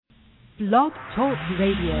Blog Talk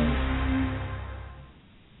Radio.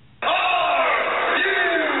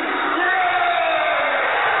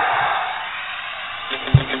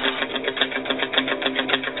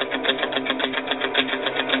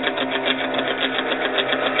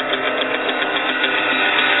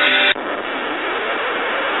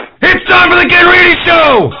 It's time for the Get Ready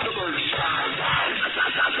Show!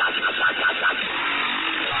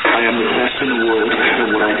 I am the best in the world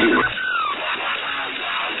at what I do.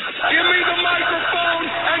 Give me the microphone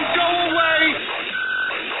and go away!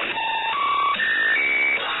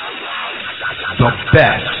 The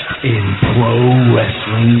best in pro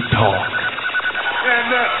wrestling talk. And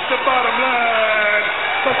that's the bottom line,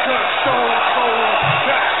 because Stone Cold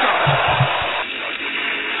Jackson.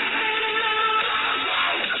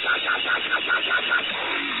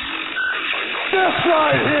 This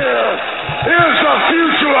right here is the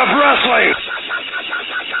future of wrestling.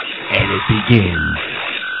 And it begins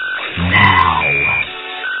now.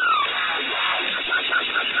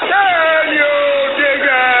 Can you dig it?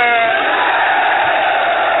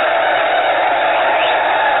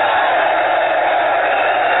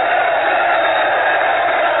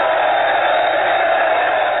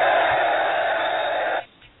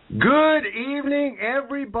 Good evening,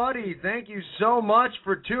 everybody. Thank you so much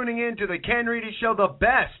for tuning in to the Ken Reedy Show, the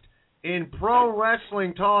best in pro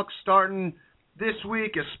wrestling talk, starting this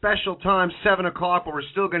week, a special time, 7 o'clock, but we're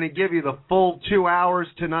still going to give you the full 2 hours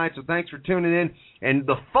tonight, so thanks for tuning in. And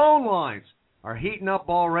the phone lines are heating up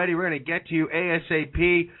already. We're going to get to you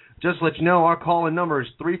ASAP. Just to let you know, our call-in number is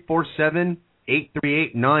 347-838-9815.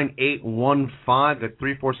 That's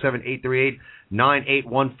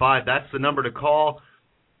 347-838-9815. That's the number to call.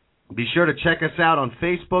 Be sure to check us out on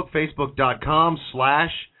Facebook,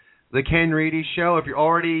 facebook.com/The Ken Reedy Show. If you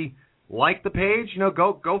already like the page,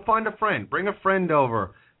 go find a friend. Bring a friend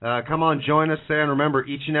over. Come on, join us there. And remember,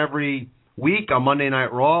 each and every week on Monday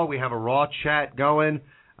Night Raw, we have a Raw chat going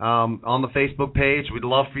on the Facebook page. We'd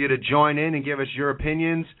love for you to join in and give us your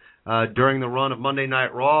opinions during the run of Monday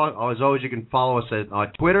Night Raw. As always, you can follow us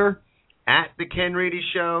on Twitter, @The Ken Reedy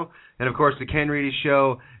Show. And, of course,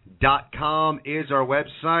 thekenreedyshow.com is our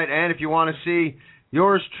website. And if you want to see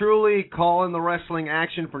yours truly call in the wrestling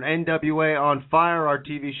action for NWA on Fire, our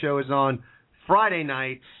TV show is on Friday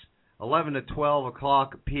nights, 11 to 12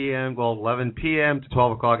 o'clock p.m., well, 11 p.m. to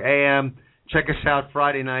 12 o'clock a.m. Check us out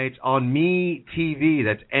Friday nights on Me TV.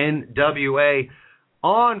 That's NWA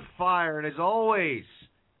on Fire. And as always,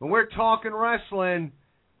 when we're talking wrestling,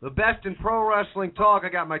 the best in pro wrestling talk, I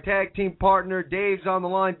got my tag team partner, Dave's on the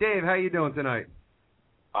line. Dave, how you doing tonight?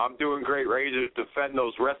 I'm doing great, ready to defend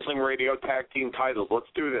those Wrestling Radio Tag Team titles. Let's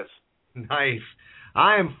do this. Nice.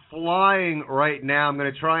 I am flying right now. I'm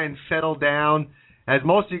going to try and settle down. As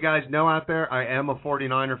most of you guys know out there, I am a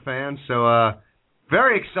 49er fan, so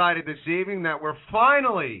very excited this evening that we're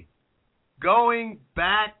finally going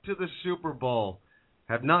back to the Super Bowl.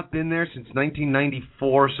 Have not been there since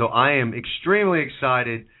 1994, so I am extremely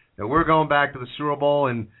excited that we're going back to the Super Bowl.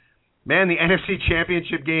 And, man, the NFC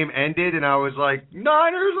Championship game ended, and I was like,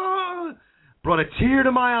 Niners, brought a tear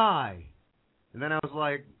to my eye. And then I was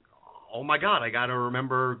like, oh, my God, I got to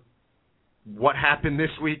remember what happened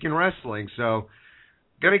this week in wrestling. So,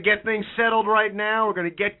 going to get things settled right now. We're going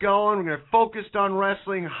to get going. We're going to focus on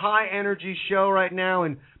wrestling, high-energy show right now.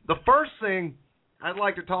 And the first thing I'd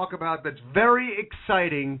like to talk about that's very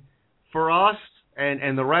exciting for us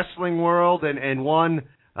and the wrestling world and one,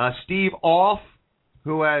 Steve Off,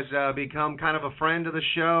 who has become kind of a friend of the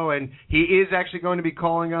show, and he is actually going to be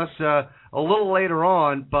calling us a little later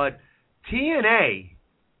on, but TNA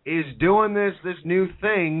is doing this new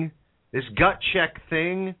thing, this gut check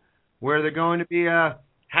thing, where they're going to be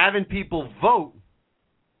having people vote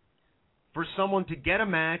for someone to get a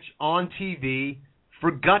match on TV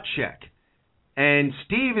for gut check. And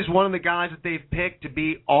Steve is one of the guys that they've picked to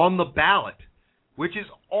be on the ballot, which is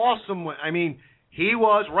awesome. I mean, he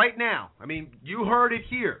was right now. I mean, you heard it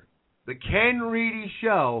here. The Ken Reedy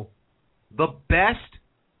Show, the best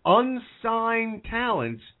unsigned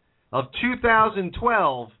talent of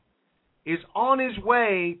 2012, is on his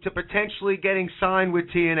way to potentially getting signed with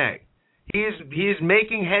TNA. He is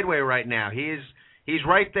making headway right now. He's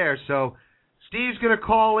right there. So Steve's going to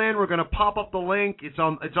call in. We're going to pop up the link. It's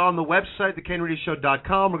on the website,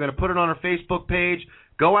 thekenreedyshow.com. We're going to put it on our Facebook page.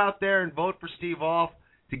 Go out there and vote for Steve Off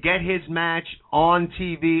to get his match on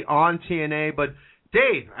TV, on TNA. But,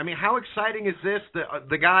 Dave, I mean, how exciting is this?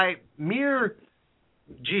 The guy,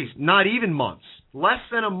 not even months, less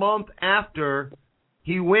than a month after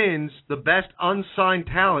he wins the best unsigned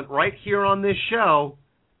talent right here on this show,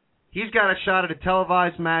 he's got a shot at a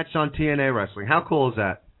televised match on TNA Wrestling. How cool is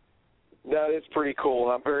that? That is pretty cool,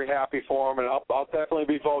 and I'm very happy for him, and I'll definitely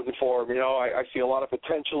be voting for him. You know, I see a lot of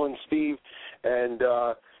potential in Steve, and,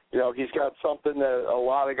 you know, he's got something that a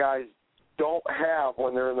lot of guys don't have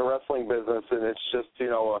when they're in the wrestling business, and it's just, you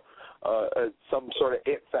know, some sort of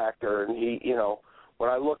it factor. And he, you know, when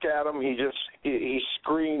I look at him, he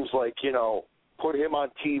screams like, you know, put him on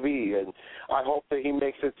TV, and I hope that he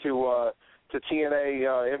makes it to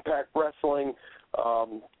TNA Impact Wrestling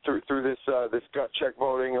through this gut check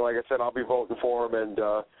voting. And like I said, I'll be voting for him, and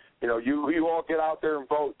you know, you all get out there and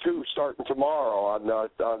vote too, starting tomorrow on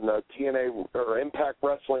TNA or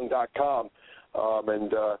ImpactWrestling.com,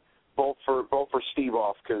 and vote for Steve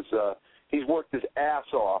off, because he's worked his ass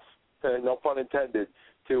off, no pun intended,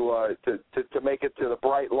 to make it to the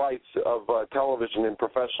bright lights of television and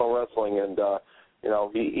professional wrestling, and you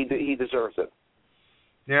know, he deserves it.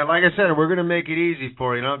 Yeah, like I said, we're going to make it easy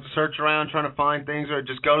for you. You don't have to search around trying to find things, or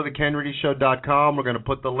just go to the KenReadyShow.com. We're going to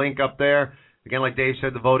put the link up there. Again, like Dave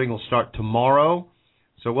said, the voting will start tomorrow.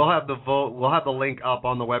 So we'll have the link up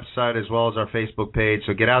on the website as well as our Facebook page.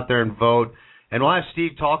 So get out there and vote. And we'll have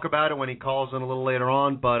Steve talk about it when he calls in a little later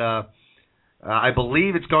on. But I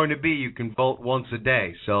believe it's going to be you can vote once a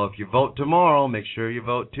day. So if you vote tomorrow, make sure you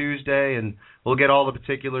vote Tuesday, and we'll get all the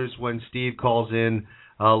particulars when Steve calls in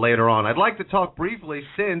later on. I'd like to talk briefly,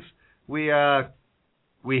 since we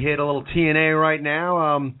hit a little TNA right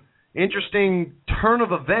now. Interesting turn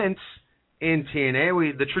of events in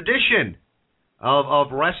TNA. The tradition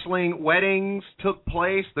of wrestling weddings took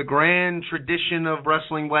place, the grand tradition of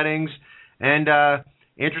wrestling weddings, and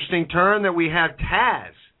interesting turn that we have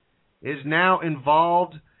Taz is now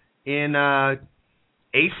involved in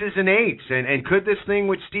Aces and Eights, and could this thing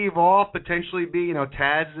with Steve off potentially be, you know,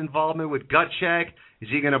 Taz's involvement with Gut Check? Is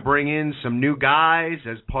he going to bring in some new guys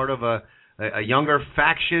as part of a younger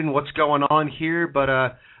faction? What's going on here?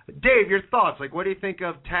 But Dave, your thoughts? Like, what do you think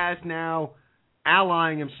of Taz now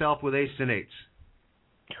allying himself with Aces and Eights?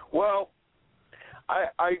 Well,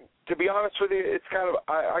 I to be honest with you, it's kind of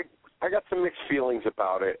I got some mixed feelings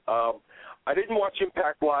about it. I didn't watch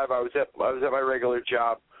Impact Live. I was at my regular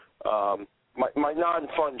job, my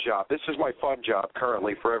non-fun job. This is my fun job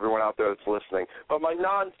currently for everyone out there that's listening. But my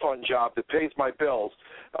non-fun job that pays my bills,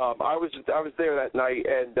 I was there that night,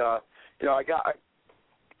 and you know, I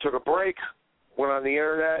took a break, went on the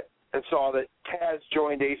internet, and saw that Taz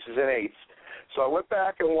joined Aces and Eights. So I went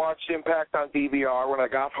back and watched Impact on DVR when I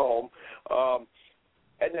got home.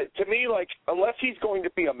 And to me, like, unless he's going to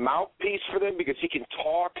be a mouthpiece for them because he can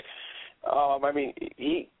talk, I mean,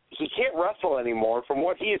 he can't wrestle anymore. From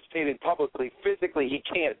what he has stated publicly, physically he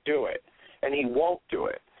can't do it, and he won't do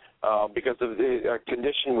it because of the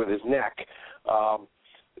condition with his neck.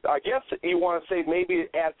 I guess you want to say maybe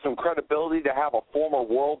it adds some credibility to have a former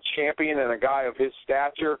world champion and a guy of his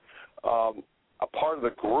stature a part of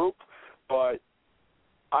the group, but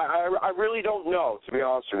I really don't know, to be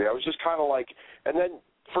honest with you. I was just kind of like, and then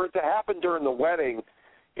for it to happen during the wedding,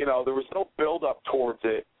 you know, there was no build-up towards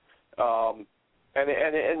it. And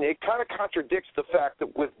it kind of contradicts the fact that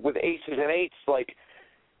with Aces and Eights, like,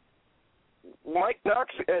 Mike Knox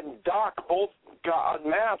and Doc both got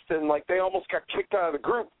unmasked, and, like, they almost got kicked out of the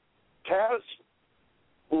group. Taz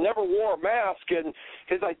never wore a mask, and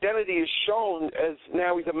his identity is shown as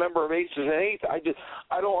now he's a member of Aces and Eights.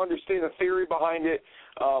 I don't understand the theory behind it.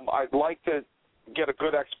 I'd like to get a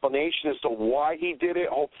good explanation as to why he did it.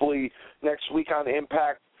 Hopefully next week on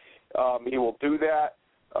Impact he will do that.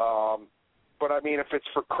 But, I mean, if it's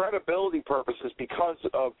for credibility purposes because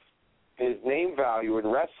of his name value in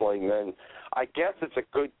wrestling, then I guess it's a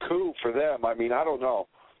good coup for them. I mean, I don't know.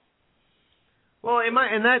 Well,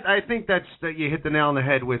 I think that you hit the nail on the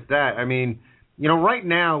head with that. I mean, you know, right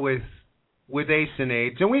now with Ace and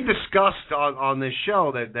Eights, and we discussed on this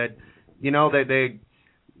show that you know, that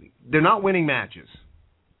they're not winning matches.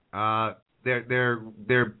 They're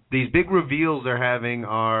these big reveals they're having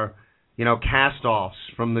are, you know, cast-offs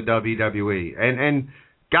from the WWE, and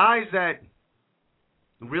guys that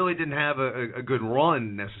really didn't have a good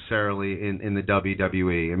run necessarily in the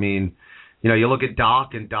WWE. I mean, you know, you look at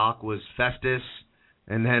Doc, and Doc was Festus,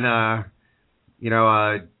 and then you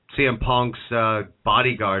know, CM Punk's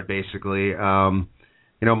bodyguard basically. You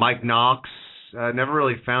know, Mike Knox never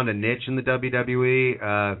really found a niche in the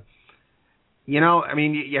WWE. You know, I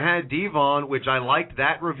mean, you had Devon, which I liked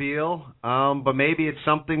that reveal, but maybe it's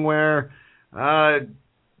something where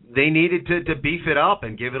they needed to beef it up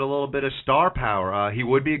and give it a little bit of star power. He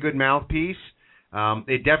would be a good mouthpiece. I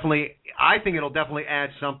think it'll definitely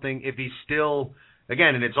add something if he's still,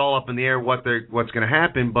 again, and it's all up in the air what's going to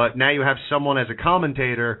happen, but now you have someone as a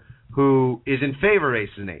commentator who is in favor of Ace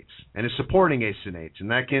and Eights and is supporting Ace and Eights,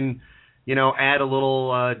 and that can add a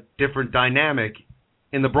little different dynamic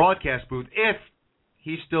in the broadcast booth if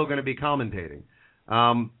he's still going to be commentating.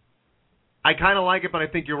 I kind of like it, but I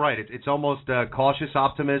think you're right. It's almost cautious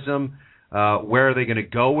optimism. Where are they going to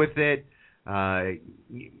go with it?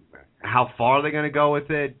 How far are they going to go with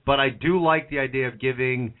it? But I do like the idea of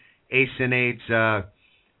giving Ace and Eights a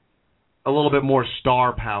little bit more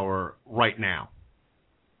star power right now.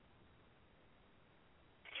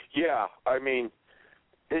 Yeah, I mean,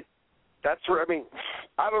 that's where, I mean,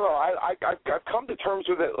 I don't know. I've come to terms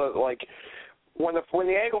with it. Like when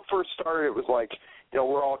the angle first started, it was like,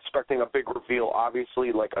 we're all expecting a big reveal,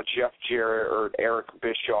 obviously, like a Jeff Jarrett or an Eric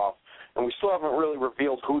Bischoff, and we still haven't really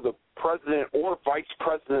revealed who the president or vice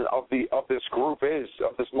president of this group is,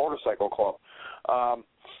 of this motorcycle club.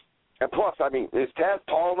 And plus, I mean, is Taz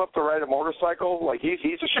tall enough to ride a motorcycle? Like he's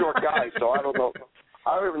a short guy, so I don't know.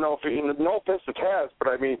 I don't even know if no offense to Taz, but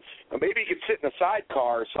I mean, maybe he could sit in a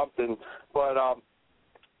sidecar or something. But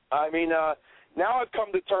I mean, now I've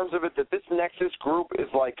come to terms of it that this Nexus group is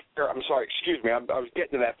like, I'm sorry, excuse me, I was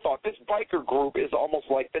getting to that thought. This biker group is almost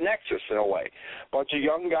like the Nexus in a way. Bunch of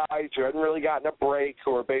young guys who hadn't really gotten a break,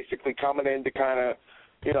 who are basically coming in to kind of,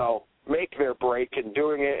 make their break and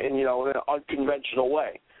doing it in, in an unconventional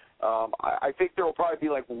way. I think there will probably be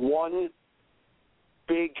like one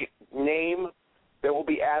big name that will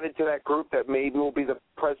be added to that group that maybe will be the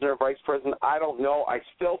president or vice president. I don't know. I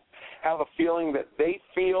still have a feeling that they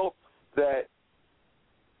feel that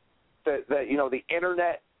the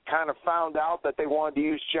internet kind of found out that they wanted to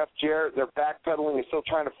use Jeff Jarrett. They're backpedaling and still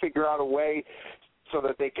trying to figure out a way so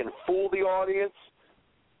that they can fool the audience,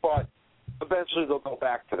 but eventually they'll go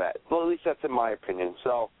back to that. Well, at least that's in my opinion.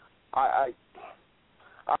 So I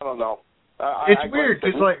don't know. It's weird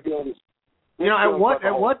because, like,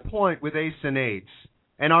 at what point with Ace and Eights,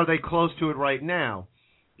 and are they close to it right now,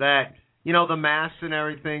 that the masks and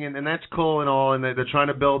everything, and that's cool and all, and they're trying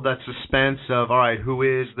to build that suspense of, all right, who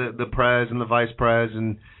is the prez and the vice prez,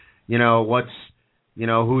 and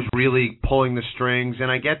who's really pulling the strings, and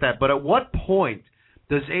I get that. But at what point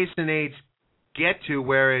does Ace and Eights get to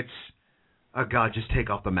where it's, oh God, just take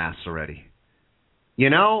off the masks already?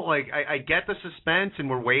 I get the suspense, and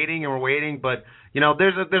we're waiting, but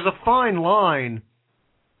there's a fine line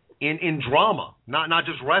in drama, not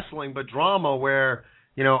just wrestling, but drama where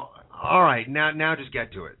all right, now just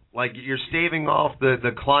get to it. Like, you're staving off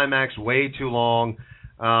the climax way too long.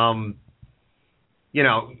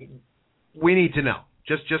 We need to know.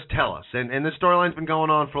 Just tell us. And the storyline's been going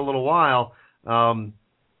on for a little while.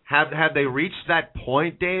 Have they reached that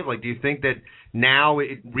point, Dave? Like, do you think that now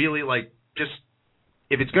it really, like, just,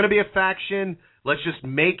 if it's going to be a faction, let's just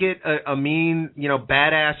make it a mean,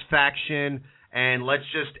 badass faction, and let's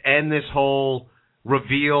just end this whole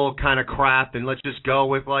reveal kind of crap, and let's just go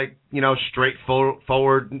with, like,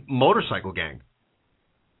 straightforward motorcycle gang?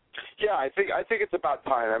 Yeah, I think it's about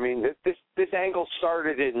time. I mean, this angle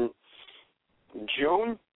started in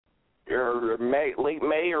June or May, late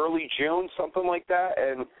May, early June, something like that,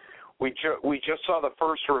 and we just saw the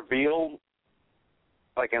first reveal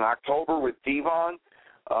like in October with Devon.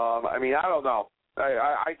 I mean, I don't know.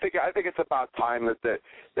 I think it's about time that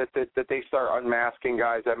they start unmasking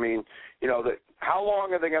guys. I mean, how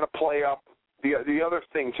long are they going to play up? The other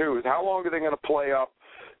thing too is, how long are they going to play up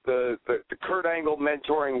the Kurt Angle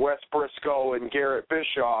mentoring Wes Briscoe and Garrett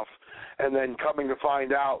Bischoff, and then coming to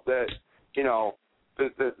find out that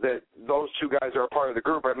that those two guys are a part of the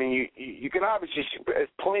group? I mean, you can obviously, as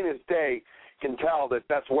plain as day, can tell that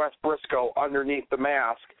that's Wes Briscoe underneath the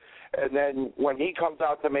mask. And then when he comes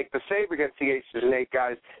out to make the save against the Aces and Eight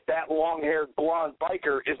guys, that long-haired blonde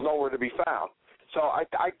biker is nowhere to be found. So I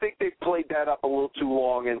think they've played that up a little too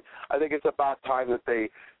long, and I think it's about time that they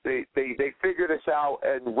figure this out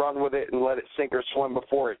and run with it and let it sink or swim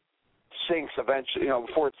before it sinks eventually.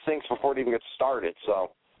 Before it sinks, before it even gets started.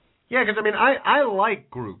 So. Yeah, because I mean, I like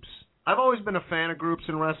groups. I've always been a fan of groups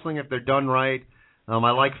in wrestling if they're done right.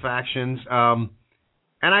 I like factions, and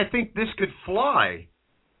I think this could fly.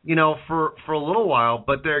 For a little while,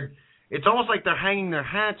 but it's almost like they're hanging their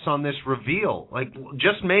hats on this reveal. Like,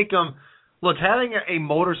 just make them, look, having a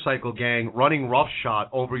motorcycle gang running roughshod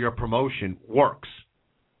over your promotion works.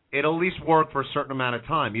 It'll at least work for a certain amount of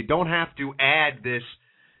time. You don't have to add this,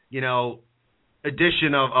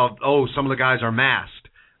 addition of some of the guys are masked.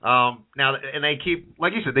 Now, and they keep,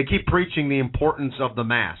 like you said, they keep preaching the importance of the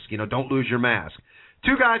mask. Don't lose your mask.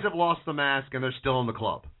 Two guys have lost the mask, and they're still in the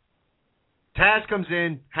club. Taz comes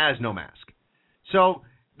in, has no mask. So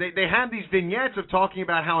they have these vignettes of talking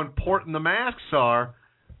about how important the masks are,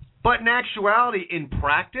 but in actuality, in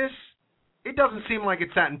practice, it doesn't seem like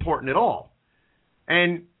it's that important at all.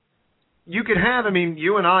 And, you could have, I mean,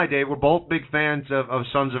 you and I, Dave, we're both big fans of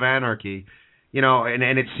Sons of Anarchy, you know, and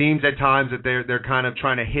it seems at times that they're kind of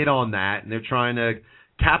trying to hit on that, and they're trying to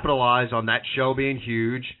capitalize on that show being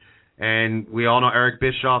huge. And we all know Eric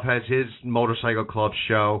Bischoff has his motorcycle club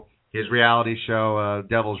show, his reality show,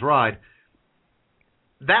 Devil's Ride.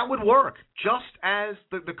 That would work, just as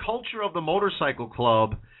the culture of the motorcycle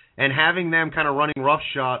club and having them kind of running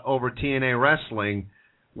roughshod over TNA Wrestling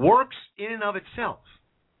works in and of itself.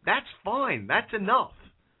 That's fine. That's enough.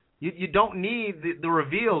 You don't need the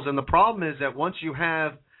reveals, and the problem is that once you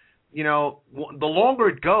have, you know, the longer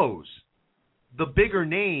it goes, the bigger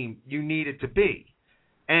name you need it to be.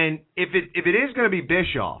 And if it is going to be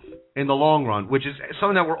Bischoff in the long run, which is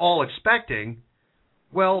something that we're all expecting,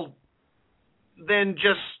 well, then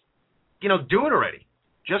just, you know, do it already.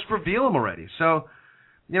 Just reveal him already. So,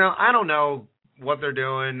 you know, I don't know what they're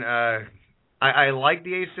doing. I like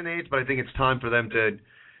the Ace and Eights, but I think it's time for them to,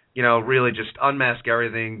 you know, really just unmask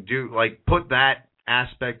everything. Put that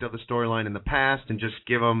aspect of the storyline in the past and just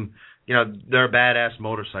give them, you know, their badass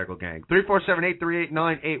motorcycle gang.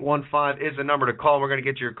 347-838-9815 is the number to call. We're going to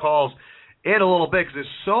get to your calls in a little bit because there's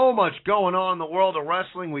so much going on in the world of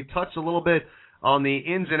wrestling. We touched a little bit on the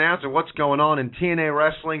ins and outs of what's going on in TNA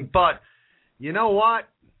wrestling. But you know what?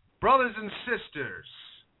 Brothers and sisters,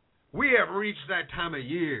 we have reached that time of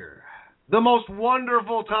year. The most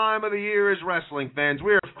wonderful time of the year is wrestling, fans.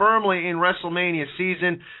 We are firmly in WrestleMania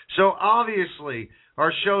season, so obviously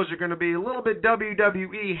our shows are going to be a little bit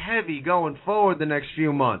WWE heavy going forward the next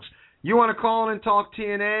few months. You want to call in and talk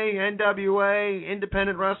TNA, NWA,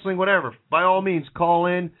 independent wrestling, whatever, by all means, call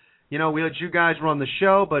in. You know, we let you guys run the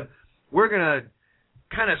show, but we're going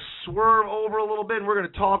to kind of swerve over a little bit, and we're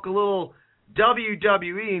going to talk a little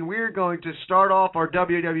WWE, and we're going to start off our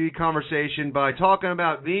WWE conversation by talking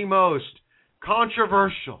about the most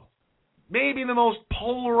controversial, maybe the most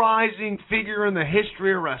polarizing figure in the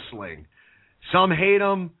history of wrestling. Some hate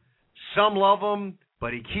him, some love him,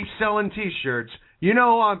 but he keeps selling T-shirts. You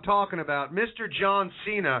know who I'm talking about, Mr. John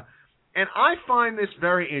Cena. And I find this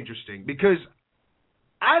very interesting because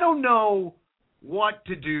I don't know what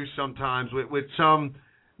to do sometimes with some,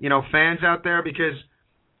 you know, fans out there because,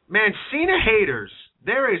 man, Cena haters,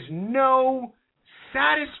 there is no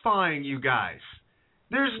satisfying you guys.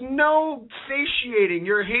 There's no satiating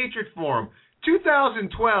your hatred for him.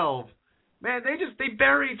 2012, man, they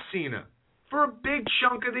buried Cena for a big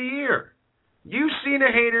chunk of the year. You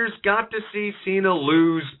Cena haters got to see Cena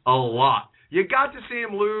lose a lot. You got to see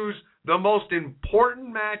him lose the most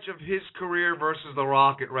important match of his career versus The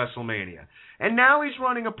Rock at WrestleMania. And now he's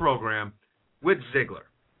running a program with Ziggler.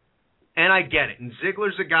 And I get it. And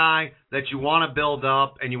Ziggler's a guy that you want to build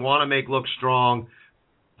up and you want to make look strong.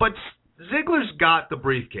 But Ziggler's got the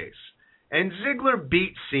briefcase. And Ziggler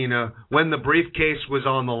beat Cena when the briefcase was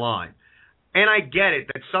on the line. And I get it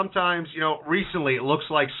that sometimes, you know, recently it looks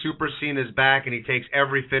like Super Cena's back and he takes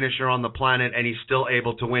every finisher on the planet and he's still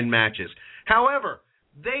able to win matches. However,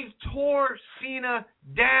 they tore Cena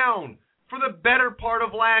down for the better part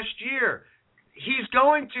of last year. He's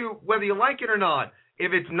going to, whether you like it or not,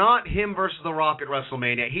 if it's not him versus The Rock at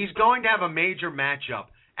WrestleMania, he's going to have a major matchup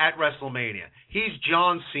at WrestleMania. He's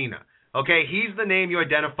John Cena. Okay, he's the name you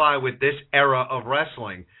identify with this era of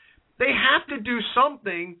wrestling. They have to do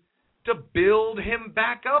something to build him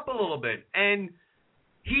back up a little bit. And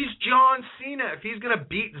he's John Cena. If he's going to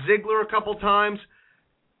beat Ziggler a couple times,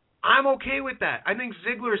 I'm okay with that. I think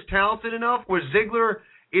Ziggler is talented enough where Ziggler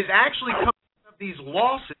is actually coming out of these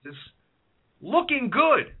losses looking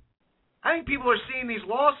good. I think people are seeing these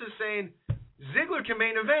losses saying, Ziggler can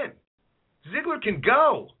main event. Ziggler can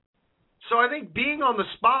go. So I think being on the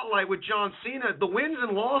spotlight with John Cena, the wins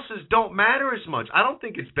and losses don't matter as much. I don't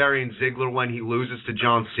think it's burying Ziggler when he loses to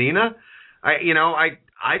John Cena.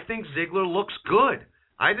 I think Ziggler looks good.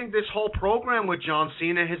 I think this whole program with John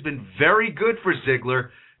Cena has been very good for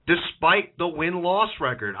Ziggler despite the win-loss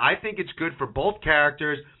record. I think it's good for both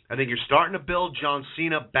characters. I think you're starting to build John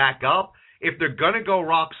Cena back up. If they're going to go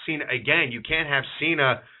Rock Cena again, you can't have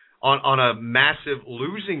Cena on a massive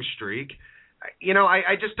losing streak. You know,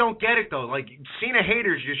 I just don't get it, though. Like, Cena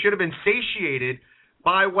haters, you should have been satiated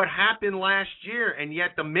by what happened last year, and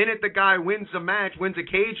yet the minute the guy wins a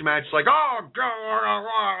cage match, it's like, oh,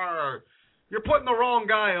 God, you're putting the wrong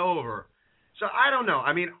guy over. So I don't know.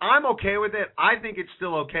 I mean, I'm okay with it. I think it's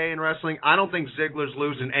still okay in wrestling. I don't think Ziggler's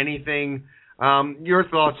losing anything. Your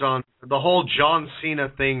thoughts on the whole John Cena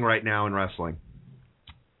thing right now in wrestling?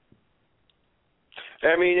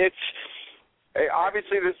 I mean, it's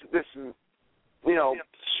obviously this you know,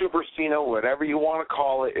 Super Cena, whatever you want to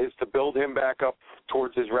call it, is to build him back up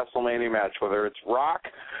towards his WrestleMania match, whether it's Rock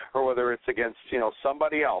or whether it's against,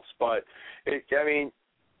 somebody else. But, I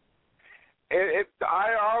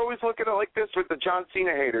always look at it like this with the John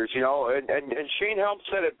Cena haters, and Shane Helm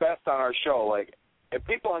said it best on our show, like, if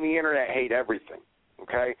people on the internet hate everything,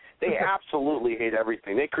 okay? They absolutely hate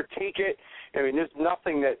everything. They critique it. I mean, there's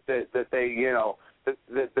nothing that they, that they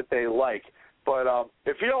like. But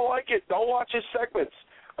if you don't like it, don't watch his segments.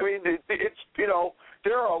 I mean, it's,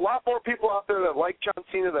 there are a lot more people out there that like John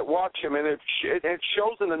Cena that watch him, and it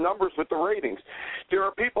shows in the numbers with the ratings. There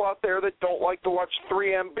are people out there that don't like to watch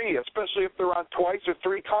 3MB, especially if they're on twice or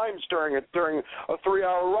three times during a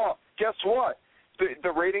 3-hour Raw. Guess what?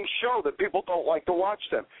 The ratings show that people don't like to watch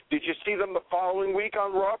them. Did you see them the following week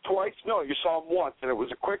on Raw twice? No, you saw them once, and it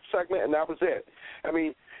was a quick segment, and that was it. I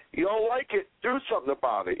mean, you don't like it, do something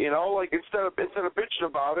about it. Like instead of bitching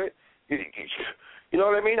about it, you know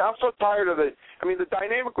what I mean? I'm so tired of it. I mean, the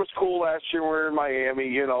dynamic was cool last year. We were in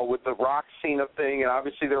Miami, with the Rock Cena thing, and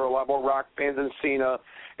obviously there were a lot more Rock fans than Cena,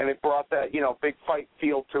 and it brought that, big fight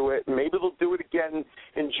feel to it. And maybe they'll do it again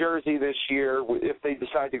in Jersey this year if they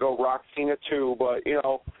decide to go Rock Cena too. But,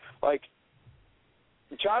 like,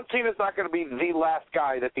 John Cena's not going to be the last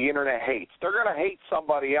guy that the internet hates. They're going to hate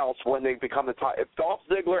somebody else when they become the top. If Dolph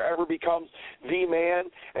Ziggler ever becomes the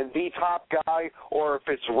man and the top guy, or if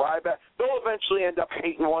it's Ryback, they'll eventually end up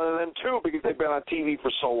hating one of them too because they've been on TV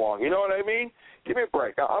for so long. You know what I mean? Give me a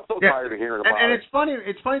break. I'm so tired of hearing about it. And it's funny.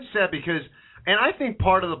 It's funny to say because, and I think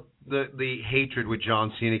part of the hatred with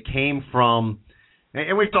John Cena came from,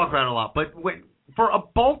 and we've talked about it a lot, but for a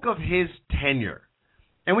bulk of his tenure,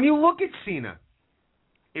 and when you look at Cena.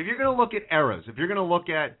 If you're going to look at eras, if you're going to look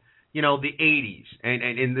at, the 80s and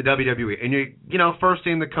in the WWE, and first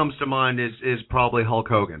name that comes to mind is probably Hulk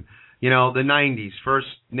Hogan. The 90s, first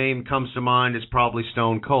name comes to mind is probably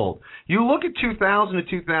Stone Cold. You look at 2000 to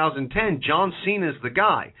 2010, John Cena's the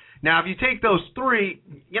guy. Now, if you take those three,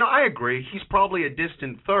 I agree, he's probably a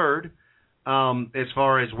distant third as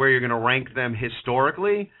far as where you're going to rank them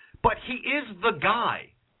historically, but he is the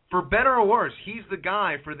guy. For better or worse, he's the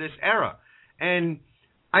guy for this era. And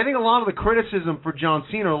I think a lot of the criticism for John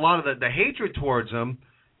Cena, a lot of the hatred towards him,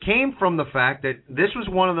 came from the fact that this was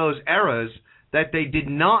one of those eras that they did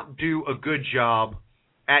not do a good job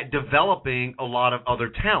at developing a lot of other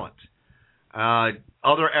talent.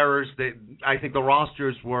 Other eras, I think the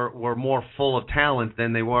rosters were more full of talent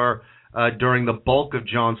than they were during the bulk of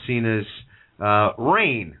John Cena's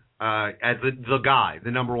reign as the guy,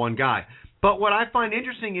 the number one guy. But what I find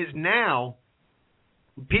interesting is now,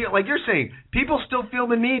 like you're saying, people still feel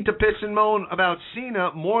the need to piss and moan about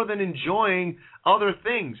Cena more than enjoying other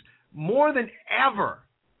things. More than ever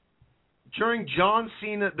during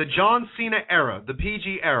the John Cena era, the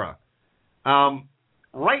PG era,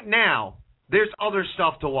 right now, there's other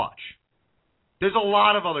stuff to watch. There's a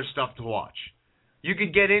lot of other stuff to watch. You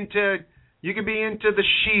could be into The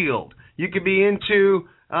Shield. You could be into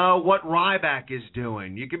what Ryback is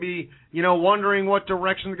doing. You could be, wondering what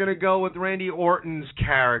direction they're going to go with Randy Orton's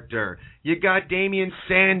character. You got Damian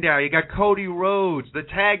Sandow. You got Cody Rhodes. The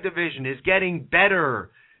tag division is getting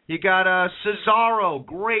better. You got Cesaro,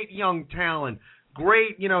 great young talent,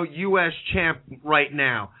 great, U.S. champ right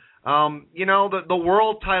now. The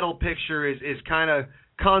world title picture is kind of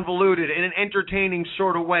convoluted in an entertaining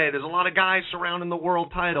sort of way. There's a lot of guys surrounding the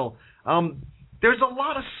world title. There's a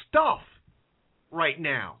lot of stuff right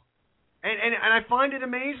now. And I find it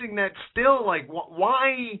amazing that still, like,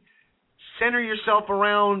 why center yourself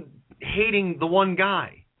around hating the one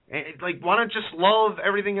guy? Like, why not just love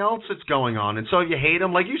everything else that's going on? And so if you hate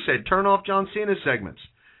him, like you said, turn off John Cena segments.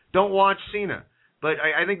 Don't watch Cena. But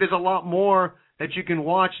I think there's a lot more that you can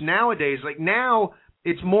watch nowadays. Like, now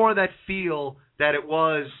it's more that feel that it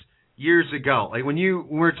was years ago. Like, when we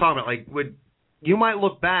were talking about, like, you might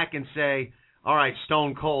look back and say, all right,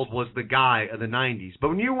 Stone Cold was the guy of the 90s. But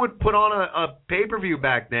when you would put on a pay-per-view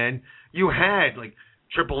back then, you had, like,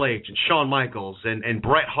 Triple H and Shawn Michaels and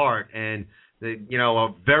Bret Hart and, a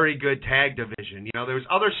very good tag division. There was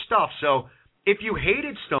other stuff. So if you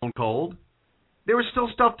hated Stone Cold, there was still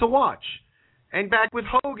stuff to watch. And back with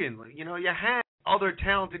Hogan, you had other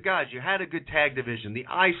talented guys. You had a good tag division. The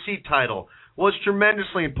IC title was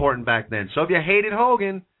tremendously important back then. So if you hated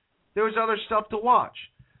Hogan, there was other stuff to watch.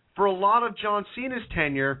 For a lot of John Cena's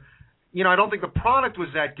tenure, I don't think the product was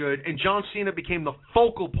that good, and John Cena became the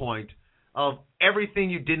focal point of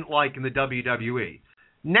everything you didn't like in the WWE.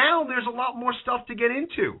 Now there's a lot more stuff to get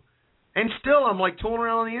into. And still, I'm like tooling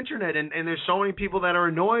around on the internet, and there's so many people that are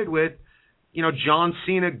annoyed with, John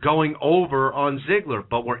Cena going over on Ziggler.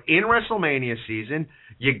 But we're in WrestleMania season.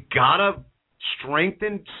 You got to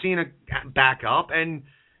strengthen Cena back up, and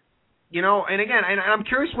and again, and I'm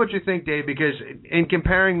curious what you think, Dave, because in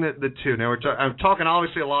comparing the two, now I'm talking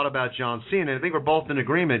obviously a lot about John Cena, and I think we're both in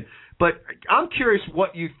agreement, but I'm curious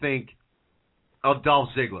what you think of Dolph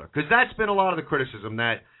Ziggler, because that's been a lot of the criticism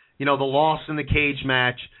that, the loss in the cage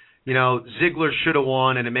match, Ziggler should have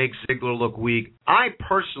won, and it makes Ziggler look weak. I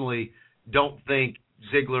personally don't think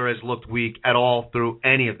Ziggler has looked weak at all through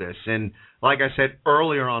any of this, and like I said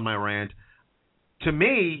earlier on my rant, to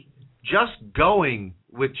me, just going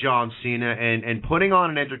with John Cena and putting on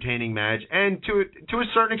an entertaining match, and to a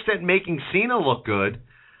certain extent making Cena look good,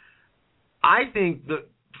 I think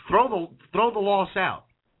throw the loss out.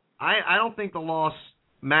 I don't think the loss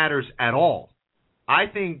matters at all. I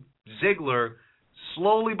think Ziggler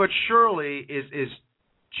slowly but surely is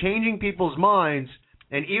changing people's minds,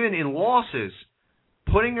 and even in losses,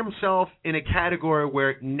 putting himself in a category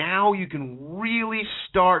where now you can really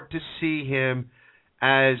start to see him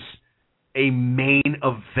as a main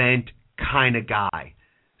event kind of guy.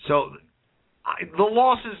 So the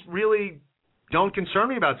losses really don't concern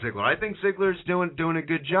me about Ziggler. I think Ziggler's doing a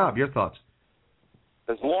good job. Your thoughts?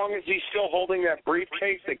 As long as he's still holding that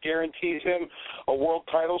briefcase that guarantees him a world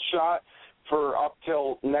title shot for up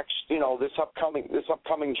till next, this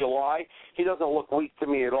upcoming July, he doesn't look weak to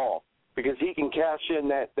me at all, because he can cash in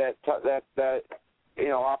that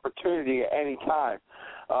opportunity at any time.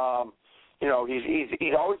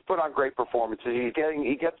 He's always put on great performances.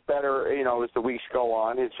 He gets better, as the weeks go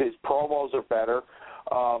on. His promos are better.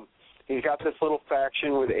 He's got this little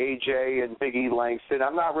faction with AJ and Big E Langston.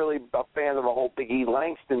 I'm not really a fan of the whole Big E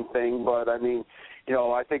Langston thing, but I mean,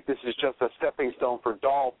 I think this is just a stepping stone for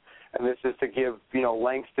Dolph, and this is to give,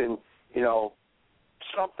 Langston,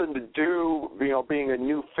 something to do, being a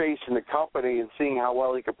new face in the company and seeing how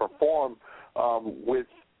well he can perform with,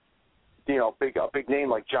 a big name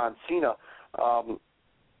like John Cena. And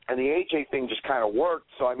the AJ thing just kind of worked.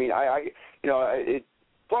 So, I mean,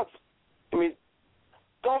 plus,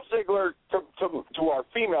 Dolph Ziggler, to our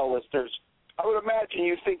female listeners, I would imagine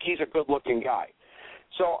you think he's a good-looking guy.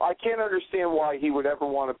 So I can't understand why he would ever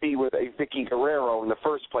want to be with a Vicky Guerrero in the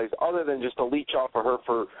first place, other than just to leech off of her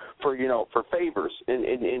for favors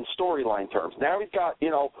in storyline terms. Now he's got,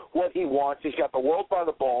 what he wants. He's got the world by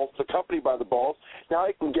the balls, the company by the balls. Now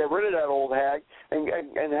he can get rid of that old hag and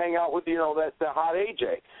hang out with, the hot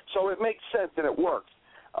AJ. So it makes sense and it works.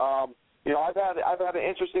 I've had an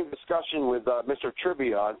interesting discussion with Mr.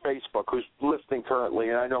 Trivia on Facebook, who's listening currently,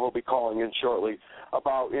 and I know he'll be calling in shortly,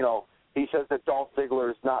 about, he says that Dolph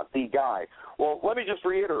Ziggler is not the guy. Well, let me just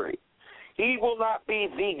reiterate. He will not be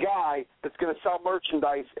the guy that's going to sell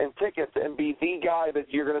merchandise and tickets and be the guy that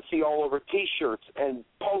you're going to see all over T-shirts and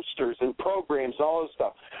posters and programs and all this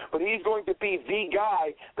stuff. But he's going to be the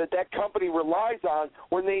guy that company relies on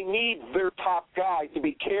when they need their top guy to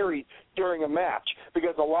be carried during a match.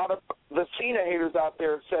 Because a lot of the Cena haters out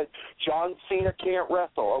there have said, John Cena can't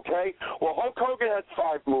wrestle, okay? Well, Hulk Hogan had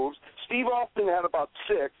 5 moves. Steve Austin had about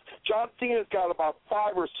 6. John Cena's got about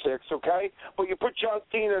 5 or 6, okay? But you put John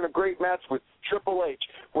Cena in a great match with Triple H,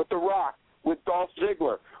 with The Rock, with Dolph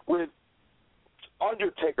Ziggler, with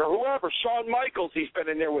Undertaker, whoever, Shawn Michaels he's been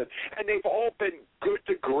in there with, and they've all been good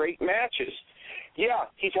to great matches. Yeah,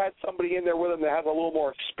 he's had somebody in there with him that has a little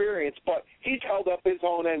more experience, but he's held up his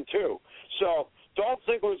own end too. So Dolph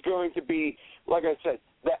Ziggler is going to be, like I said,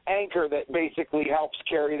 the anchor that basically helps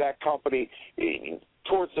carry that company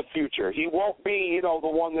towards the future. He won't be, the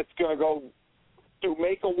one that's going to go do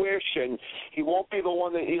Make-A-Wish, and he won't be the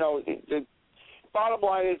one that, the bottom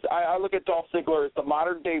line is I look at Dolph Ziggler as the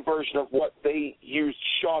modern-day version of what they used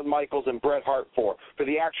Shawn Michaels and Bret Hart for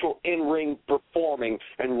the actual in-ring performing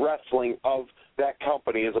and wrestling of that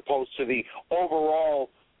company, as opposed to the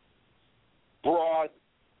overall broad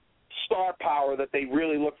star power that they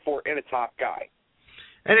really look for in a top guy.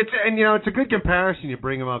 And it's a good comparison you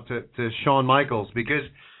bring him up to Shawn Michaels, because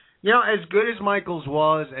as good as Michaels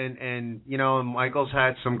was, and Michaels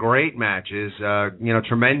had some great matches,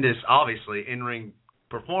 tremendous, obviously, in-ring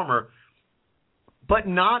performer, but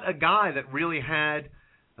not a guy that really had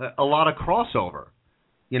a lot of crossover,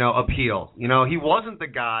 appeal. He wasn't the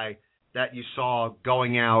guy that you saw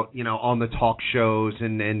going out, on the talk shows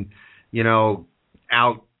and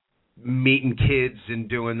out meeting kids and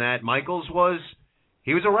doing that. Michaels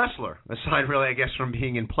he was a wrestler, aside really, I guess, from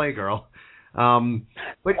being in Playgirl.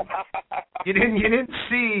 But you didn't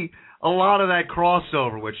see a lot of that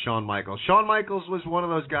crossover with Shawn Michaels. Shawn Michaels was one of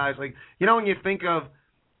those guys, like,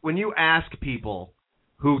 when you ask people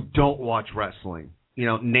who don't watch wrestling,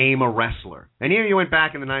 name a wrestler. And even you went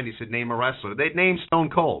back in the 90s, said name a wrestler. They'd name Stone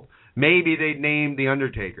Cold. Maybe they'd name The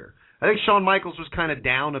Undertaker. I think Shawn Michaels was kind of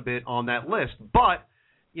down a bit on that list. But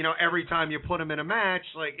every time you put him in a match,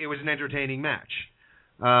 like, it was an entertaining match.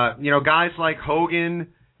 Guys like Hogan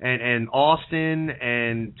and Austin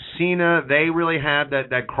and Cena, they really have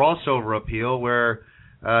that crossover appeal where,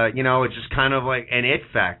 it's just kind of like an it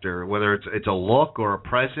factor, whether it's a look or a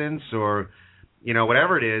presence or,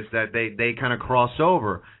 whatever it is that they kind of cross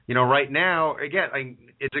over. Right now, again,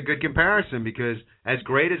 it's a good comparison because as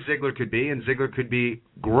great as Ziggler could be, and Ziggler could be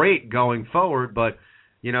great going forward, but,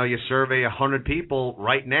 you survey 100 people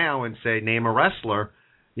right now and say, name a wrestler,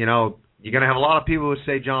 you're going to have a lot of people who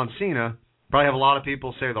say John Cena, probably have a lot of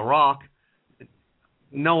people say The Rock.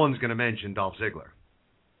 No one's going to mention Dolph Ziggler.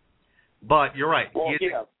 But you're right. Well,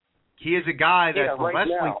 he is a guy that for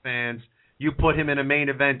wrestling fans, you put him in a main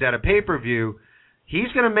event at a pay-per-view,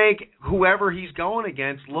 he's going to make whoever he's going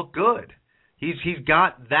against look good. He's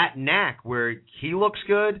got that knack where he looks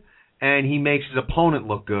good and he makes his opponent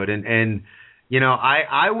look good. And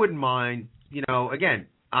I wouldn't mind, again,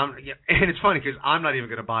 and it's funny because I'm not even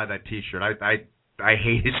going to buy that T-shirt. I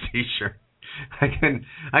hate his T-shirt.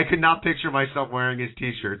 I could not picture myself wearing his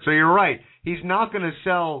T-shirt. So you're right. He's not going to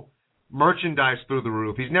sell merchandise through the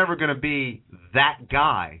roof. He's never going to be that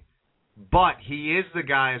guy. But he is the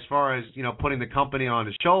guy as far as, putting the company on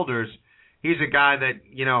his shoulders. He's a guy that,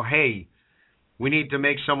 hey, we need to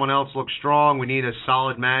make someone else look strong. We need a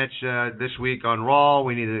solid match this week on Raw.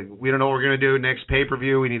 We don't know what we're going to do next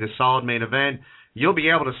pay-per-view. We need a solid main event. You'll be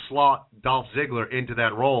able to slot Dolph Ziggler into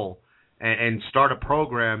that role and start a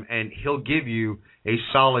program, and he'll give you a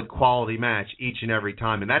solid quality match each and every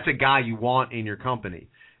time. And that's a guy you want in your company.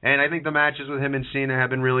 And I think the matches with him and Cena have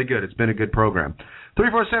been really good. It's been a good program.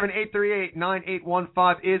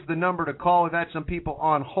 347-838-9815 is the number to call. We've had some people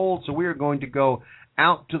on hold, so we are going to go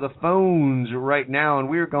out to the phones right now, and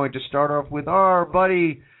we're going to start off with our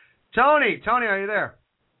buddy Tony. Tony, are you there?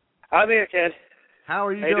 I'm here, Ken. How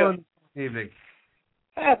are you doing this evening?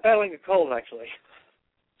 Battling a cold, actually.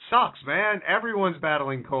 Sucks, man. Everyone's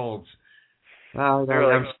battling colds. I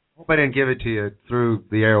hope I didn't give it to you through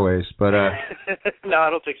the airways, but no, I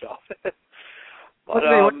don't think so. But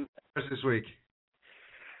what's this week?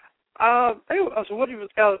 Anyway, so what do you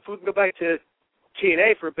if we can go back to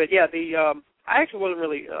TNA for a bit? Yeah, I actually wasn't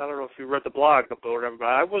really. I don't know if you read the blog or whatever, but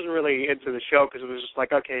I wasn't really into the show because it was just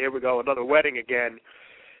like, okay, here we go, another wedding again,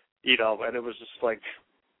 and it was just like,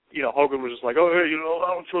 Hogan was just like, oh, hey,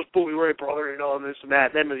 I don't trust Bully Ray, brother, and this and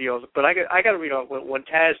that. And then, but I got to read when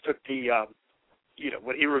Taz took the,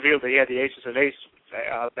 when he revealed that he had the Aces and Aces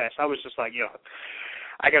match, I was just like,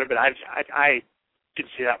 I got to admit, I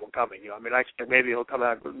didn't see that one coming. I expect maybe he'll come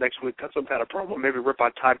out next week, cut some kind of promo, maybe rip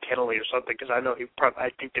on Todd Kennelly or something, because I know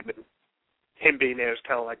I think him being there is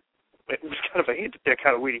kind of like, it was kind of a hint that they're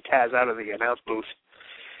kind of weeding Taz out of the announce booth.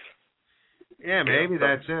 Yeah, maybe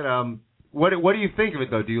that's it. What do you think of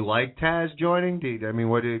it though? Do you like Taz joining?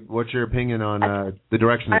 What's your opinion on the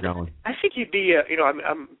direction they're going? I think he'd be, I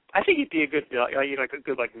think he'd be a good, if you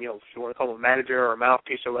want to call him a manager or a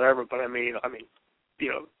mouthpiece or whatever. But I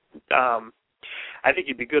think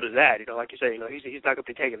he'd be good at that. Like you say, he's not going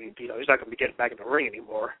to be taking, he's not going to be getting back in the ring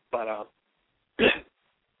anymore. But I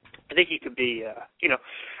think he could be,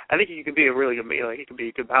 I think he could be a really good, he could be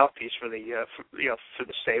a good mouthpiece for the, for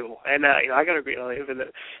the stable. And I got to agree. Even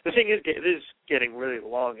the thing is, it is getting really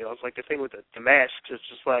long. It's like the thing with the masks. It's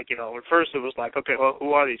just like, at first it was like, okay, well,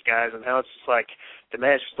 who are these guys? And now it's just like the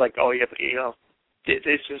masks. Like, oh, you have to,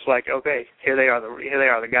 it's just like, okay, here they are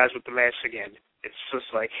the guys with the masks again. It's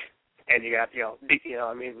just like, and you got,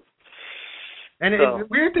 And so. The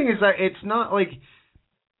weird thing is that it's not like.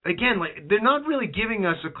 Again, they're not really giving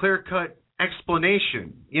us a clear-cut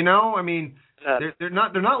explanation. They're not luchadors.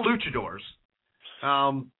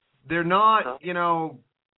 They're not,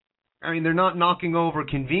 they're not knocking over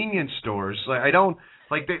convenience stores. They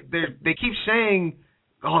keep saying,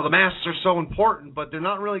 oh, the masks are so important, but they're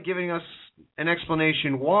not really giving us an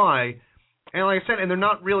explanation why. And like I said, and they're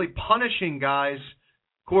not really punishing guys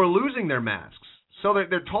who are losing their masks. So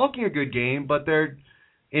they're talking a good game, but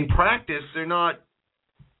in practice they're not.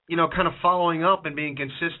 Kind of following up and being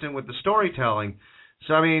consistent with the storytelling.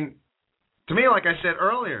 So, to me, like I said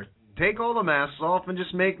earlier, take all the masks off and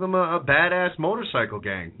just make them a badass motorcycle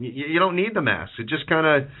gang. You don't need the masks. It just kind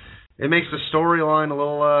of, it makes the storyline a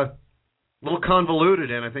little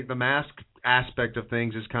convoluted, and I think the mask aspect of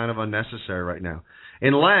things is kind of unnecessary right now.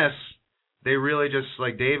 Unless they really just,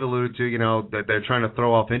 like Dave alluded to, that they're trying to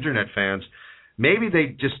throw off internet fans. Maybe they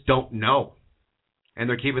just don't know. And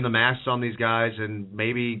they're keeping the masks on these guys, and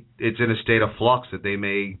maybe it's in a state of flux that they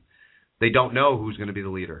don't know who's going to be the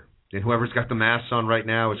leader. And whoever's got the masks on right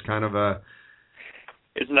now is kind of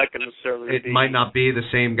it's not going to necessarily it might not be the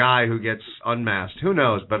same guy who gets unmasked. Who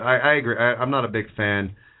knows? But I agree. I'm not a big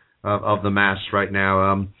fan of the masks right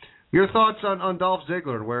now. Your thoughts on Dolph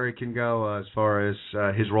Ziggler and where he can go as far as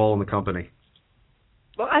his role in the company?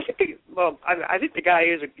 Well, I think the guy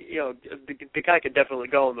is the guy could definitely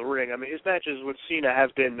go in the ring. I mean, his matches with Cena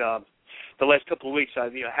have been the last couple of weeks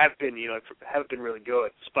have been really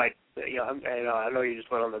good. Despite I know you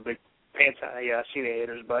just went on the big pants Cena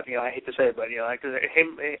haters, but I hate to say it, but because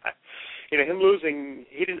him losing,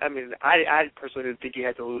 he didn't. I mean, I personally didn't think he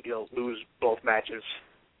had to lose both matches.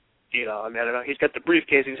 I mean, I don't know. He's got the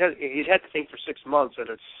briefcase. He's had the thing for 6 months, and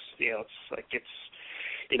it's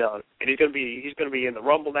and he's gonna be in the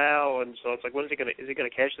Rumble now, and so it's like, when is he gonna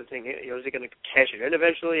cash the thing? Is he gonna cash it in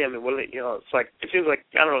eventually? I mean, it's like, it seems like,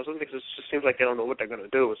 I don't know. Some things, it just seems like they don't know what they're gonna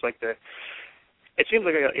do. It's like it seems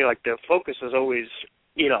like like the focus is always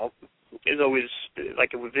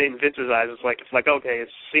like within Vince's eyes. It's like okay,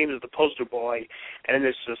 it's seen as the poster boy, and then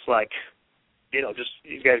it's just like. Just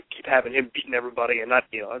you got to keep having him beating everybody, and not,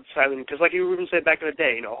 because like you even said back in the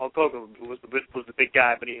day, Hulk Hogan was the big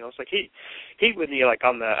guy, but it's like he would like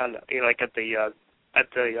on the like at the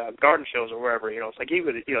garden shows or wherever, it's like he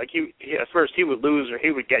would at first he would lose or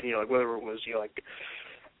he would get like whether it was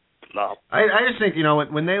no. I just think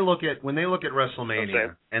when they look at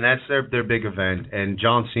WrestleMania, and that's their big event, and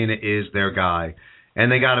John Cena is their guy, and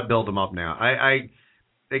they got to build him up now.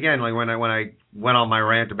 Again, like when I went on my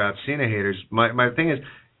rant about Cena haters, my thing is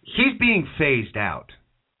he's being phased out.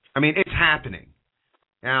 I mean, it's happening.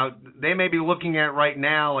 Now, they may be looking at right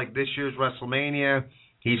now, like this year's WrestleMania,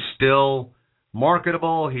 he's still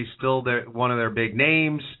marketable. He's still one of their big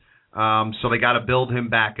names. So they got to build him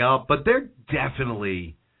back up. But they're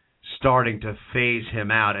definitely starting to phase him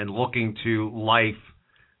out and looking to life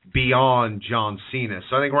beyond John Cena.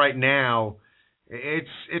 So I think right now it's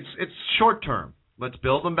short term. Let's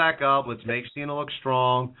build him back up. Let's make Cena look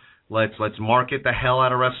strong. Let's market the hell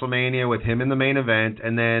out of WrestleMania with him in the main event,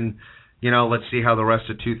 and then, let's see how the rest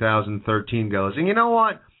of 2013 goes. And you know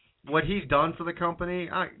what? What he's done for the company,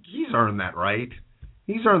 he's earned that right.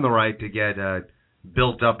 He's earned the right to get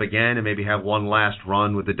built up again and maybe have one last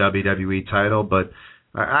run with the WWE title. But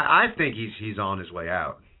I think he's on his way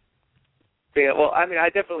out. Yeah, well, I mean, I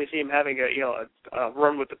definitely see him having a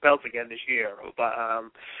run with the belt again this year. But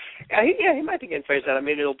he might be getting phased out. I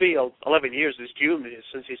mean, it'll be 11 years this June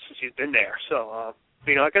since he's been there. So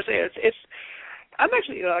like I say, I'm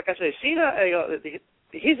actually like I say, Cena.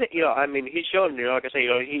 He's I mean, he's shown like I say,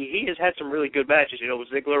 he has had some really good matches. With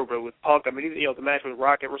Ziggler, but with Punk. I mean, the match with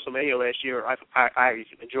Rock at WrestleMania last year, I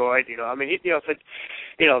enjoyed. I mean,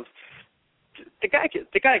 the guy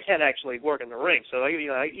can actually work in the ring. So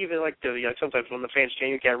even like sometimes when the fans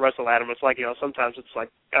change, you can't wrestle at him. It's like sometimes it's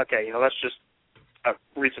like, okay, that's just a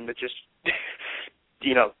reason to just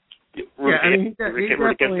root against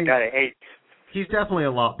the guy I hate. He's definitely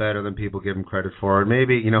a lot better than people give him credit for.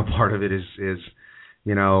 Maybe part of it is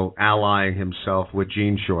allying himself with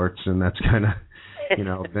jean shorts, and that's kind of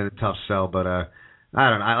been a tough sell. But I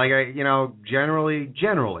don't know.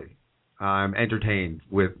 Generally. I'm entertained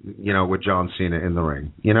with John Cena in the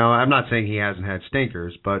ring. I'm not saying he hasn't had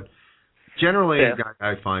stinkers, but generally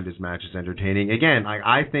I find his matches entertaining. Again,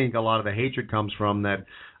 I think a lot of the hatred comes from that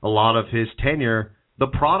a lot of his tenure, the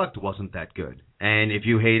product wasn't that good. And if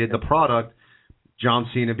you hated the product, John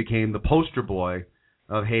Cena became the poster boy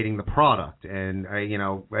of hating the product. And,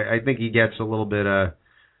 I think he gets a little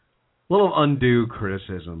undue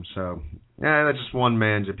criticism. So, that's just one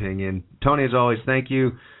man's opinion. Tony, as always, thank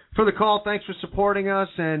you for the call. Thanks for supporting us.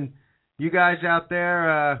 And you guys out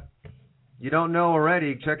there, you don't know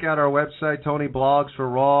already, check out our website, Tony blogs for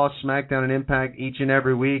Raw, SmackDown, and Impact each and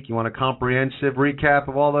every week. You want a comprehensive recap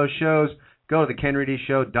of all those shows, go to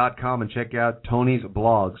thekenreddyshow.com and check out Tony's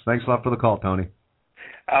blogs. Thanks a lot for the call, Tony.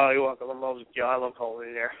 Oh, you're welcome. I love calling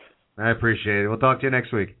in there. I appreciate it. We'll talk to you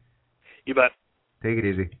next week. You bet. Take it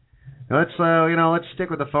easy. Now let's stick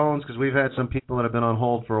with the phones because we've had some people that have been on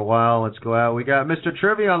hold for a while. Let's go out. We got Mr.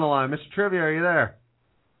 Trivia on the line. Mr. Trivia, are you there?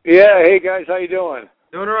 Yeah. Hey guys, how you doing?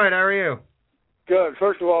 Doing all right. How are you? Good.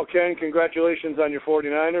 First of all, Ken, congratulations on your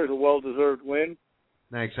 49ers. A well-deserved win.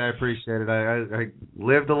 Thanks. I appreciate it. I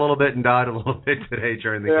lived a little bit and died a little bit today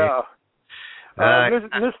during the game.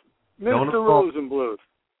 Mr. Rosenbluth.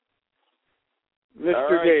 Mr.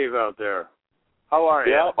 Right. Dave out there. How are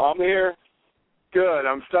you? Yeah, I'm here. Good.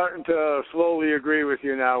 I'm starting to slowly agree with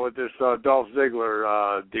you now with this Dolph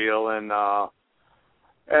Ziggler deal, and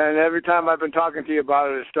every time I've been talking to you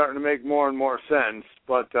about it, it's starting to make more and more sense.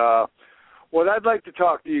 But what I'd like to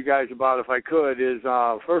talk to you guys about, if I could, is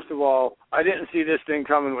first of all, I didn't see this thing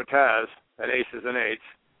coming with Taz at Aces and Eights,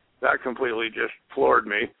 that completely just floored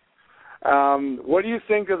me. What do you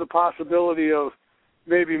think of the possibility of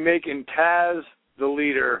maybe making Taz the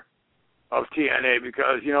leader of TNA?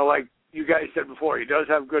 Because, you know, like you guys said before, he does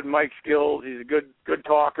have good mic skills. He's a good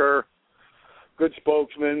talker, good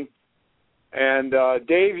spokesman. And,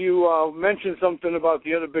 Dave, you mentioned something about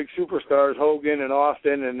the other big superstars, Hogan and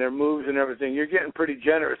Austin, and their moves and everything. You're getting pretty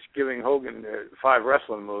generous giving Hogan 5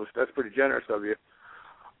 wrestling moves. That's pretty generous of you.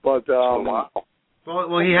 But well,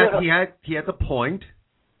 he had the point.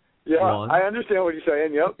 Yeah, One. I understand what you're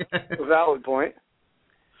saying. Yep, a valid point.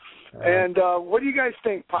 And what do you guys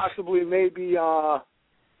think? Possibly maybe a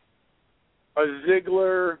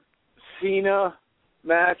Ziggler-Cena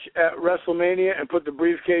match at WrestleMania and put the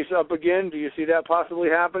briefcase up again? Do you see that possibly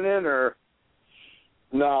happening, or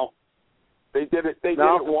no? They did it. They did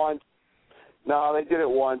it once. No, they did it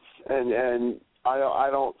once, and I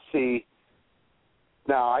don't see.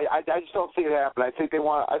 No, I just don't see it happen. I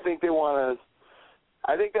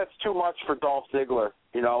think that's too much for Dolph Ziggler,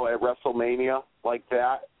 you know, at WrestleMania like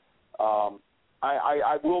that.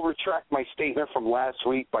 I will retract my statement from last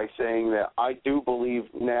week by saying that I do believe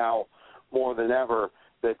now more than ever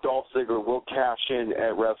that Dolph Ziggler will cash in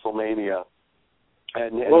at WrestleMania.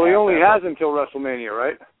 And well, he only has until WrestleMania,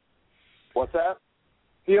 right? What's that?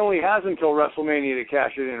 He only has until WrestleMania to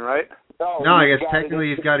cash it in, right? No, I guess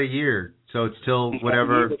technically he's got a year, so it's till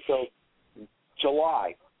whatever. Till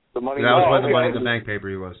July. The Money. That was when the Money in the Bank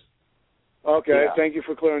pay-per-view was. Okay, Yeah. Thank you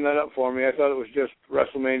for clearing that up for me. I thought it was just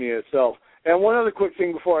WrestleMania itself. And one other quick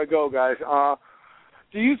thing before I go, guys.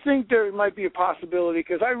 Do you think there might be a possibility,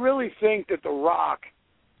 because I really think that The Rock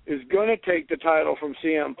is going to take the title from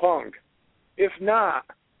CM Punk. If not,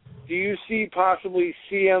 do you see possibly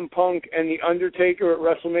CM Punk and The Undertaker at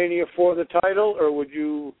WrestleMania for the title, or would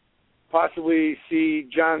you possibly see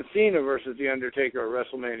John Cena versus The Undertaker at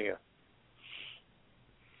WrestleMania?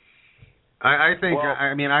 I think. Well,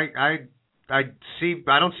 I mean, I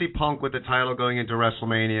don't see Punk with the title going into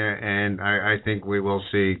WrestleMania, and I think we will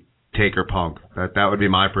see Taker Punk. That would be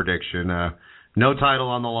my prediction. No title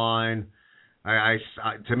on the line.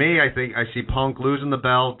 To me, I think I see Punk losing the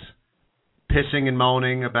belt, pissing and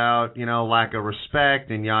moaning about, you know, lack of respect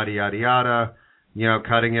and yada yada yada. You know,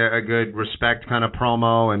 cutting a good respect kind of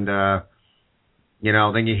promo, and you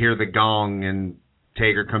know, then you hear the gong and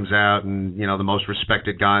Taker comes out, and, you know, the most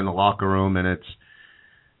respected guy in the locker room, and it's,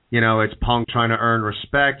 you know, it's Punk trying to earn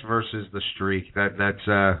respect versus the streak. That's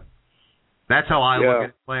how I look at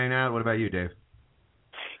it playing out. What about you, Dave?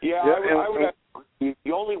 Yeah, I would.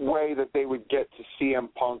 The only way that they would get to CM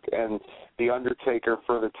Punk and The Undertaker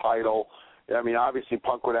for the title, I mean, obviously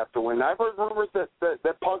Punk would have to win. I've heard rumors that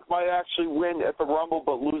Punk might actually win at the Rumble,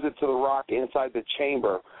 but lose it to The Rock inside the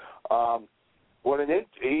Chamber. I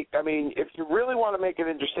mean, if you really want to make it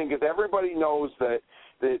interesting, because everybody knows that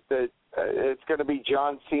it's going to be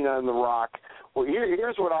John Cena and The Rock. Well,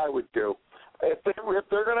 here's what I would do. If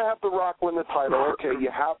they're going to have The Rock win the title, okay,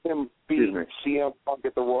 you have him beat CM Punk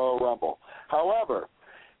at the Royal Rumble. However,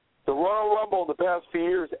 the Royal Rumble in the past few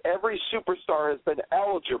years, every superstar has been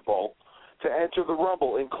eligible to enter the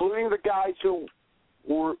Rumble, including the guys who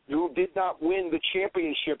did not win the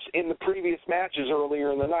championships in the previous matches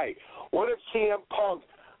earlier in the night. What if CM Punk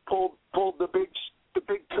pulled the big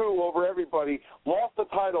coup over everybody, lost the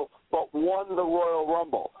title, but won the Royal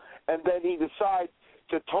Rumble, and then he decides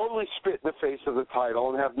to totally spit in the face of the title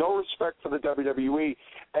and have no respect for the WWE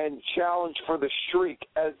and challenge for the streak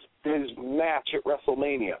as his match at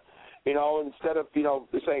WrestleMania? You know, instead of, you know,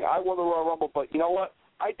 saying, I won the Royal Rumble, but you know what?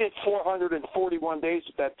 I did 441 days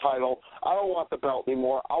with that title. I don't want the belt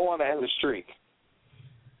anymore. I want to end the streak.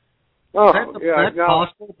 Oh, that's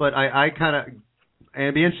possible, but I kind of, and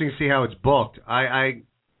it'd be interesting to see how it's booked. I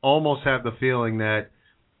almost have the feeling that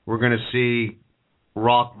we're going to see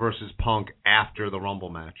Rock versus Punk after the Rumble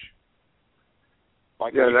match.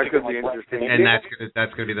 That could be interesting, and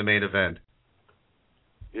that's going to be the main event.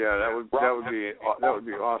 Yeah, that would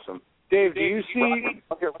be awesome. Dave, do you see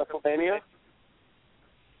WrestleMania?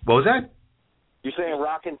 What was that? You saying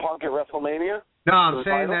Rock and Punk at WrestleMania? No, I'm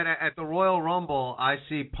saying that at the Royal Rumble, I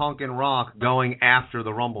see Punk and Rock going after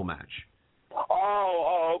the Rumble match.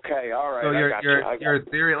 Oh, okay, all right. So your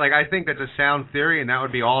theory, like, I think that's a sound theory, and that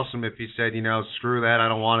would be awesome if you said, you know, screw that, I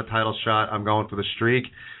don't want a title shot, I'm going for the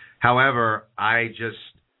streak. However, I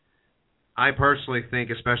personally think,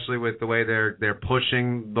 especially with the way they're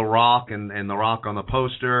pushing The Rock and The Rock on the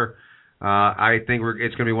poster, I think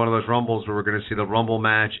it's going to be one of those Rumbles where we're going to see the Rumble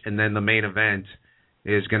match, and then the main event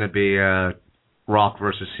is going to be Rock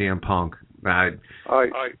versus CM Punk. You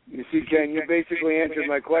see, Ken, you basically answered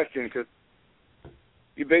my question because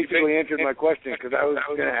I was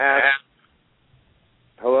going to ask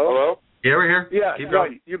Hello? Yeah, we're here. Yeah, Keep no,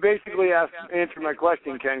 going. you basically answered my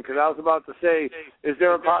question, Ken, because I was about to say, is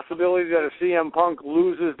there a possibility that if CM Punk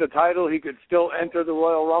loses the title, he could still enter the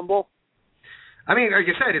Royal Rumble? I mean, like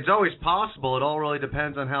you said, it's always possible. It all really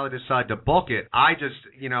depends on how they decide to book it. I just,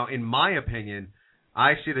 in my opinion,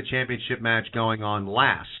 I see the championship match going on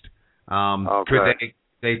last. Could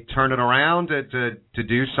they turn it around to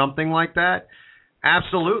do something like that?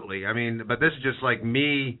 Absolutely. I mean, but this is just like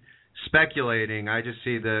me speculating. I just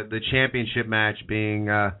see the championship match being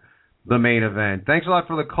the main event. Thanks a lot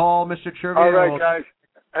for the call, Mr. Trivia. All right, guys.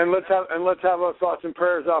 And let's have our thoughts and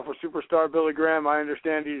prayers out for superstar Billy Graham. I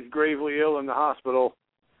understand he's gravely ill in the hospital.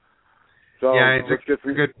 So yeah, let's get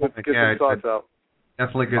some thoughts out.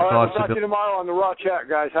 Definitely good All right, thoughts. We'll talk to you tomorrow on the Raw Chat,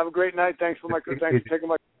 guys. Have a great night. Thanks for taking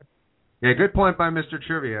my. Yeah, good point by Mr.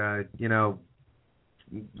 Trivia.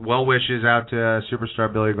 Well wishes out to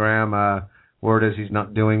superstar Billy Graham. Word is he's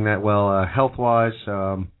not doing that well health-wise.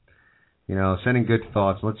 Sending good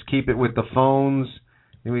thoughts. Let's keep it with the phones.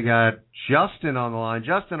 And we got Justin on the line.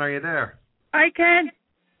 Justin, are you there? Hi, Ken.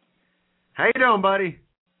 How you doing, buddy?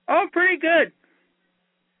 Oh, pretty good.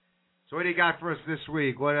 So what do you got for us this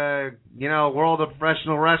week? What world of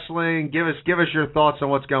professional wrestling? Give us your thoughts on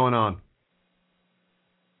what's going on.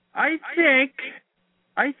 I think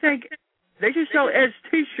they should sell Edge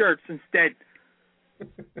T-shirts instead.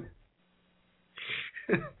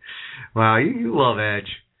 Wow, you love Edge.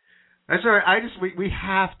 That's all right. We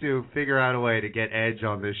have to figure out a way to get Edge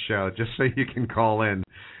on this show just so you can call in.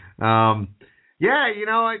 I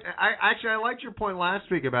liked your point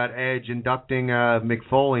last week about Edge inducting Mick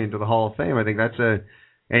Foley into the Hall of Fame. I think that's an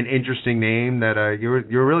interesting name that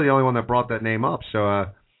you're really the only one that brought that name up. So it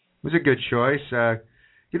was a good choice.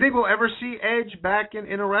 You think we'll ever see Edge back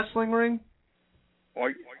in a wrestling ring? Oh,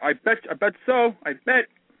 I bet so. I bet.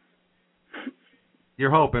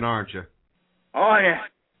 You're hoping, aren't you? Oh yeah.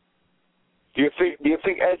 Do you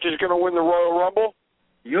think Edge is going to win the Royal Rumble?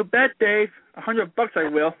 You bet, Dave. $100 I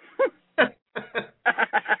will. I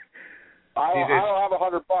don't have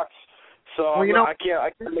 $100, so I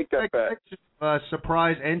can't make that bet. A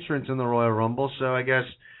surprise entrance in the Royal Rumble, so I guess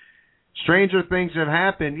stranger things have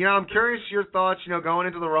happened. I'm curious your thoughts. Going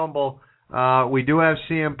into the Rumble, we do have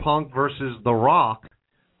CM Punk versus The Rock.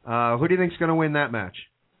 Who do you think is going to win that match?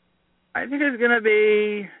 I think it's going to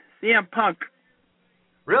be CM Punk.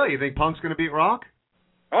 Really? You think Punk's going to beat Rock?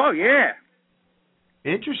 Oh, yeah.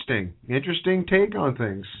 Interesting take on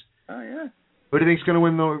things. Oh, yeah. Who do you think's going to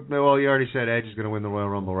win well, you already said Edge is going to win the Royal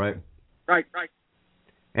Rumble, right? Right.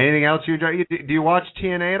 Anything else you enjoy? Do you watch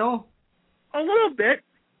TNA at all? A little bit.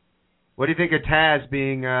 What do you think of Taz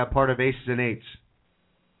being part of Aces and Eights?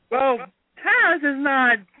 Well, Taz is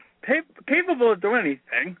not capable of doing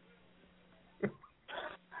anything.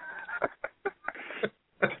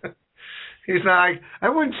 He's not. I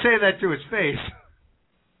wouldn't say that to his face.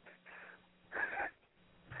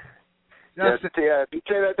 If you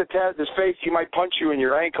say that to Taz's face, he might punch you in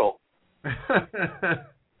your ankle.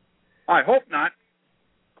 I hope not.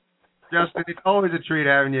 Justin, it's always a treat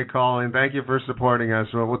having you call in. Thank you for supporting us.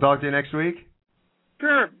 We'll talk to you next week.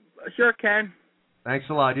 Sure, Ken. Thanks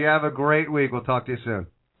a lot. You have a great week. We'll talk to you soon.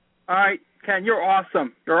 All right, Ken, you're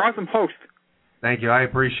awesome. You're an awesome host. Thank you. I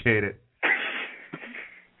appreciate it.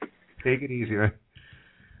 Take it easy, man.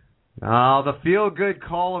 The feel-good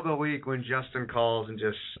call of the week when Justin calls and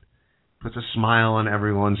just puts a smile on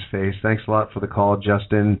everyone's face. Thanks a lot for the call,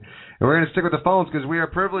 Justin. And we're going to stick with the phones because we are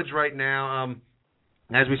privileged right now.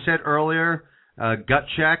 As we said earlier, gut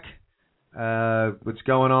check. What's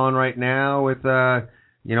going on right now with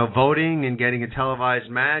voting and getting a televised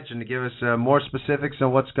match, and to give us more specifics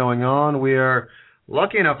on what's going on, we are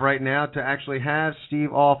lucky enough right now to actually have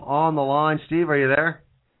Steve Off on the line. Steve, are you there?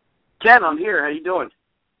 Ken, I'm here. How you doing?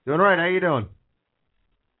 Doing right. How you doing?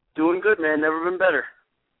 Doing good, man. Never been better.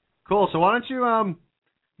 Cool. So why don't you,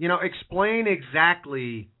 explain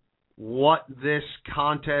exactly what this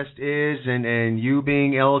contest is and you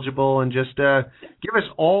being eligible, and just give us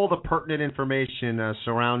all the pertinent information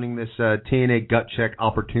surrounding this TNA gut check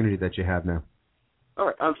opportunity that you have now. All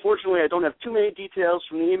right. Unfortunately, I don't have too many details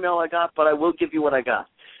from the email I got, but I will give you what I got.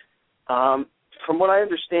 From what I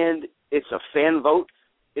understand, it's a fan vote.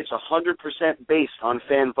 It's 100% based on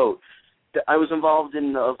fan vote. I was involved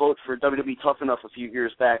in a vote for WWE Tough Enough a few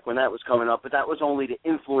years back when that was coming up, but that was only to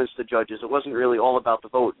influence the judges. It wasn't really all about the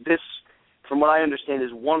vote. This, from what I understand,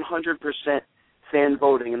 is 100% fan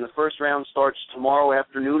voting, and the first round starts tomorrow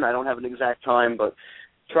afternoon. I don't have an exact time, but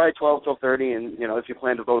try 12 till 30, and, if you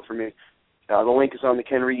plan to vote for me. The link is on the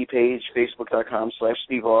Ken Reedy page,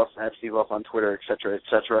 facebook.com/SteveOff, @SteveOff on Twitter, et cetera, et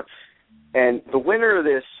cetera. And the winner of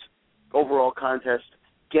this overall contest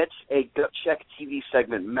gets a Gut Check TV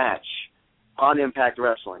segment match on Impact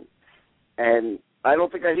Wrestling. And I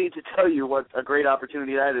don't think I need to tell you what a great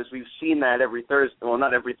opportunity that is. We've seen that every Thursday. Well,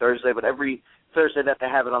 not every Thursday, but every Thursday that they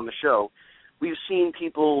have it on the show. We've seen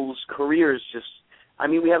people's careers just, I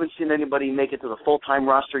mean, we haven't seen anybody make it to the full-time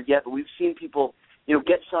roster yet, but we've seen people,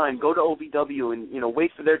 get signed, go to OVW and,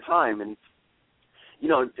 wait for their time. And,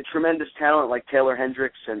 a tremendous talent like Taylor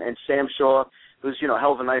Hendricks and Sam Shaw, who's, a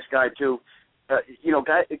hell of a nice guy too.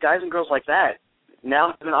 Guys and girls like that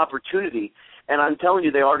now have an opportunity. And I'm telling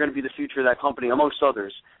you, they are going to be the future of that company, amongst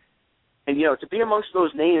others. And, to be amongst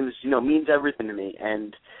those names, means everything to me.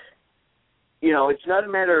 And, it's not a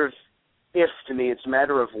matter of if to me, it's a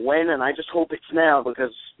matter of when, and I just hope it's now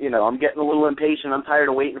because, I'm getting a little impatient. I'm tired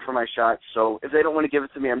of waiting for my shot. So if they don't want to give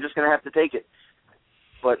it to me, I'm just going to have to take it.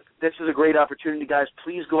 But this is a great opportunity, guys.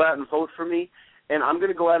 Please go out and vote for me. And I'm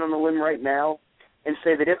going to go out on a limb right now and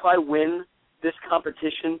say that if I win this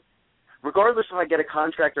competition, regardless if I get a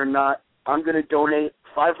contract or not, I'm going to donate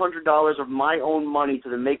 $500 of my own money to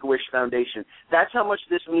the Make-A-Wish Foundation. That's how much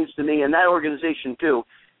this means to me, and that organization, too.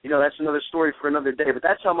 That's another story for another day, but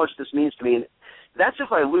that's how much this means to me. And that's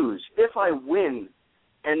if I lose. If I win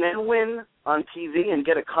and then win on TV and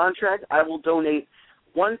get a contract, I will donate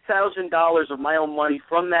 $1,000 of my own money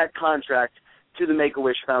from that contract to the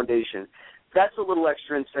Make-A-Wish Foundation. That's a little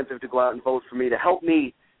extra incentive to go out and vote for me, to help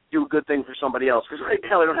me do a good thing for somebody else. Because right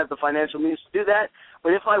now I don't have the financial means to do that.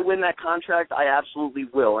 But if I win that contract, I absolutely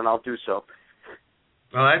will, and I'll do so.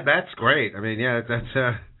 Well, that's great. I mean, yeah,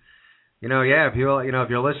 that's if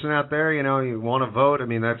you're listening out there, you want to vote. I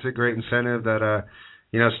mean, that's a great incentive that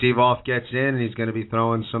Steve Off gets in, and he's going to be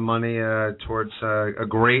throwing some money towards a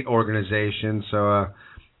great organization. So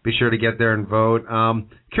be sure to get there and vote.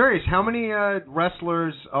 Curious, how many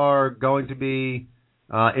wrestlers are going to be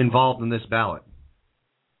involved in this ballot?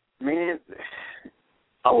 Man,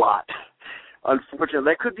 a lot.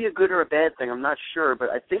 Unfortunately, that could be a good or a bad thing. I'm not sure,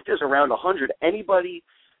 but I think there's around 100. Anybody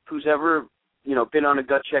who's ever, been on a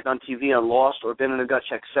Gut Check on TV and lost or been in a Gut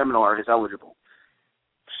Check seminar is eligible.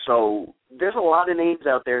 So there's a lot of names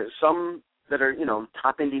out there, some that are,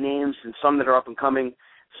 top indie names and some that are up and coming,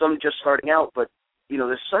 some just starting out. But,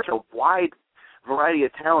 there's such a wide variety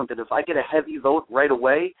of talent that if I get a heavy vote right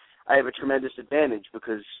away, I have a tremendous advantage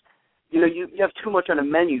because you have too much on a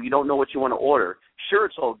menu. You don't know what you want to order. Sure,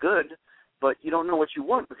 it's all good, but you don't know what you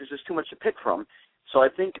want because there's too much to pick from. So I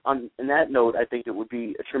think on that note, I think it would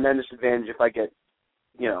be a tremendous advantage if I get,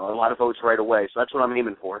 a lot of votes right away. So that's what I'm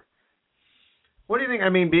aiming for. What do you think? I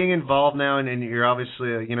mean, being involved now, and you're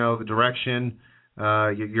obviously, the direction,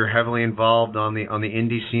 you're heavily involved on the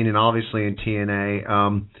indie scene and obviously in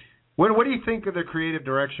TNA. What do you think of the creative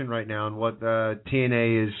direction right now and what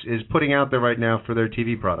TNA is putting out there right now for their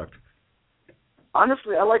TV product?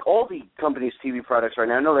 Honestly, I like all the company's TV products right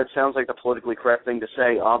now. I know that sounds like the politically correct thing to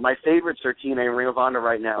say. My favorites are TNA and Ring of Honor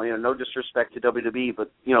right now. No disrespect to WWE,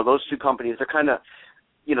 but, those two companies, they're kind of,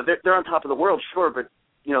 they're on top of the world, sure, but,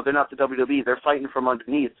 they're not the WWE. They're fighting from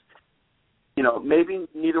underneath. Maybe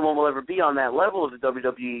neither one will ever be on that level of the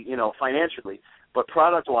WWE, financially, but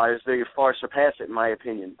product-wise, they far surpass it, in my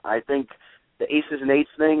opinion. I think the Aces and Eights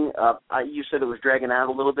thing, you said it was dragging out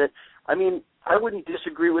a little bit. I mean, I wouldn't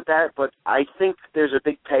disagree with that, but I think there's a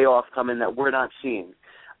big payoff coming that we're not seeing.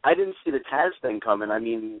 I didn't see the Taz thing coming. I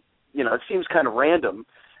mean, it seems kind of random,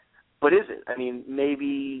 but is it? I mean,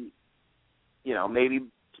 maybe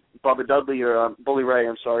Bubba Dudley or Bully Ray,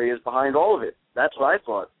 is behind all of it. That's what I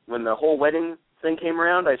thought. When the whole wedding thing came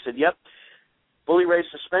around, I said, yep, Bully Ray's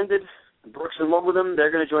suspended. Brooks in love with him.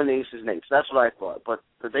 They're going to join the Aces and Eights. That's what I thought. But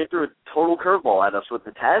they threw a total curveball at us with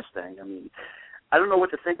the Taz thing. I mean, I don't know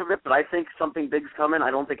what to think of it, but I think something big's coming.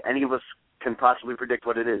 I don't think any of us can possibly predict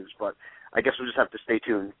what it is, but I guess we'll just have to stay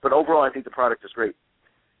tuned. But overall, I think the product is great.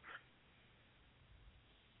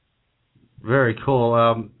 Very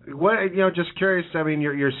cool. Just curious. I mean,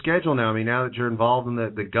 your schedule now. I mean, now that you're involved in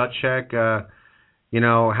the Gut Check, how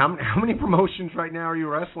many promotions right now are you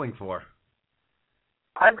wrestling for?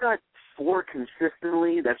 I've got 4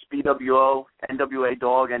 consistently. That's BWO, NWA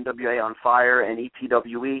Dog, NWA On Fire, and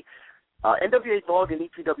EPWE. NWA Dog and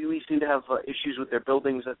EPWE seem to have issues with their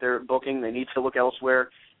buildings that they're booking. They need to look elsewhere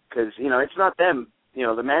because, it's not them.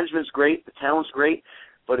 The management's great, the talent's great,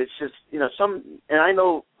 but it's just, and I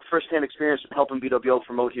know firsthand experience with helping BWO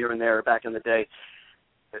promote here and there back in the day.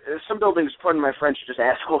 Some buildings, pardon my French, are just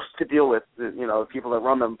assholes to deal with, people that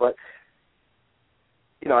run them. But,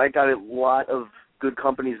 I got a lot of good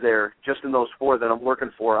companies there just in those 4 that I'm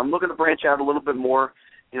working for. I'm looking to branch out a little bit more,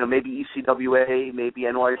 maybe ECWA, maybe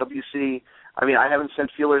NYWC. I mean, I haven't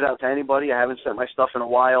sent feelers out to anybody. I haven't sent my stuff in a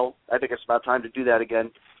while. I think it's about time to do that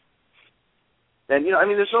again. And, you know, I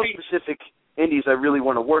mean, there's no specific indies I really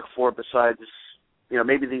want to work for besides, you know,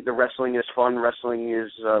 maybe the wrestling is fun, wrestling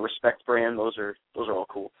is respect brand. Those are all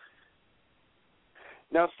cool.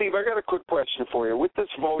 Now, Steve, I got a quick question for you. With this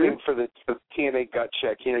voting for the TNA Gut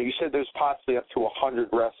Check, you know, you said there's possibly up to 100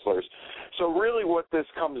 wrestlers. So really, what this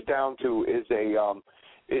comes down to is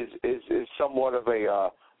is somewhat of a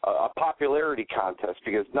popularity contest,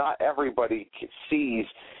 because not everybody sees,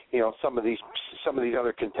 you know, some of these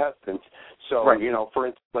other contestants. So, right. You know, for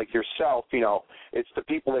instance, like yourself, you know, it's the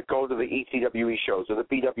people that go to the ECWE shows or the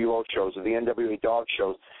BWO shows or the NWA dog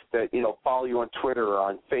shows that, you know, follow you on Twitter or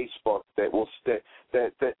on Facebook that will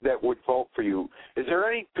that would vote for you. Is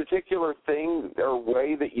there any particular thing or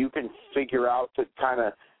way that you can figure out to kind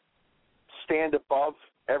of stand above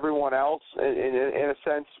everyone else in a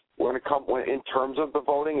sense when it comes in terms of the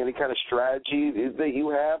voting? Any kind of strategy that you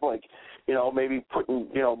have, like, you know, maybe putting,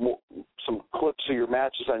 you know, some clips of your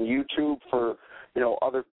matches on YouTube for, you know,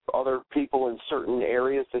 other people in certain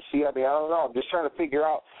areas to see? I mean, I don't know. I'm just trying to figure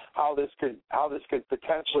out how this could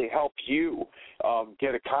potentially help you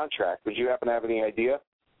get a contract. Would you happen to have any idea?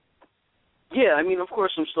 Yeah, I mean, of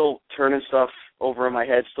course, I'm still turning stuff over in my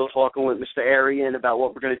head, still talking with Mr. Arian about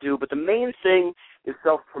what we're going to do. But the main thing is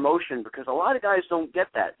self-promotion, because a lot of guys don't get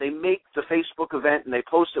that. They make the Facebook event and they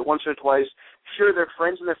post it once or twice. Sure, their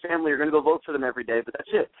friends and their family are going to go vote for them every day, but that's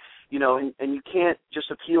it. You know, and you can't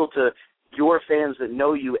just appeal to your fans that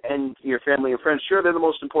know you and your family and friends. Sure, they're the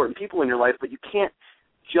most important people in your life, but you can't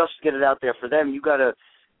just get it out there for them. You got to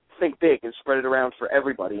think big and spread it around for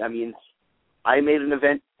everybody. I mean, I made an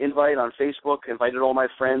event invite on Facebook, invited all my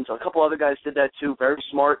friends. A couple other guys did that too. Very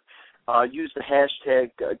smart. Use the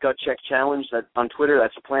hashtag #GutCheckChallenge on Twitter.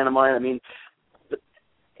 That's a plan of mine. I mean,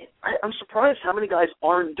 I'm surprised how many guys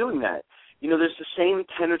aren't doing that. You know, there's the same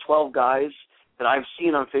 10 or 12 guys that I've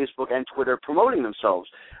seen on Facebook and Twitter promoting themselves.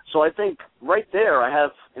 So I think right there I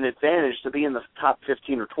have an advantage to be in the top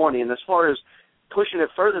 15 or 20. And as far as pushing it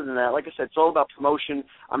further than that, like I said, it's all about promotion.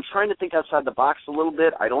 I'm trying to think outside the box a little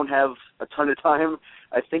bit. I don't have a ton of time.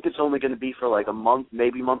 I think it's only going to be for like a month,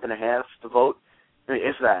 maybe month and a half to vote,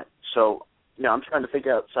 if that. So, you know, I'm trying to think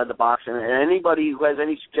outside the box. And anybody who has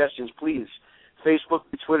any suggestions, please Facebook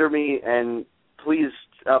me, Twitter me, and please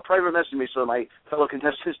private message me so my fellow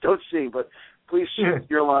contestants don't see. But please shoot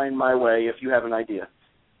your line my way if you have an idea.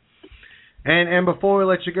 And before we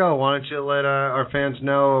let you go, why don't you let our fans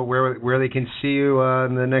know where they can see you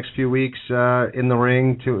in the next few weeks in the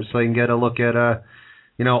ring, so they can get a look at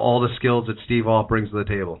you know, all the skills that Steve Ault brings to the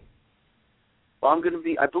table. Well,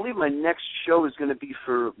 I believe my next show is going to be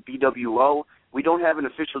for BWO. We don't have an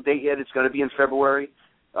official date yet. It's going to be in February.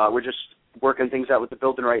 We're just working things out with the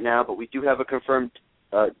building right now, but we do have a confirmed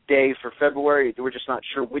day for February. We're just not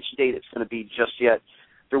sure which date it's going to be just yet.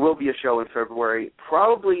 There will be a show in February.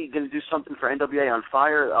 Probably going to do something for NWA on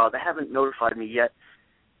Fire. They haven't notified me yet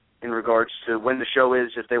in regards to when the show is,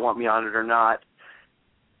 if they want me on it or not.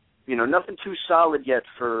 You know, nothing too solid yet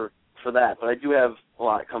for that, but I do have a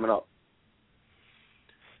lot coming up.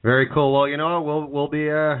 Very cool. Well, you know, we'll be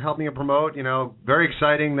helping you promote. You know, very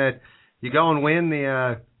exciting that you go and win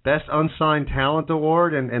the Best Unsigned Talent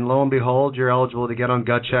Award, and lo and behold, you're eligible to get on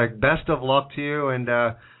Gut Check. Best of luck to you, and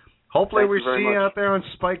hopefully we see you out there on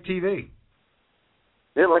Spike TV.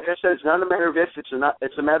 Yeah, like I said, it's not a matter of if,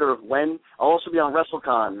 it's a matter of when. I'll also be on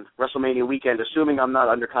WrestleCon, WrestleMania weekend, assuming I'm not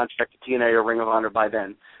under contract to TNA or Ring of Honor by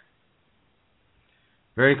then.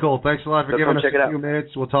 Very cool. Thanks a lot for giving us a few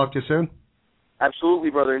minutes. We'll talk to you soon. Absolutely,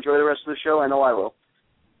 brother. Enjoy the rest of the show. I know I will.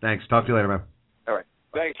 Thanks. Talk to you later, man. All right.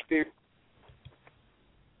 Thanks, Steve.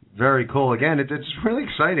 Very cool. Again, it's really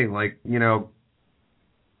exciting. Like, you know,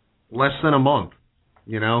 less than a month.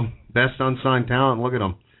 You know, Best Unsigned Talent. Look at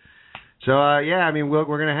them. So, yeah, I mean, we're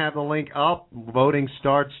going to have the link up. Voting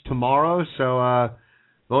starts tomorrow. So,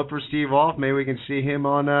 vote for Steve Ault. Maybe we can see him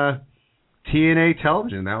on TNA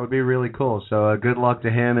television. That would be really cool. So, good luck to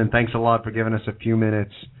him, and thanks a lot for giving us a few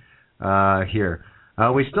minutes here.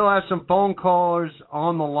 We still have some phone callers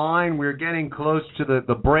on the line. We're getting close to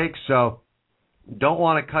the break, so don't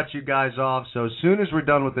want to cut you guys off. So, as soon as we're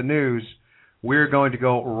done with the news, we're going to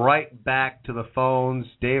go right back to the phones.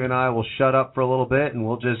 Dave and I will shut up for a little bit, and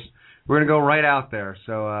we're going to go right out there.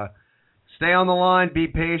 So stay on the line. Be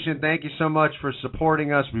patient. Thank you so much for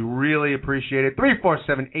supporting us. We really appreciate it.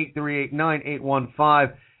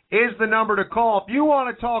 347-838-9815 is the number to call. If you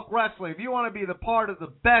want to talk wrestling, if you want to be the part of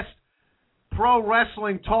the best pro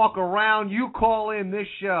wrestling talk around, you call in this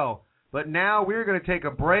show. But now we're going to take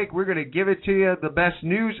a break. We're going to give it to you, the best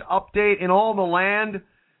news update in all the land,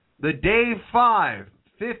 the Dave 5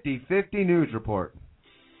 50-50 News Report.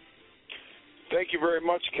 Thank you very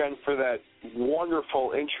much, Ken, for that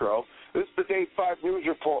wonderful intro. This is the Day 5 News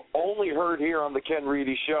Report, only heard here on the Ken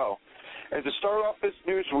Reedy Show. And to start off this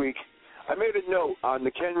news week, I made a note on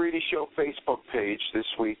the Ken Reedy Show Facebook page this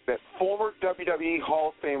week that former WWE Hall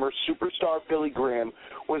of Famer superstar Billy Graham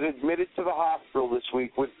was admitted to the hospital this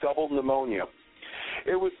week with double pneumonia.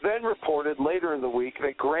 It was then reported later in the week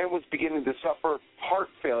that Graham was beginning to suffer heart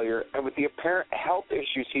failure, and with the apparent health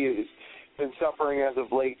issues he has been suffering as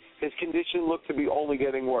of late, his condition looked to be only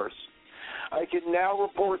getting worse. I can now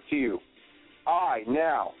report to you,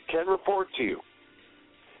 can report to you,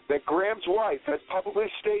 that Graham's wife has publicly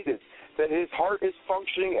stated that his heart is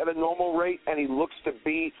functioning at a normal rate and he looks to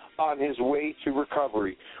be on his way to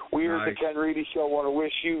recovery. We here at the Ken Reedy Show want to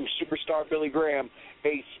wish you, superstar Billy Graham,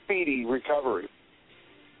 a speedy recovery.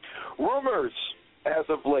 Rumors as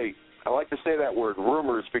of late, I like to say that word,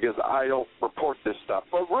 rumors, because I don't report this stuff,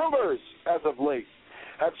 but rumors as of late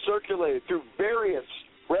have circulated through various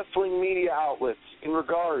wrestling media outlets in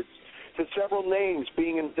regards to several names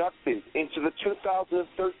being inducted into the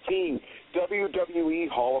 2013 WWE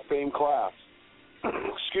Hall of Fame class.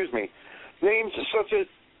 Excuse me. Names such as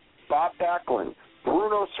Bob Backlund,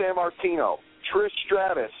 Bruno Sammartino, Trish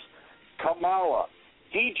Stratus, Kamala,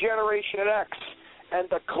 D-Generation X, and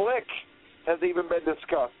The Click has even been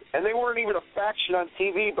discussed. And they weren't even a faction on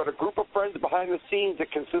TV, but a group of friends behind the scenes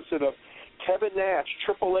that consisted of Kevin Nash,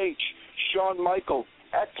 Triple H, Shawn Michaels,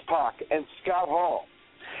 X-Pac, and Scott Hall.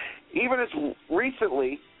 Even as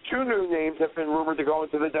recently, two new names have been rumored to go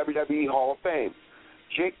into the WWE Hall of Fame,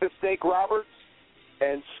 Jake the Snake Roberts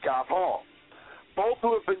and Scott Hall, both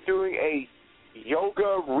who have been doing a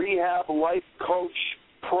yoga rehab life coach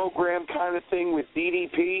program kind of thing with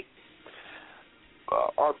DDP,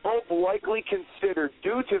 are both likely considered,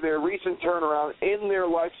 due to their recent turnaround in their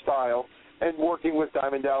lifestyle and working with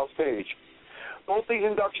Diamond Dallas Page. Both these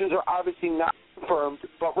inductions are obviously not confirmed,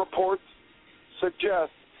 but reports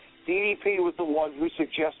suggest DDP was the one who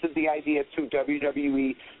suggested the idea to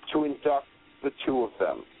WWE to induct the two of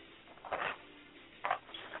them.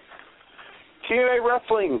 TNA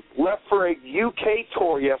Wrestling left for a UK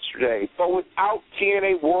tour yesterday, but without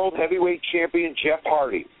TNA World Heavyweight Champion Jeff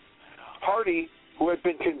Hardy. Hardy, who had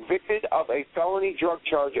been convicted of a felony drug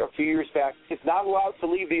charge a few years back, is not allowed to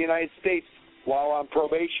leave the United States while on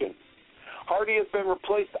probation. Hardy has been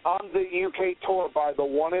replaced on the UK tour by the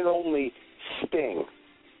one and only Sting.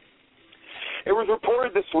 It was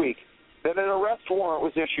reported this week that an arrest warrant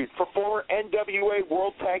was issued for former NWA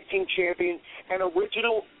World Tag Team Champion and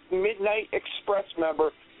original Midnight Express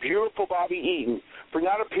member, Beautiful Bobby Eaton, for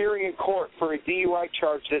not appearing in court for a DUI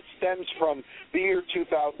charge that stems from the year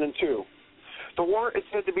 2002. The warrant is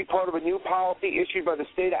said to be part of a new policy issued by the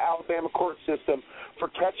state of Alabama court system for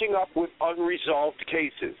catching up with unresolved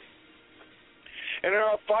cases. And in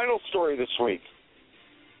our final story this week,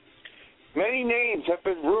 many names have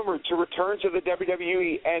been rumored to return to the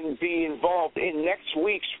WWE and be involved in next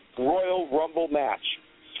week's Royal Rumble match.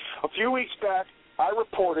 A few weeks back, I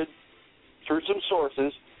reported through some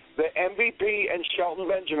sources that MVP and Shelton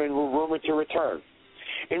Benjamin were rumored to return.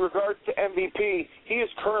 In regards to MVP, he is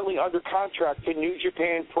currently under contract to New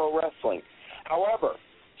Japan Pro Wrestling. However,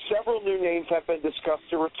 several new names have been discussed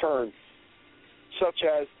to return, such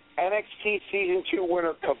as NXT Season 2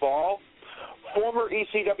 winner Cabal, former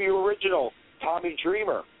ECW original Tommy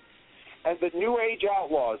Dreamer, and the New Age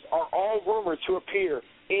Outlaws are all rumored to appear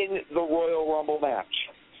in the Royal Rumble match.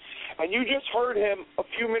 And you just heard him a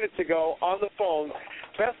few minutes ago on the phone,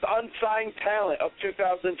 best unsigned talent of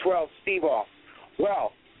 2012, Steve Austin.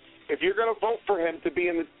 Well, if you're going to vote for him to be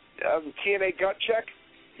in the TNA Gut Check,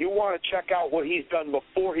 you want to check out what he's done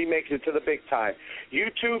before he makes it to the big time.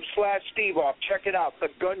 YouTube/Steve Off, check it out, The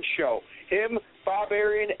Gun Show. Him, Bob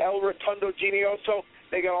Arian, El Rotundo Genioso,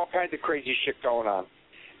 they got all kinds of crazy shit going on.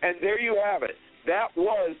 And there you have it. That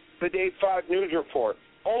was the Day 5 News Report,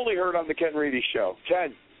 only heard on the Ken Reedy Show.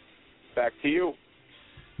 Ken, back to you.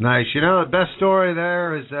 Nice. You know, the best story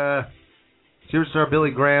there is superstar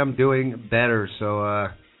Billy Graham doing better. So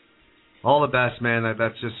all the best, man.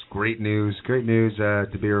 That's just great news. Great news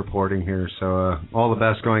to be reporting here. So all the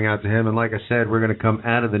best going out to him. And like I said, we're going to come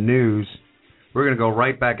out of the news. We're going to go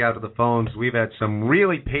right back out to the phones. We've had some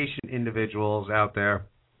really patient individuals out there.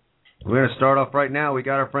 We're going to start off right now. We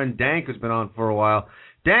got our friend Dank, who's been on for a while.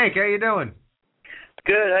 Dank, how you doing?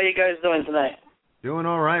 Good. How you guys doing tonight? Doing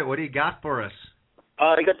all right. What do you got for us?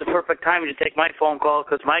 You got the perfect timing to take my phone call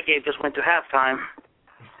because my game just went to halftime.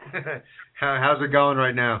 How's it going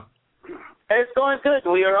right now? It's going good.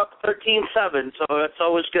 We are up 13-7, so that's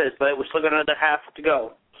always good. But we still got another half to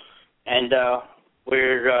go. And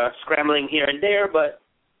we're scrambling here and there, but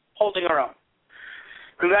holding our own.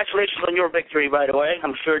 Congratulations on your victory, by the way.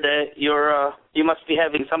 I'm sure that you must be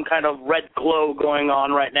having some kind of red glow going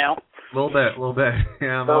on right now. A little bit.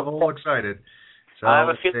 Yeah, I'm a little excited. So I have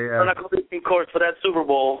a feeling we're not going to be in court for that Super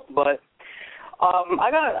Bowl, but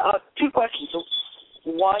I got 2 questions.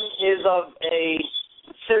 One is of a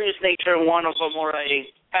serious nature, and one of a more a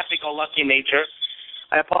happy-go-lucky nature.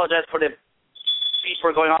 I apologize for the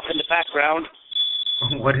beeper going off in the background.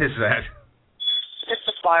 What is that? It's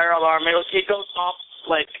a fire alarm. It goes off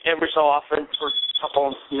like every so often for a couple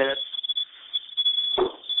of minutes.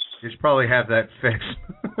 You should probably have that fixed.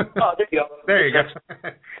 Oh, there you go. There you go.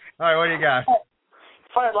 All right, what do you got?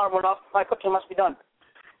 Fire alarm went off. My cooking must be done.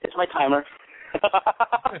 It's my timer.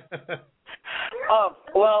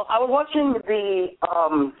 Well, I was watching the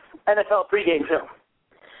NFL pregame show,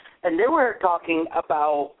 and they were talking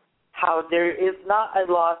about how there is not a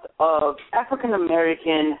lot of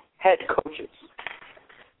African-American head coaches.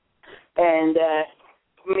 And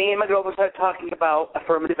me and my girlfriend started talking about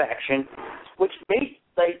affirmative action, which it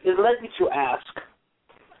led me to ask,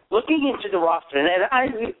 looking into the roster, and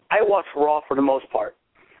I watch Raw for the most part.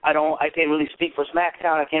 I can't really speak for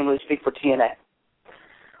SmackDown. I can't really speak for TNA.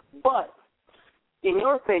 But in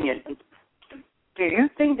your opinion, do you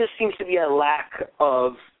think there seems to be a lack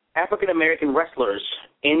of African-American wrestlers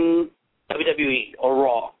in WWE or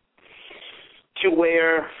Raw to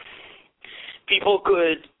where people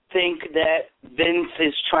could think that Vince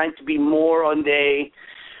is trying to be more on the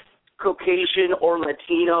Caucasian or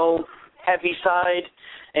Latino heavy side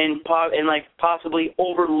and possibly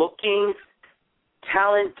overlooking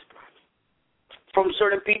talent from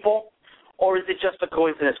certain people? Or is it just a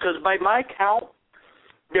coincidence? Because by my count,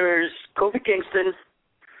 there's Kofi Kingston,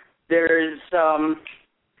 there's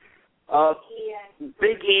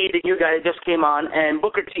Big E, the new guy that just came on, and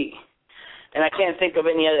Booker T. And I can't think of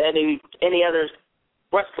any other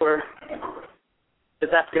wrestler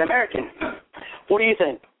that's African American. What do you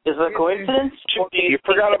think? Is it a coincidence? You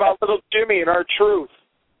forgot about Little Jimmy and R-Truth.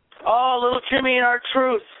 Oh, Little Jimmy and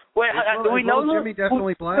R-Truth. Wait, do we know Little Jimmy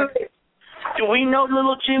definitely black? Do we know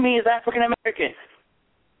Little Jimmy is African American?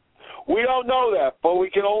 We don't know that, but we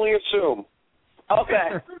can only assume.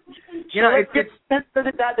 Okay. You know, let's get that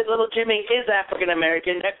Little Jimmy is African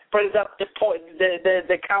American. That brings up the point,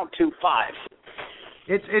 the count to 5.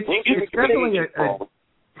 It's definitely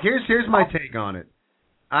here's my take on it.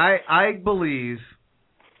 I believe,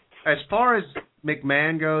 as far as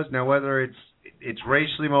McMahon goes, now whether it's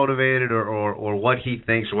racially motivated or what he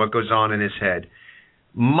thinks or what goes on in his head,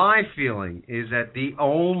 my feeling is that the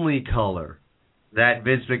only color that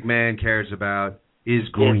Vince McMahon cares about is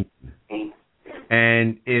green.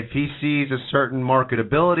 And if he sees a certain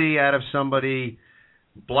marketability out of somebody,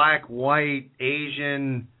 black, white,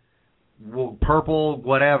 Asian, purple,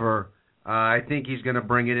 whatever, I think he's going to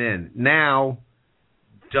bring it in. Now,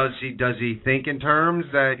 does he think in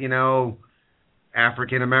terms that,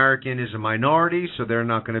 African American is a minority, so they're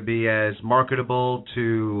not going to be as marketable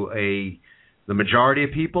to the majority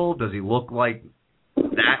of people? Does he look like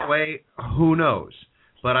that way? Who knows?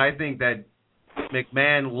 But I think that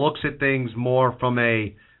McMahon looks at things more from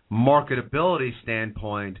a marketability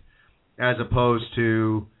standpoint as opposed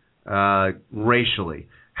to racially.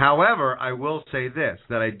 However, I will say this,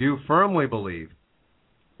 that I do firmly believe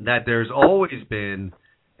that there's always been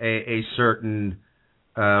a certain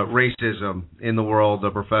racism in the world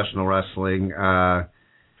of professional wrestling I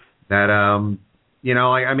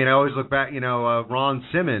always look back, Ron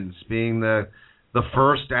Simmons being the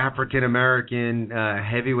first African American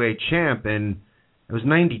heavyweight champ, and it was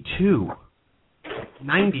 92.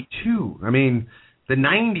 92. I mean, the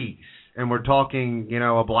 90s, and we're talking,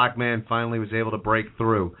 a black man finally was able to break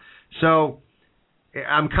through. So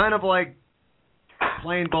I'm kind of like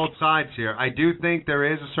playing both sides here. I do think there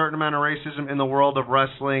is a certain amount of racism in the world of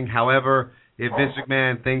wrestling. However, if Vince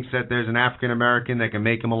McMahon thinks that there's an African American that can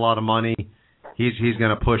make him a lot of money, he's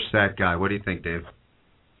going to push that guy. What do you think, Dave?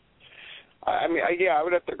 I mean, I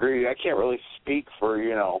would have to agree. I can't really speak for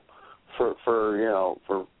Vince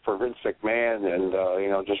McMahon and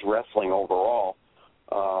just wrestling overall.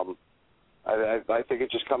 I think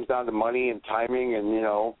it just comes down to money and timing, and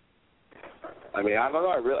I mean, I don't know.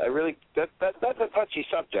 I really that's a touchy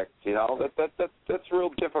subject. That's real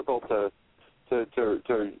difficult to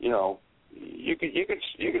You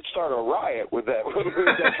could start a riot with that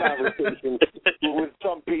conversation with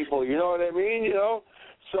some people. You know what I mean?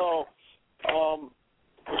 So. I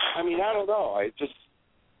mean, I don't know.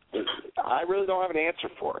 I really don't have an answer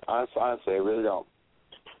for it. Honestly, I really don't.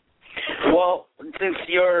 Well, since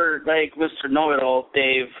you're like Mr. Know-It-All,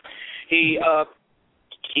 Dave, he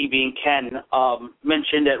being Ken,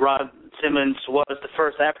 mentioned that Ron Simmons was the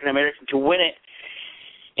first African American to win it.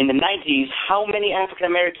 in the 90s, how many African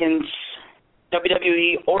Americans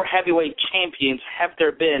WWE or heavyweight champions have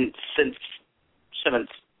there been since Simmons?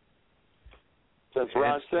 Since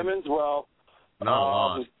Ron Simmons? Well, not a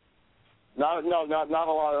lot. Not a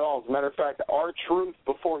lot at all. As a matter of fact, R-Truth,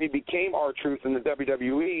 before he became R-Truth in the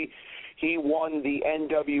WWE, he won the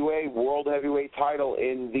NWA World Heavyweight title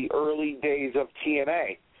in the early days of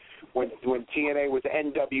TNA, when TNA was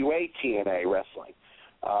NWA TNA Wrestling.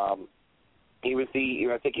 He was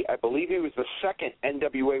I believe he was the second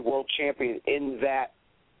NWA World Champion in that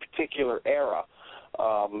particular era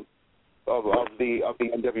of the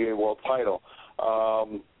NWA World title.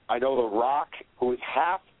 I know The Rock, who is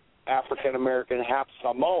half African American, half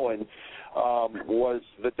Samoan, was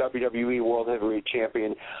the WWE World Heavyweight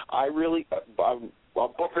Champion.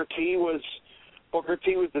 Booker T was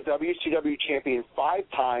the WCW champion 5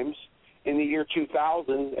 times in the year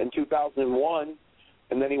 2000 and 2001,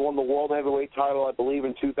 and then he won the World Heavyweight title, I believe,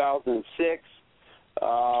 in 2006.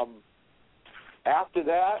 After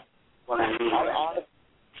that,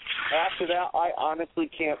 I honestly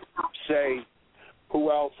can't say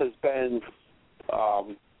who else has been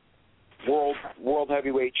world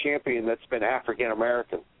heavyweight champion that's been African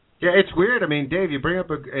American. Yeah, it's weird. I mean, Dave, you bring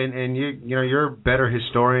up and you're a better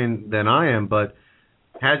historian than I am, but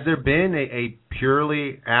has there been a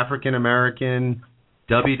purely African American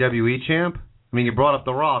WWE champ? I mean, you brought up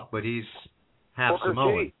The Rock, but he's half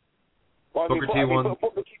Samoan. Well, Booker T won.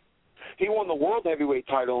 He won the World Heavyweight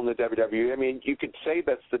title in the WWE. I mean, you could say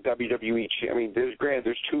that's the WWE. I mean, there's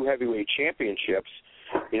 2 heavyweight championships.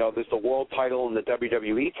 There's the world title and the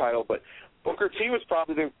WWE title, but Booker T was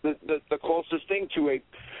probably the closest thing to a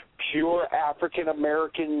pure African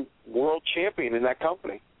American world champion in that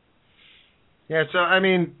company. Yeah, so I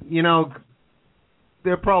mean,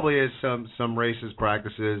 there probably is some racist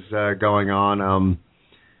practices going on,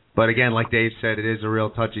 but again, like Dave said, it is a real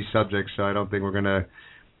touchy subject, so I don't think we're gonna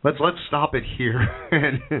let's stop it here.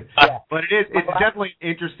 But it's definitely an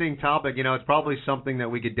interesting topic. It's probably something that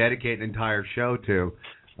we could dedicate an entire show to.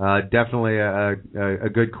 Definitely a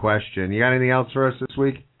good question. You got anything else for us this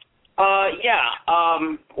week?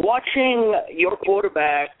 Watching your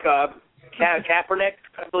quarterback, Kaepernick,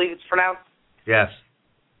 I believe it's pronounced. Yes.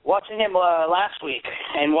 Watching him last week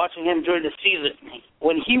and watching him during the season,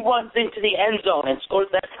 when he runs into the end zone and scores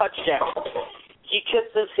that touchdown, he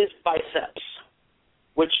kisses his biceps,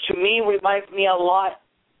 which to me reminds me a lot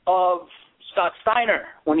of Scott Steiner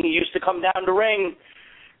when he used to come down the ring,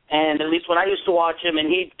 and at least when I used to watch him, and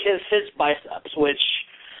he'd kiss his biceps, which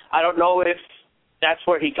I don't know if that's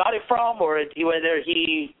where he got it from or whether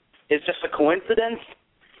he is just a coincidence.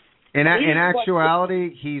 In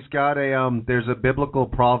actuality, he's got there's a biblical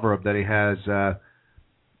proverb that he has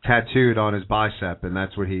tattooed on his bicep, and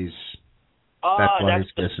that's what he's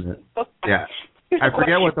kissing it. Yeah. I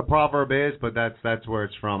forget what the proverb is, but that's where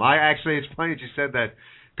it's from. It's funny that you said that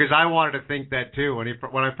because I wanted to think that too.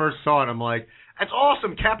 When I first saw it, I'm like, that's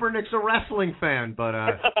awesome. Kaepernick's a wrestling fan, but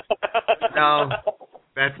no,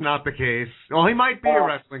 that's not the case. Well, he might be a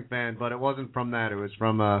wrestling fan, but it wasn't from that. It was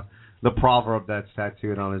from the proverb that's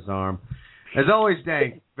tattooed on his arm. As always,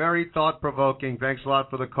 Dank, very thought-provoking. Thanks a lot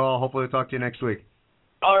for the call. Hopefully we'll talk to you next week.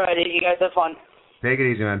 All right, you guys have fun. Take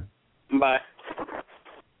it easy, man. Bye.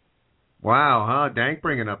 Wow, Dank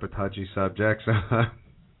bringing up a touchy subject.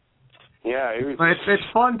 Yeah, it's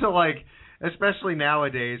fun to especially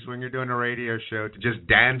nowadays when you're doing a radio show, to just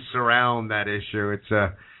dance around that issue. It's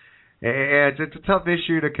a tough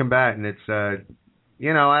issue to combat, and it's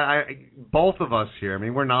both of us here. I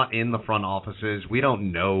mean, we're not in the front offices. We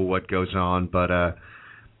don't know what goes on, but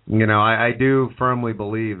I do firmly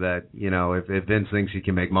believe that if Vince thinks he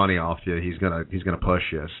can make money off you, he's gonna push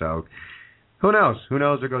you. So. Who knows? Who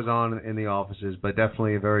knows what goes on in the offices, but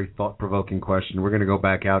definitely a very thought-provoking question. We're going to go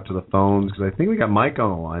back out to the phones because I think we got Mike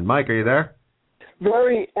on the line. Mike, are you there?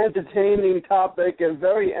 Very entertaining topic and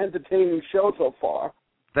very entertaining show so far.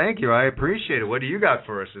 Thank you. I appreciate it. What do you got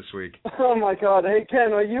for us this week? Oh, my God. Hey,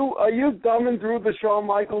 Ken, are you thumbing through the Shawn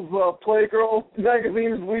Michaels Playgirl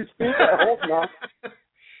magazine as we speak? I hope not.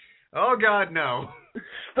 Oh, God, no.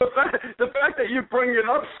 The fact that you bring it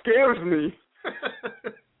up scares me.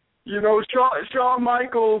 Shawn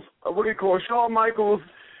Michaels, Shawn Michaels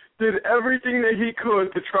did everything that he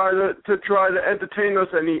could to try to entertain us,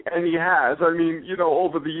 and he has. I mean,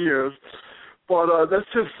 over the years. But that's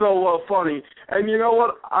just so funny. And you know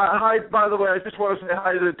what? By the way, I just want to say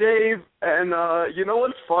hi to Dave. And you know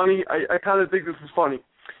what's funny? I kind of think this is funny.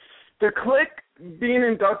 The Click being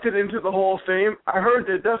inducted into the Hall of Fame, I heard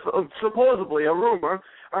that that's supposedly a rumor.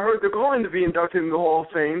 I heard they're going to be inducted into the Hall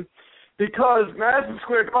of Fame. Because Madison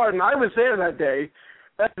Square Garden, I was there that day,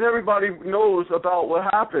 as everybody knows about what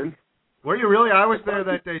happened. Were you really? I was there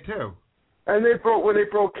that day too. And when they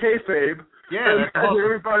broke kayfabe. Yeah, that's and awesome.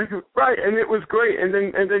 everybody, right? And it was great. And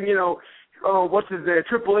then what's his name?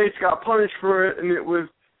 Triple H got punished for it, and it was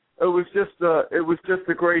just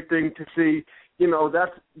a great thing to see.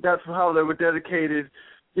 That's how they were dedicated,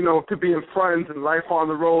 to being friends and life on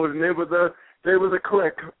the road. And they were the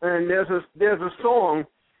Click. And there's a song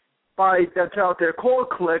that's out there called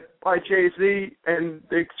Click by Jay-Z and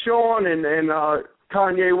Big Sean and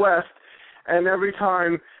Kanye West. And every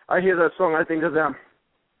time I hear that song, I think of them.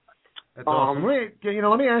 That's awesome.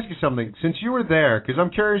 Let me ask you something. Since you were there, because I'm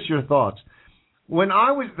curious your thoughts. When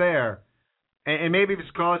I was there, and maybe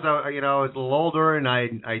it's because I was a little older and I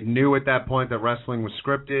knew at that point that wrestling was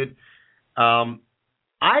scripted,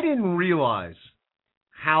 I didn't realize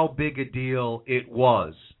how big a deal it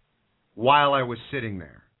was while I was sitting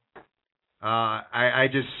there. I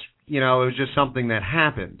just, it was just something that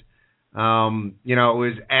happened. It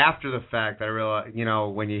was after the fact that I realized,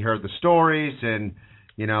 when you heard the stories and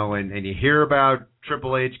and you hear about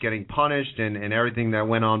Triple H getting punished and everything that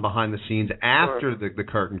went on behind the scenes after the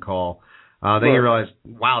curtain call, then you realize,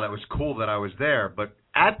 wow, that was cool that I was there. But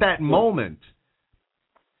at that moment,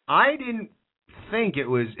 I didn't think it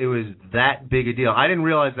was that big a deal. I didn't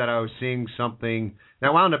realize that I was seeing something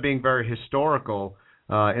that wound up being very historical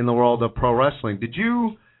in the world of pro wrestling. Did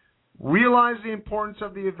you realize the importance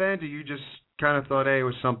of the event, or you just kind of thought, hey, it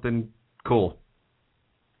was something cool?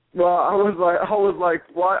 Well, I was like,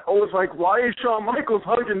 why is Shawn Michaels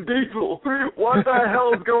hugging Diesel? What the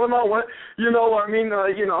hell is going on? What, there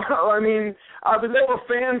were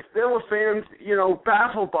fans,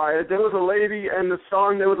 baffled by it. There was a lady and the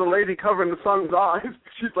son. There was a lady covering the son's eyes.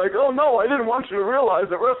 She's like, oh no, I didn't want you to realize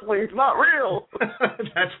that wrestling's not real.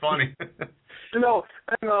 That's funny. And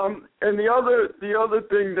the other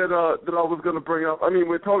thing that I was going to bring up.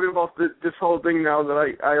 We're talking about this whole thing now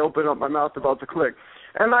that I opened up my mouth about the Click.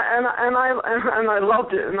 And I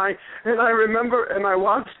loved it, and I remember, and I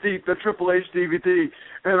watched the Triple H DVD,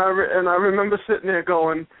 and I remember sitting there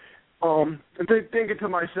going, and thinking to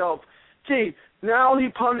myself, gee, now he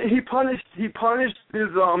punished his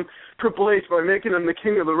Triple H by making him the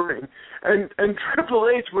king of the ring, and Triple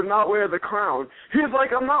H would not wear the crown. He's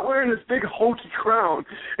like, I'm not wearing this big hokey crown,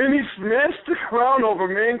 and he smashed the crown over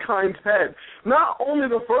Mankind's head. Not only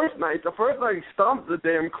the first night he stomped the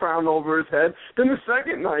damn crown over his head. Then the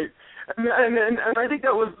second night, and I think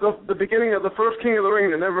that was the beginning of the first king of the ring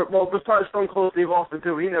that never, well, besides Stone Cold Steve Austin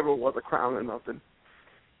too, he never wore the crown or nothing.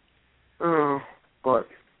 But.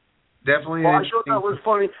 Definitely. Well, I thought that was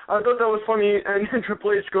funny. And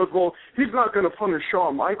Triple H goes, well, he's not going to punish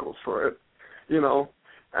Shawn Michaels for it,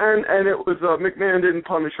 And it was McMahon didn't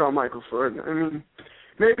punish Shawn Michaels for it.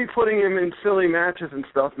 Maybe putting him in silly matches and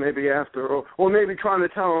stuff, maybe after, or maybe trying to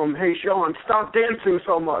tell him, hey, Shawn, stop dancing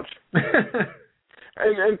so much. But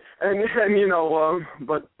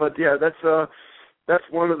yeah, that's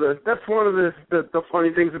one of the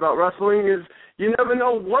funny things about wrestling is you never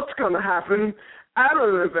know what's going to happen at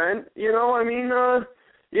an event. You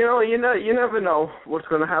never know what's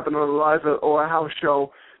going to happen on a live or a house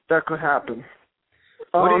show that could happen.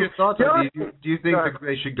 What are your thoughts on it? Do you think that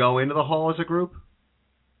they should go into the hall as a group?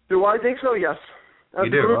 Do I think so? Yes. As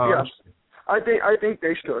you do? A group, oh, yes. I think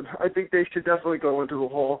they should. I think they should definitely go into the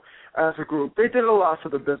hall as a group. They did a lot for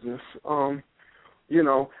the business. As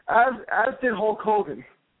did Hulk Hogan.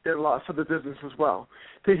 Did a lot for the business as well.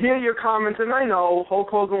 To hear your comments, and I know Hulk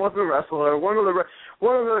Hogan wasn't a wrestler. One of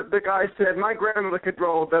the guys said, my grandmother could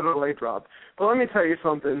throw a better leg drop. But let me tell you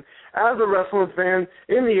something. As a wrestling fan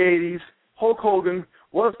in the 80s, Hulk Hogan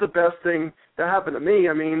was the best thing that happened to me.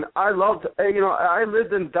 I loved, I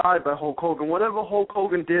lived and died by Hulk Hogan. Whatever Hulk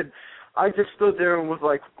Hogan did, I just stood there and was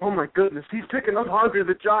like, oh my goodness, he's picking up Andre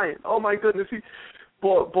the Giant. Oh my goodness,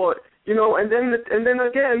 and then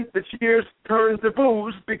again, the cheers turned to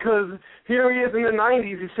boos because here he is in the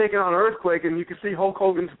 90s. He's taking on Earthquake, and you can see Hulk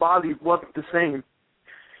Hogan's body wasn't the same.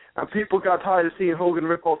 And people got tired of seeing Hogan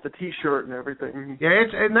rip off the T-shirt and everything. Yeah,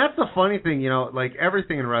 and that's the funny thing, like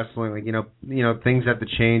everything in wrestling, like things have to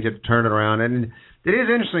change, have to turn it around, and it is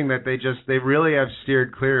interesting that they really have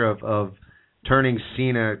steered clear of turning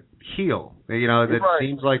Cena heel. It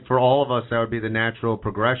seems like for all of us that would be the natural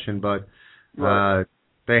progression, but. Right.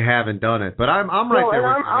 They haven't done it, but I'm right there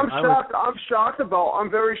with you. I'm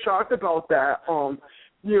very shocked about that. I'm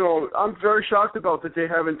very shocked about that they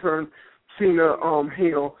haven't turned Cena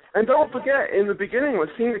heel. And don't forget, in the beginning when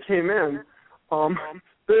Cena came in,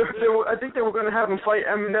 I think they were going to have him fight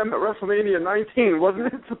Eminem at WrestleMania 19. Wasn't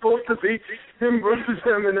it supposed to be him versus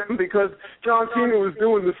Eminem because John Cena was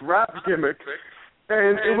doing this rap gimmick?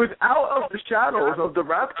 And it was out of the shadows of the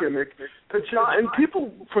rap gimmick that John, and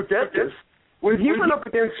people forget this. When he went up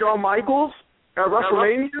against Shawn Michaels at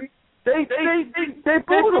WrestleMania, they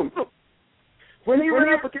booed him. When he went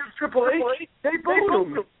up against Triple H, they booed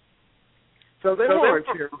him. So they weren't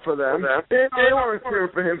cheering for them. They weren't cheering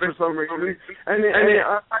for him for some reason. And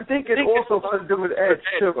I think it also has to do with Edge,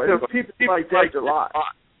 too. People like Edge a lot.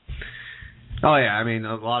 Oh, yeah, I mean,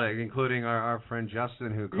 a lot of, including our friend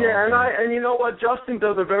Justin who called. Yeah, and you know what? Justin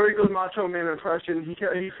does a very good Macho Man impression.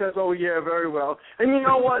 He says, oh, yeah, very well. And you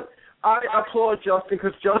know what? I applaud Justin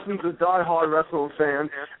because Justin's a diehard wrestling fan,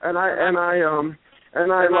 and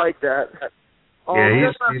I like that.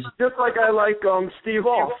 He's just like I like Steve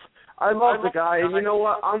Austin. I love the guy, and you know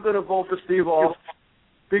what? I'm going to vote for Steve Austin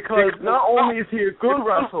because not only is he a good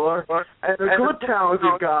wrestler and a good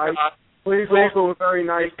talented guy, but he's also a very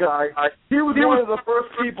nice guy. He was one of the first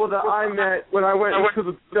people that I met when I went into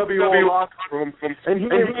the WO locker room, and he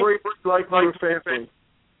embraced like we were family.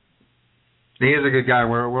 He is a good guy.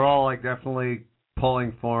 We're all like definitely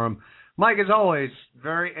pulling for him. Mike, as always,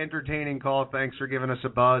 very entertaining call. Thanks for giving us a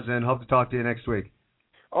buzz, and hope to talk to you next week.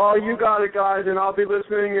 Oh, you got it, guys, and I'll be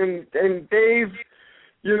listening. And Dave,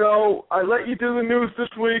 you know, I let you do the news this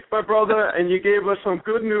week, my brother, and you gave us some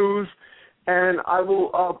good news. And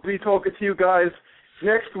I'll be talking to you guys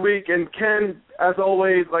next week. And Ken, as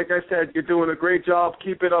always, like I said, you're doing a great job.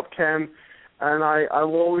 Keep it up, Ken. And I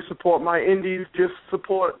will always support my indies. Just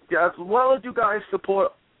support, as well as you guys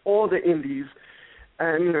support all the indies.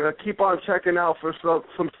 And keep on checking out for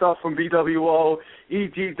some stuff from BWO,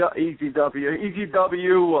 EGW,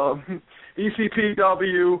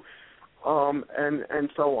 ECPW, and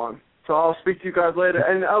so on. So I'll speak to you guys later.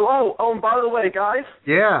 And and by the way, guys.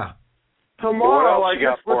 Yeah. Tomorrow,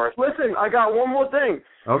 listen, I got one more thing.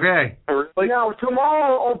 Okay. Now,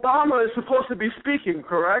 tomorrow, Obama is supposed to be speaking,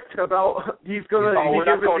 correct? About he's going to. Oh, we're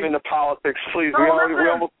not going into politics, please.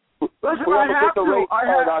 Listen,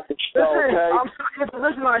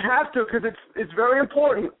 I have to because it's very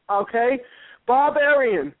important. Okay, Bob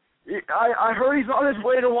Arian. I heard he's on his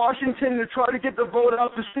way to Washington to try to get the vote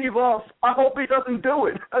out for Steve Austin. I hope he doesn't do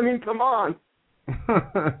it. I mean, come on.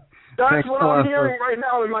 That's what I'm hearing right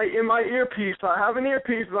now in my earpiece. I have an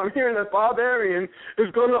earpiece, and I'm hearing that Bob Arian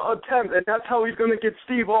is going to attempt, and that's how he's going to get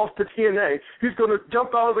Steve Austin to TNA. He's going to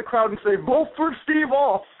jump out of the crowd and say, "Vote for Steve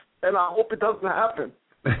Austin," and I hope it doesn't happen.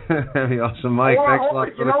 That'd be awesome, Mike. Thanks a lot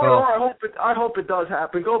for the call. I hope it does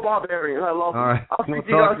happen. Go Bob Arian. I love him. All right. We'll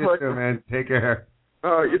talk to you soon, man. Take care.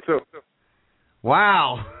 All right, you too.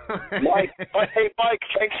 Wow. Mike, hey, Mike,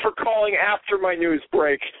 thanks for calling after my news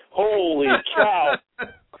break. Holy cow.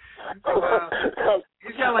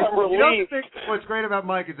 He's got like, you know, what's great about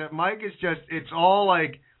Mike is that Mike is just, it's all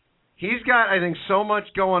like, he's got, I think, so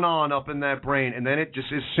much going on up in that brain, and then it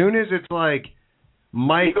just, as soon as it's like,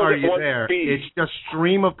 Mike, are you there? It's just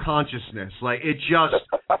stream of consciousness. Like, it just,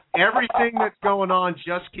 everything that's going on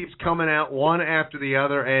just keeps coming out one after the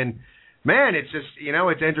other. And, man, it's just, you know,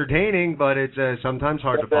 it's entertaining, but it's sometimes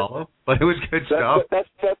hard to follow. But it was good stuff.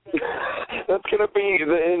 That's going to be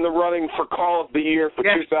in the running for Call of the Year for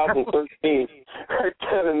 2013. Right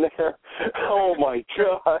then and there. Oh, my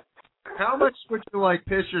God. How much would you, like,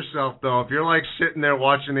 piss yourself, though, if you're, like, sitting there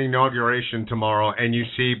watching the inauguration tomorrow and you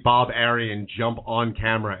see Bob Arian jump on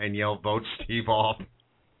camera and yell, "Vote Steve off"?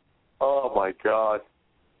 Oh, my God.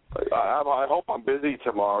 I hope I'm busy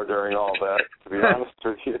tomorrow during all that, to be honest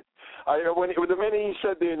with you. The minute he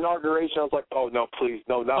said the inauguration, I was like, "Oh no, please,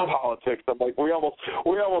 no, not politics." I'm like, we almost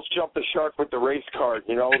jumped the shark with the race card,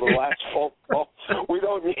 you know, the last phone call. We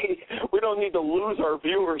don't need to lose our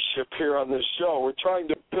viewership here on this show. We're trying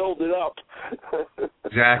to build it up.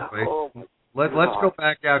 Exactly. Let's go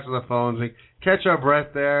back out to the phones. We catch our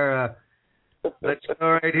breath there. Let's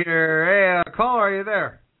go right here. Hey, caller, are you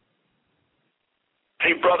there?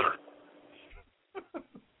 Hey, brother.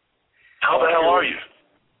 How the hell are you?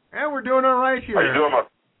 Yeah, we're doing all right here. How you doing,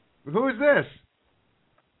 Who is this?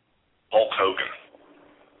 Hulk Hogan.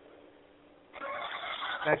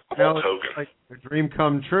 That's Hulk Hogan. Like a dream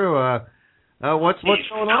come true. What's going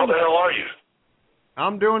on? How the hell are you?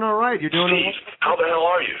 I'm doing all right. You're doing all right? How the hell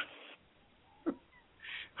are you?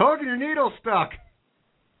 Hogan, your needle's stuck.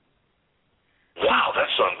 Wow,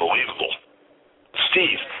 that's unbelievable.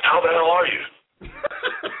 Steve, how the hell are you?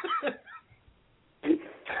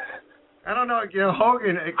 I don't know,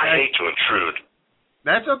 Hogan. I hate to intrude.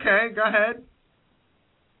 That's okay. Go ahead.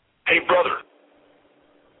 Hey, brother.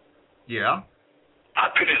 Yeah? I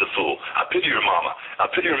pity the fool. I pity your mama. I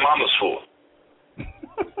pity your mama's fool.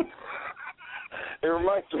 It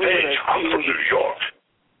reminds me. Hey, I'm from New York.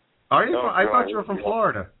 Are you? I thought you were from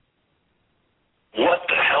Florida. What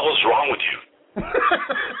the hell is wrong with you?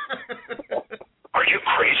 Are you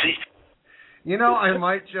crazy? You know, I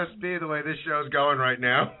might just be the way this show's going right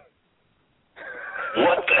now.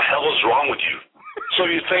 What the hell is wrong with you? So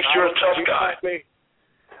you think you're a tough guy?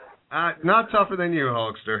 Not tougher than you,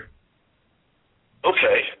 Hulkster.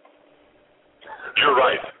 Okay. You're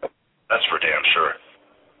right. That's for damn sure.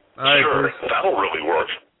 Sure, that'll really work.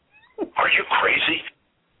 Are you crazy?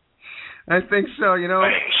 I think so, you know.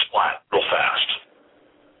 Bang, splat, real fast.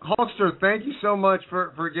 Hulkster, thank you so much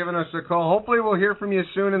for giving us a call. Hopefully we'll hear from you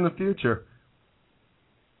soon in the future.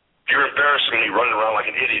 You're embarrassing me running around like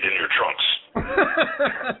an idiot in your trunks.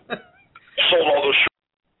 Sold all those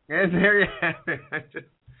And there you have it.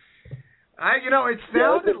 It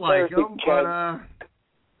sounded like him, but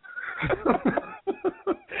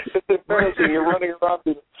it's embarrassing. You're running around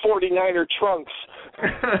in 49er trunks.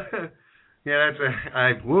 Yeah,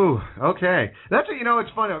 okay. That's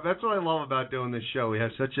it's funny. That's what I love about doing this show. We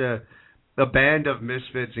have such a band of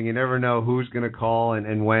misfits, and you never know who's going to call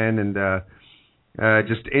and when, and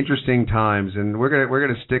just interesting times. And we're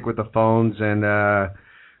gonna stick with the phones. And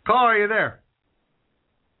caller, are you there?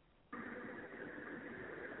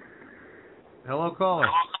 Hello, caller.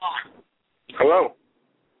 Hello.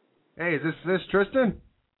 Hey, is this Tristan?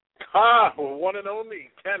 One and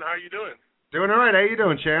only Ken. How are you doing? Doing all right. How you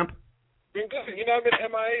doing, champ? Doing good. I've been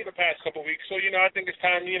MIA the past couple of weeks, so I think it's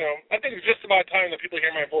time. I think it's just about time that people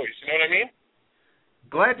hear my voice. You know what I mean?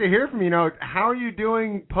 Glad to hear from you. How are you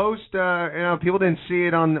doing post? People didn't see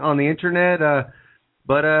it on the internet,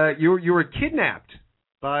 but you were kidnapped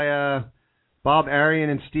by Bob Arian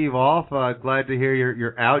and Steve Off. Glad to hear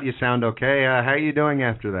you're out. You sound okay. How are you doing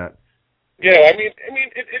after that? Yeah, I mean,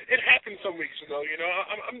 it happened some weeks ago.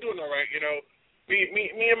 I'm doing all right.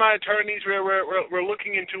 Me and my attorneys we're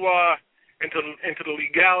looking into the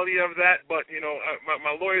legality of that, but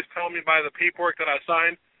my lawyers tell me by the paperwork that I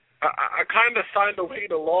signed, I kind of signed away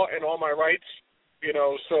the law and all my rights.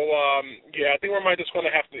 So I think we might just going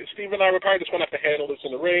to have to. Steve and I were probably just going to have to handle this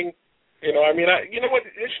in the ring. You know what?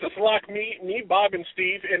 It's just lock me, Bob, and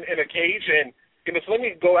Steve in a cage, and just let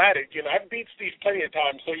me go at it. I've beat Steve plenty of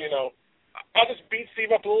times, so I'll just beat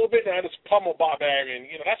Steve up a little bit, and I just pummel Bob Arian.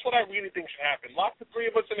 That's what I really think should happen. Lock the three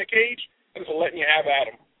of us in a cage, and just letting you have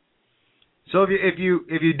at him. So if you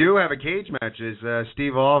do have a cage match, is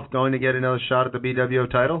Steve Off going to get another shot at the BWO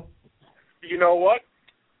title? You know what?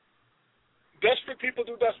 Desperate people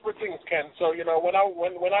do desperate things, Ken. So when I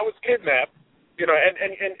was kidnapped,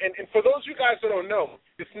 and for those of you guys that don't know,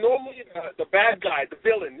 it's normally the bad guy, the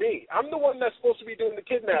villain, me. I'm the one that's supposed to be doing the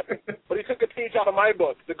kidnapping, but he took a page out of my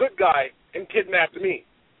book, the good guy, and kidnapped me.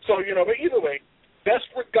 So but either way,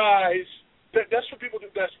 desperate guys, desperate people do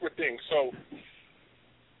desperate things. So.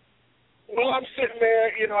 Well, I'm sitting there,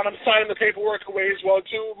 and I'm signing the paperwork away as well,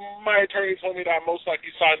 too. My attorney told me that I most likely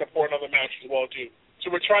signed up for another match as well, too. So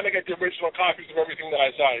we're trying to get the original copies of everything that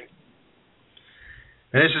I signed.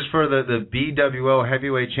 And this is for the BWO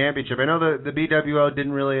Heavyweight Championship. I know the BWO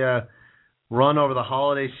didn't really run over the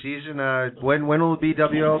holiday season. When will the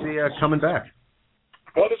BWO be coming back?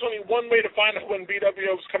 Well, there's only one way to find out when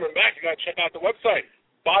BWO is coming back. You got to check out the website,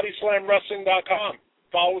 bodyslamwrestling.com.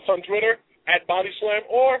 Follow us on Twitter, @bodyslam,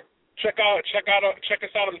 or check us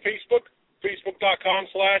out on Facebook,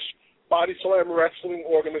 facebook.com/Bodyslam Wrestling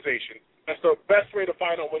Organization. That's the best way to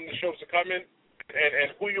find out when the shows are coming and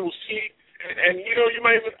who you'll see. And you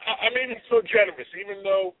might even, I may even feel generous, even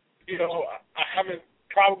though, I haven't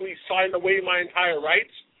probably signed away my entire rights.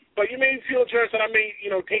 But you may feel generous that I may,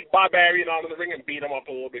 take Bob Arian out of the ring and beat him up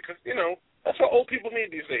a little bit. Because, that's what old people need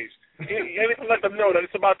these days. You need to let them know that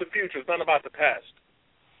it's about the future. It's not about the past.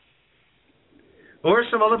 Well,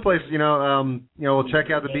 there's some other places, we'll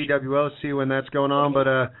check out the BWO, see when that's going on. But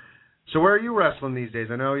so where are you wrestling these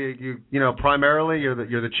days? I know you primarily you're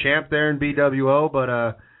the champ there in BWO,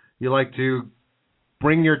 but you like to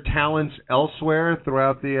bring your talents elsewhere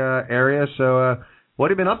throughout the area. So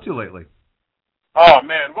what have you been up to lately? Oh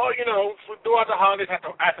man, well throughout the holidays I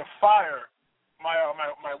had to fire my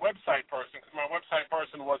website person because my website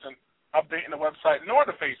person wasn't updating the website nor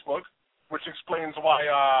the Facebook, which explains why.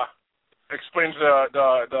 Explains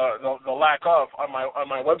the lack of on my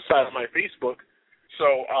website, on my Facebook.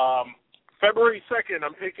 So February 2nd,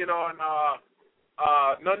 I'm taking on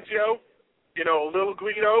Nunzio, Little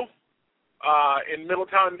Guido, in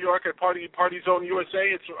Middletown, New York at Party Zone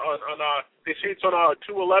USA. It's on they say it's on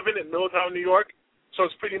 211 in Middletown, New York. So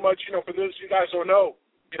it's pretty much for those of you guys who don't know,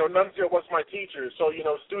 Nunzio was my teacher. So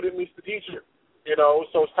student meets the teacher.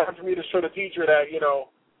 So it's time for me to show the teacher that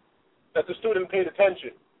that the student paid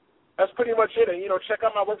attention. That's pretty much it. And, check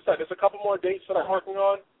out my website. There's a couple more dates that I'm working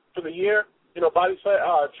on for the year.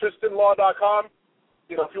 TristanLaw.com.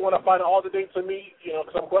 if you want to find all the dates of me,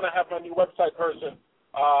 because I'm going to have my new website person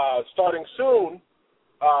starting soon,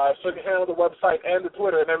 so you can handle the website and the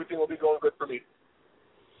Twitter, and everything will be going good for me.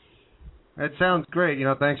 That sounds great.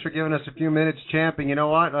 Thanks for giving us a few minutes, champ. And you know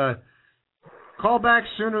what? Call back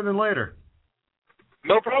sooner than later.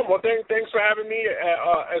 No problem. Well, thanks for having me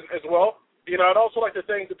as well. I'd also like to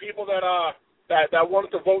thank the people that wanted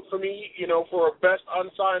to vote for me, for Best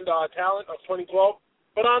Unsigned Talent of 2012.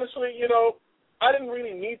 But honestly, I didn't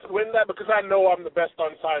really need to win that because I know I'm the best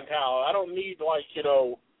unsigned talent. I don't need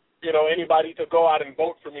anybody to go out and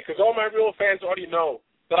vote for me because all my real fans already know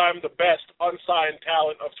that I'm the best unsigned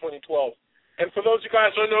talent of 2012. And for those of you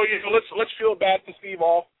guys who know, let's feel bad for Steve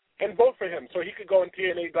Off and vote for him so he could go in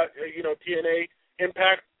TNA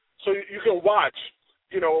Impact, so you can watch,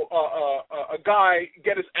 a guy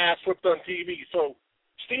get his ass whipped on TV. So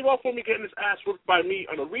Steve Off won't be getting his ass whipped by me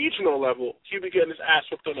on a regional level. He'll be getting his ass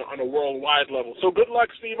whipped on a worldwide level. So good luck,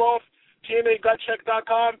 Steve Off.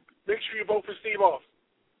 TNAGutcheck.com. Make sure you vote for Steve Off.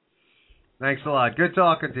 Thanks a lot. Good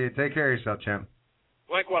talking to you. Take care of yourself, champ.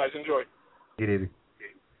 Likewise. Enjoy. Get easy.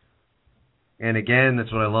 And again,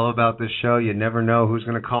 that's what I love about this show. You never know who's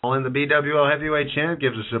going to call in. The BWO Heavyweight Champ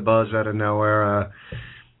gives us a buzz out of nowhere.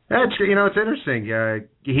 It's interesting.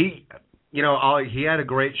 He had a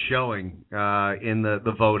great showing in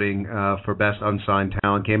the voting for Best Unsigned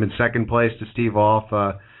Talent. Came in second place to Steve Off.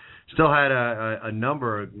 Still had a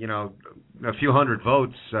number, a few hundred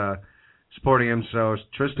votes supporting him. So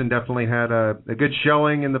Tristan definitely had a good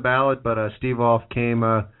showing in the ballot, but Steve Off came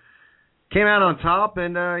out on top,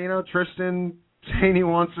 and, Tristan saying he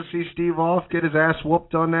wants to see Steve Off get his ass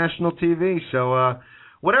whooped on national TV. So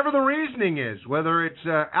whatever the reasoning is, whether it's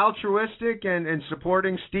altruistic and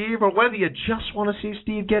supporting Steve or whether you just want to see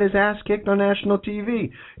Steve get his ass kicked on national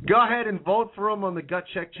TV, go ahead and vote for him on the Gut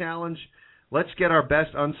Check Challenge. Let's get our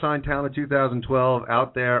Best Unsigned Talent 2012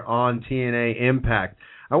 out there on TNA Impact.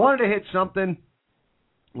 I wanted to hit something.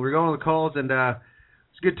 We're going to the calls, and it's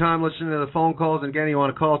a good time listening to the phone calls. And again, you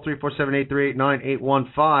want to call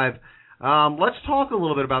 347-838-9815. Let's talk a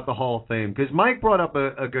little bit about the Hall of Fame, because Mike brought up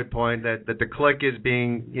a good point that the Clique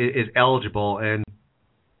is eligible, and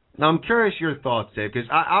I'm curious your thoughts, Dave, because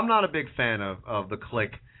I'm not a big fan of the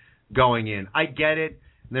Clique going in. I get it;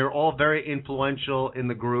 they're all very influential in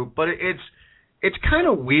the group, but it's kind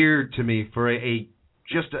of weird to me for a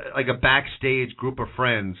backstage group of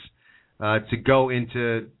friends to go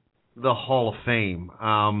into the Hall of Fame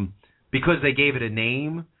because they gave it a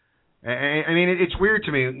name. I mean, it's weird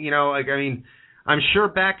to me, I'm sure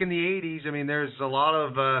back in the 80s, there's a lot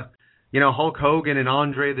of, Hulk Hogan and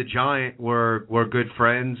Andre the Giant were good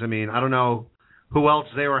friends. I don't know who else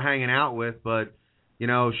they were hanging out with, but,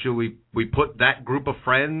 should we put that group of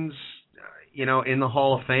friends, in the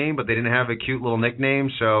Hall of Fame, but they didn't have a cute little nickname,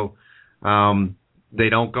 so they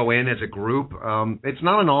don't go in as a group. It's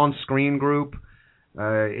not an on-screen group.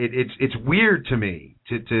 It's weird to me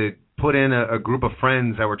to put in a group of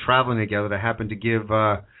friends that were traveling together that happened to give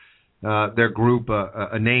their group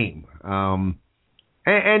a name.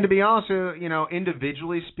 And to be honest,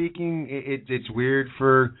 individually speaking, it's weird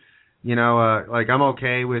for, I'm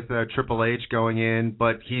okay with Triple H going in,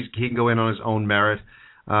 but he can go in on his own merit.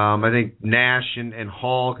 I think Nash and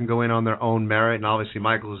Hall can go in on their own merit, and obviously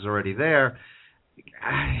Michaels is already there.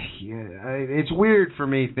 It's weird for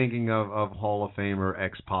me thinking of Hall of Famer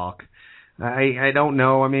X-Pac. I don't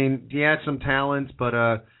know. He had some talents, but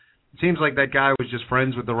it seems like that guy was just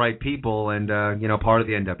friends with the right people and, part of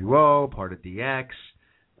the NWO, part of DX.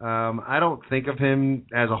 I don't think of him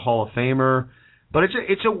as a Hall of Famer, but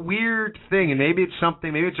it's a weird thing, and maybe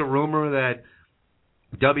it's a rumor that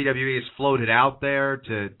WWE has floated out there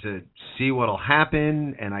to see what'll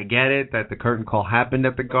happen, and I get it that the curtain call happened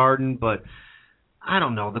at the Garden, but I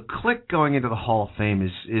don't know. The Clique going into the Hall of Fame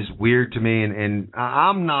is weird to me, and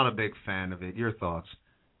I'm not a big fan of it. Your thoughts?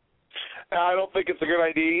 I don't think it's a good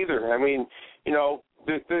idea either. There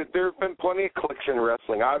have been plenty of cliques in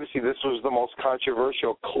wrestling. Obviously, this was the most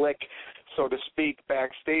controversial clique, so to speak,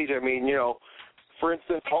 backstage. For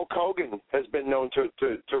instance, Hulk Hogan has been known to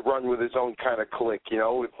run with his own kind of clique,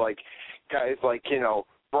 with guys like,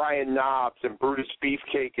 Brian Knobbs and Brutus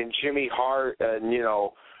Beefcake and Jimmy Hart and,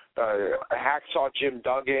 Hacksaw Jim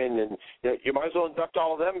Duggan, and you might as well induct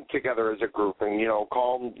all of them together as a group and,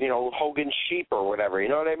 call them, Hogan's Sheep or whatever, you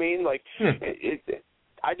know what I mean?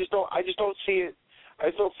 I just don't see it. I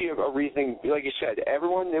just don't see a reasoning. Like you said,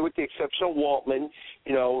 everyone, with the exception of Waltman,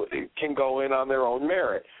 can go in on their own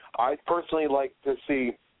merit. I personally like to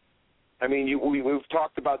see, we've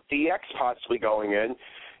talked about DX possibly going in.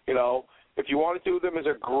 If you want to do them as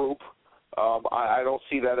a group, I don't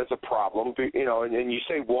see that as a problem. And you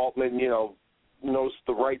say Waltman, knows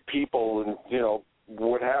the right people and, you know,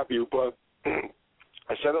 what have you. But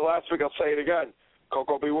I said it last week, I'll say it again.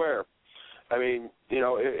 Coco beware. I mean, you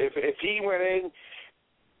know, if he went in,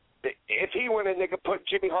 they could put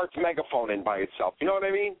Jimmy Hart's megaphone in by itself. You know what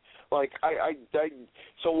I mean? Like,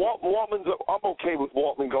 so Waltman's, I'm okay with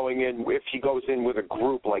Waltman going in if he goes in with a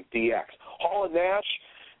group like DX. Hall and Nash,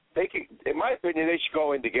 they could, in my opinion, they should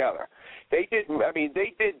go in together. They did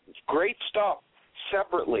great stuff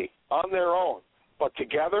separately on their own, but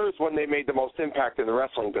together is when they made the most impact in the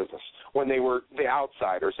wrestling business, when they were the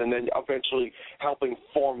outsiders and then eventually helping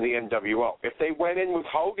form the NWO. If they went in with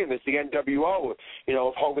Hogan as the NWO, you know,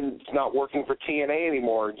 if Hogan's not working for TNA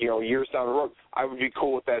anymore, you know, years down the road, I would be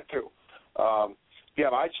cool with that too. Yeah,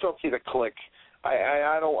 but I just don't see the click.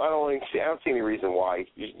 I don't see any reason why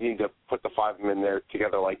you need to put the five of them in there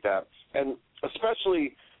together like that. And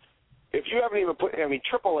especially if you haven't even put, I mean,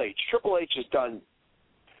 Triple H has done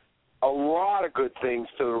a lot of good things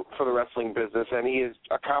for the wrestling business, and he has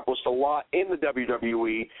accomplished a lot in the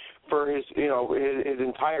WWE for his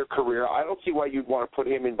entire career. I don't see why you'd want to put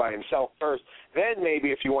him in by himself first. Then maybe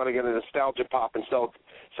if you want to get a nostalgia pop and sell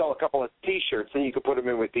a couple of T-shirts, then you could put him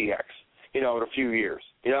in with DX, you know, in a few years.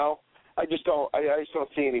 You know, I just don't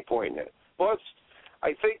see any point in it. Plus,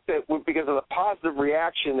 I think that because of the positive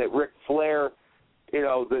reaction that Ric Flair, you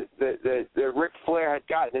know, that Ric Flair had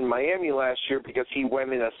gotten in Miami last year because he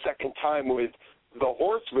went in a second time with the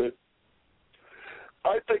Horsemen,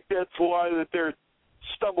 I think that's why that they're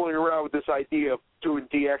stumbling around with this idea of doing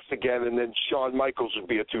DX again, and then Shawn Michaels would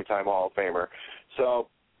be a two-time Hall of Famer. So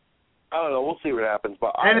I don't know. We'll see what happens.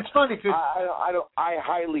 But it's funny because I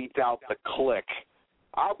highly doubt the Click.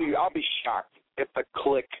 I'll be shocked if the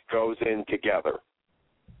Click goes in together.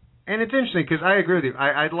 And it's interesting because I agree with you.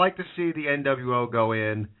 I'd like to see the NWO go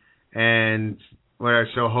in, and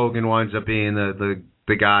so Hogan winds up being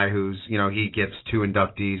the guy who's, you know, he gets two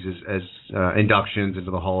inductees as inductions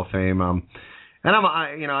into the Hall of Fame.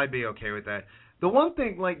 And I'd be okay with that. The one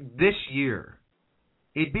thing, like this year,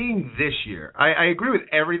 it being this year, I agree with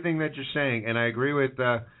everything that you're saying, and I agree with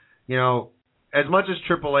you know, as much as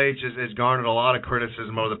Triple H has garnered a lot of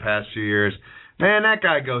criticism over the past few years, man, that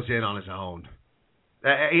guy goes in on his own.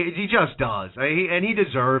 He just does, and he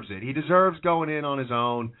deserves it. He deserves going in on his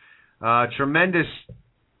own. Tremendous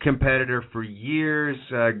competitor for years,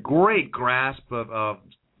 great grasp of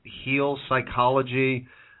heel psychology.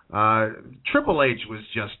 Triple H was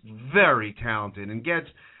just very talented and gets,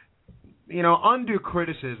 you know, undue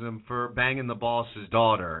criticism for banging the boss's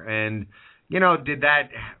daughter. And, you know, did that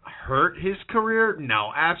hurt his career? No,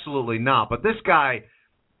 absolutely not. But this guy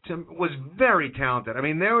was very talented. I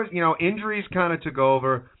mean, there was, you know, injuries kind of took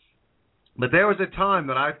over, but there was a time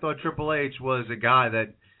that I thought Triple H was a guy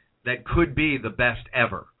that could be the best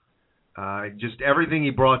ever. Just everything he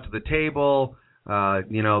brought to the table,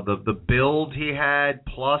 you know, the build he had,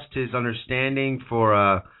 plus his understanding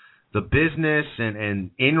for the business and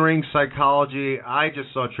in-ring psychology. I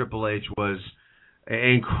just saw Triple H was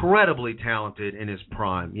incredibly talented in his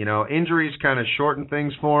prime. You know, injuries kind of shortened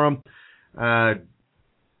things for him.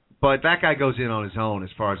 But that guy goes in on his own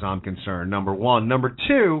as far as I'm concerned, number one. Number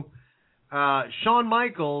two, Shawn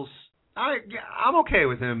Michaels, I'm okay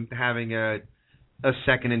with him having a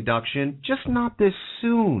second induction, just not this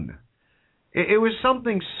soon. It was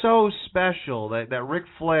something so special that Ric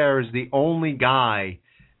Flair is the only guy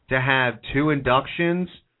to have two inductions.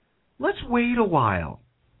 Let's wait a while.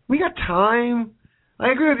 We got time.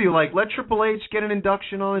 I agree with you. Like, let Triple H get an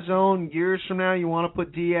induction on his own. Years from now, you want to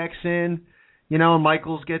put DX in. You know,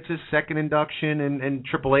 Michaels gets his second induction, and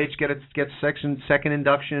Triple H gets second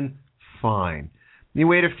induction. Fine. You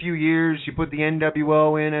wait a few years, you put the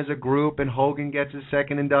NWO in as a group, and Hogan gets his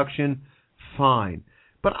second induction. Fine.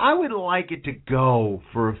 But I would like it to go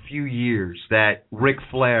for a few years that Ric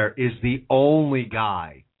Flair is the only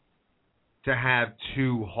guy to have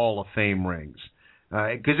two Hall of Fame rings.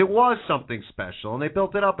 Because it was something special, and they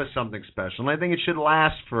built it up as something special, and I think it should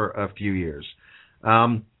last for a few years.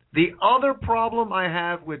 The other problem I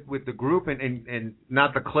have with the group, and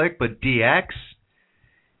not the Click, but DX,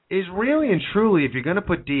 is really and truly, if you're going to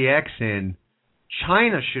put DX in,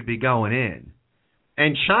 China should be going in.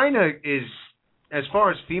 And China is, as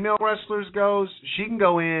far as female wrestlers goes, she can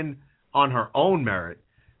go in on her own merit,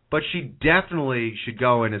 but she definitely should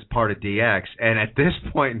go in as part of DX. And at this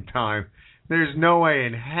point in time, there's no way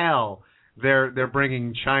in hell they're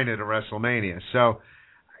bringing China to WrestleMania. So,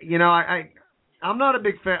 you know, I'm not a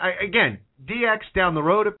big fan. Again, DX down the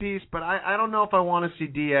road a piece, but I don't know if I want to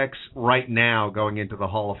see DX right now going into the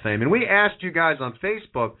Hall of Fame. And we asked you guys on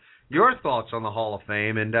Facebook your thoughts on the Hall of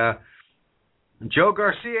Fame, and Joe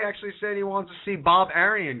Garcia actually said he wants to see Bob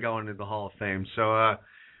Arian going into the Hall of Fame. So,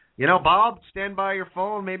 Bob, stand by your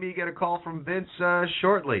phone. Maybe you get a call from Vince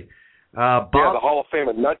shortly. Bob, the Hall of Fame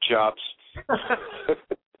of nut jobs.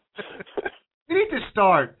 We need to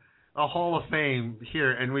start a Hall of Fame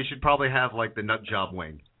here, and we should probably have like the nut job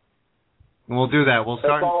wing. And we'll do that. We'll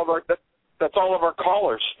start. That's all of our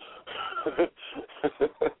callers.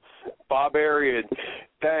 Bob Arian,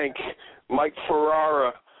 Dank, Mike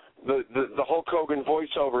Ferrara, the Hulk Hogan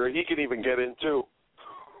voiceover. He can even get in too.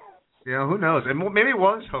 Yeah, who knows? And maybe it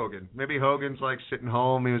was Hogan. Maybe Hogan's like sitting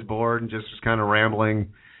home. He was bored and just was kind of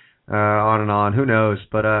rambling on and on. Who knows?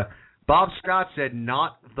 But Bob Scott said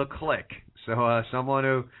not the Click. So someone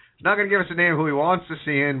who is not going to give us a name who he wants to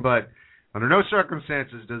see in, but under no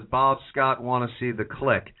circumstances does Bob Scott want to see the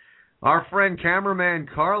Click. Our friend cameraman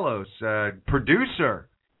Carlos, producer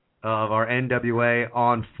of our NWA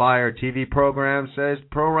on Fire TV program, says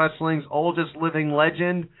pro wrestling's oldest living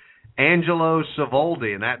legend, Angelo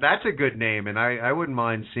Savoldi, and that's a good name, and I wouldn't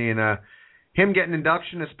mind seeing him get an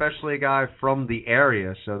induction, especially a guy from the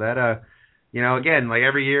area. So that again, like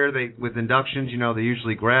every year with inductions, they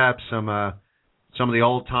usually grab some of the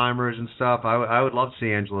old timers and stuff. I would love to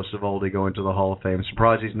see Angelo Savoldi go into the Hall of Fame. I'm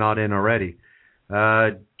surprised he's not in already.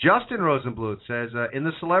 Justin Rosenbluth says in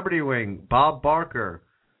the celebrity wing, Bob Barker.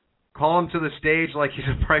 Call him to the stage like he's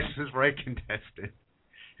a Price is Right contestant.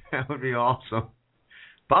 That would be awesome.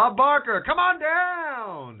 Bob Barker, come on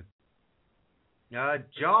down.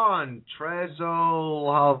 John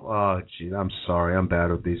Trezol. I'm sorry. I'm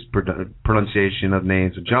bad with these pronunciation of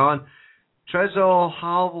names. John Trezol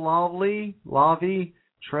Lavi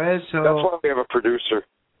Trezol. That's why we have a producer.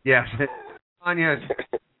 Yes. Anya,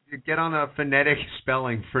 get on a phonetic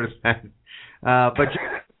spelling for that. But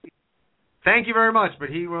thank you very much. But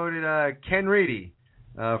he wrote it Ken Reedy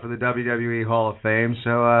for the WWE Hall of Fame.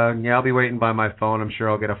 So, I'll be waiting by my phone. I'm sure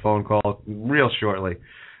I'll get a phone call real shortly.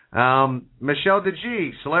 Michelle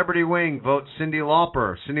DeGee, Celebrity Wing, votes Cyndi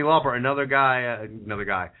Lauper. Cyndi Lauper, another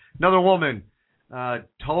woman,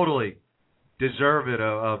 totally deserving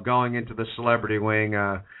of going into the Celebrity Wing.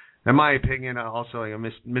 In my opinion, also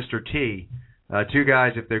Mr. T. Two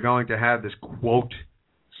guys, if they're going to have this, quote,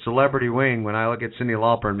 Celebrity Wing, when I look at Cyndi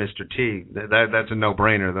Lauper and Mr. T, that's a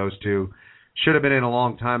no-brainer. Those two should have been in a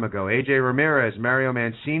long time ago. AJ Ramirez, Mario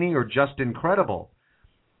Mancini, or Just Incredible?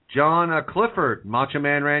 John Clifford, Macho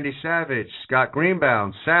Man Randy Savage, Scott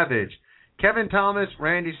Greenbaum, Savage, Kevin Thomas,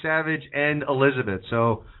 Randy Savage, and Elizabeth.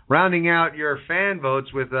 So rounding out your fan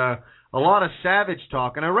votes with a lot of Savage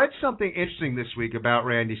talk. And I read something interesting this week about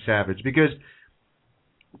Randy Savage because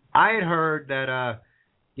I had heard that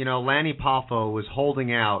Lanny Poffo was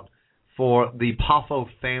holding out for the Poffo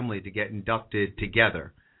family to get inducted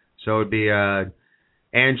together. So it would be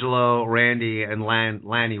Angelo, Randy, and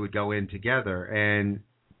Lanny would go in together. And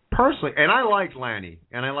personally, and I liked Lanny,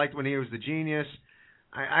 and I liked when he was the Genius.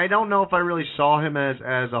 I don't know if I really saw him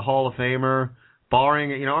as a Hall of Famer,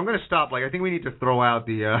 barring, I'm going to stop. I think we need to throw out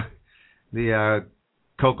the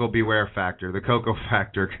Coco Beware factor, the Coco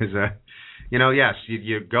factor, because, yes,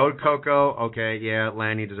 you go to Coco, okay, yeah,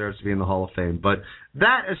 Lanny deserves to be in the Hall of Fame. But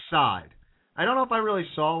that aside, I don't know if I really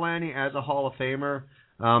saw Lanny as a Hall of Famer.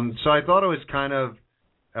 So I thought it was kind of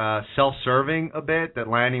self-serving a bit that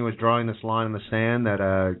Lanny was drawing this line in the sand that,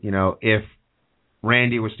 if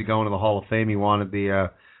Randy was to go into the Hall of Fame, he wanted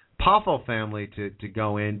the Poffo family to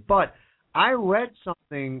go in. But I read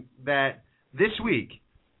something that this week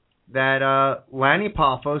that Lanny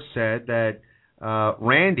Poffo said that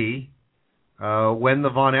Randy, when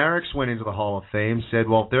the Von Erichs went into the Hall of Fame, said,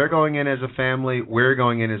 well, if they're going in as a family, we're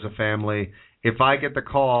going in as a family. If I get the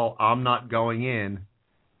call, I'm not going in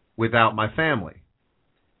without my family.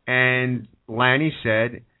 And Lanny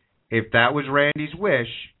said, if that was Randy's wish,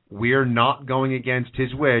 we're not going against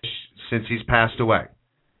his wish since he's passed away.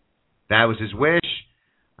 That was his wish,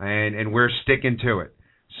 and we're sticking to it.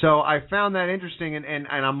 So I found that interesting, and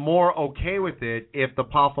I'm more okay with it if the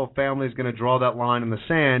Poffo family is going to draw that line in the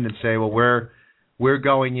sand and say, well, we're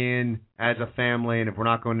going in as a family, and if we're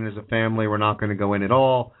not going in as a family, we're not going to go in at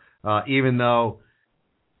all, even though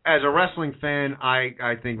as a wrestling fan,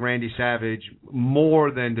 I think Randy Savage more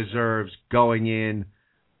than deserves going in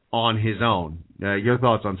on his own. Your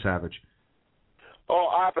thoughts on Savage? Oh,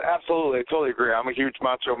 absolutely. I totally agree. I'm a huge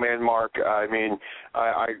Macho Man Mark. I mean,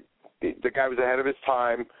 the guy was ahead of his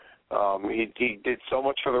time. He did so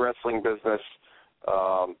much for the wrestling business.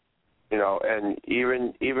 And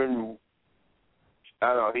even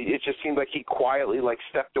I don't know. It just seemed like he quietly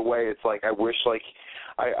stepped away. It's like I wish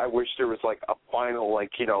there was a final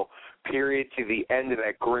period to the end of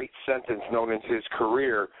that great sentence known as his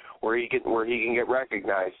career where he can get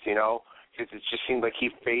recognized. It just seemed like he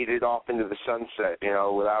faded off into the sunset,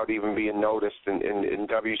 without even being noticed in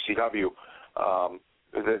WCW.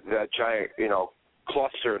 That giant,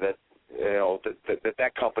 cluster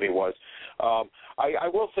that company was. I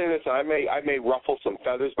will say this, and I may ruffle some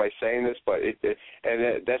feathers by saying this, but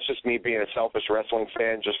that's just me being a selfish wrestling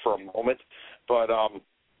fan just for a moment. But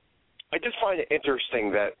I just find it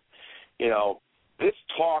interesting that, this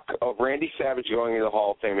talk of Randy Savage going into the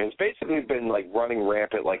Hall of Fame has basically been like running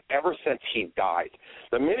rampant like ever since he died.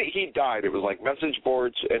 The minute he died, it was like message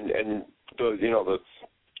boards and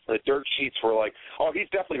the dirt sheets were like, oh, he's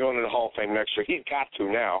definitely going to the Hall of Fame next year. He's got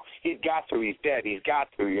to now. He's got to. He's dead. He's got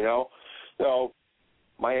to, So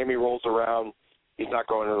Miami rolls around. He's not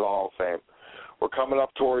going to the Hall of Fame. We're coming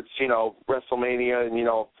up towards, WrestleMania in,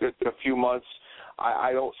 a few months.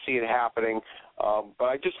 I don't see it happening. But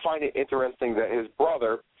I just find it interesting that his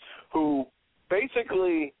brother, who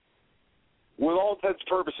basically, with all intents and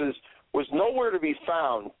purposes, was nowhere to be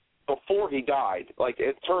found before he died, like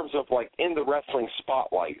in terms of like in the wrestling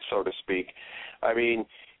spotlight, so to speak. I mean,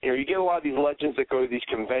 you get a lot of these legends that go to these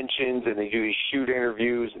conventions and they do these shoot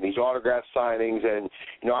interviews and these autograph signings, and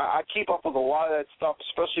I keep up with a lot of that stuff,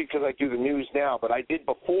 especially because I do the news now. But I did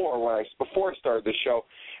before I started the show,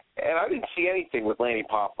 and I didn't see anything with Lanny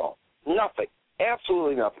Poffo. Nothing.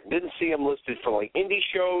 Absolutely nothing. Didn't see him listed for like indie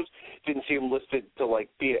shows. Didn't see him listed to like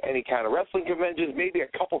be at any kind of wrestling conventions. Maybe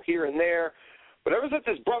a couple here and there. But ever since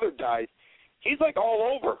his brother died, he's like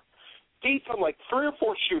all over. He's done like 3 or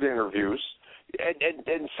 4 shoot interviews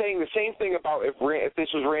and saying the same thing about if this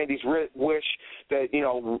was Randy's wish that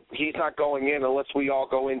he's not going in unless we all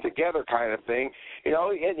go in together kind of thing. And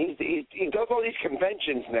he does all these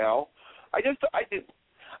conventions now. I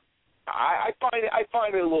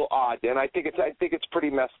find it a little odd, and I think it's pretty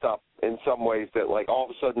messed up in some ways that like all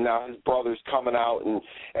of a sudden now his brother's coming out and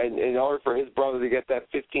in order for his brother to get that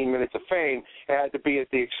 15 minutes of fame, it had to be at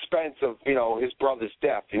the expense of his brother's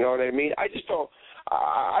death. You know what I mean? I just don't.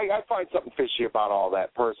 I find something fishy about all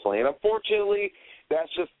that personally, and unfortunately, that's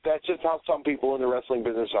just how some people in the wrestling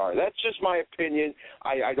business are. That's just my opinion.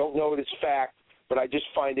 I don't know if it's fact, but I just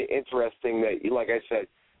find it interesting that, like I said,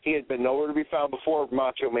 he had been nowhere to be found before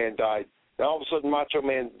Macho Man died. And all of a sudden, Macho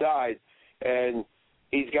Man died, and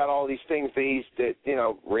he's got all these things that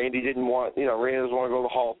Randy didn't want. Randy doesn't want to go to the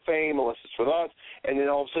Hall of Fame unless it's with us. And then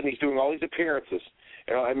all of a sudden, he's doing all these appearances,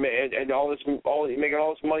 and all making all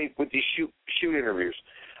this money with these shoot interviews.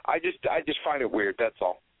 I just find it weird. That's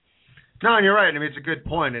all. No, and you're right. I mean, it's a good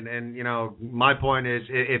point, and my point is,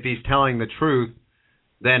 if he's telling the truth,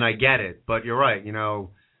 then I get it. But you're right.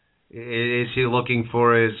 Is he looking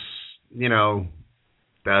for his,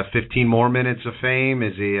 15 more minutes of fame?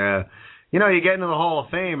 Is he, you get into the Hall of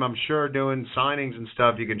Fame, I'm sure doing signings and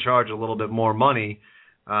stuff, you can charge a little bit more money.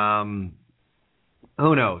 Who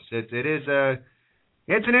knows? It's an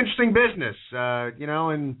interesting business,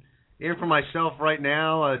 and even for myself right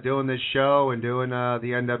now, doing this show and doing the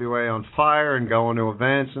NWA on Fire and going to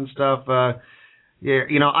events and stuff,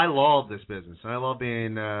 I love this business. I love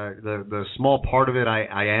being the small part of it.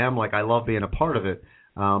 I am like I love being a part of it.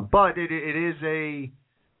 But it is a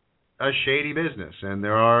shady business, and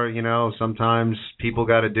there are sometimes people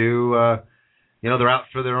got to do they're out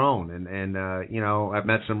for their own, and I've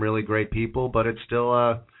met some really great people, but it's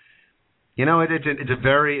still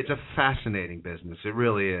it's a fascinating business. It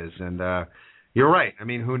really is, and you're right. I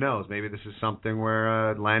mean, who knows? Maybe this is something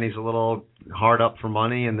where Lanny's a little hard up for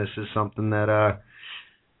money, and this is something that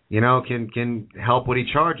can help what he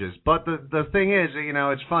charges. But the thing is,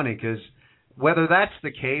 it's funny because whether that's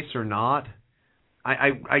the case or not,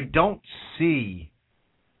 I don't see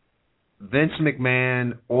Vince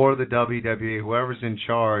McMahon or the WWE, whoever's in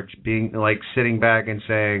charge, being like sitting back and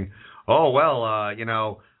saying, "Oh well,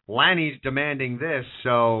 Lanny's demanding this,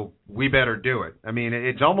 so we better do it." I mean,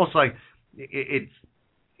 it's almost like it's.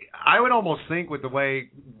 I would almost think with the way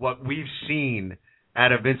what we've seen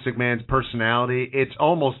out of Vince McMahon's personality, it's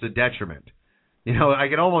almost a detriment. I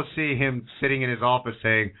can almost see him sitting in his office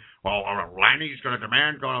saying, "Well, Lanny's going to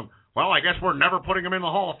demand, well, I guess we're never putting him in the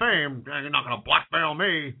Hall of Fame. You're not going to blackmail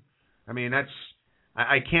me." I mean,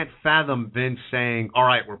 I can't fathom Vince saying, "All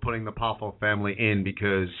right, we're putting the Poffo family in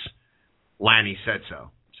because Lanny said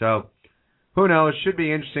so." So, who knows? Should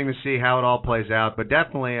be interesting to see how it all plays out. But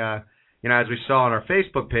definitely, as we saw on our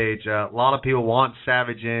Facebook page, a lot of people want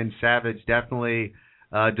Savage in. Savage definitely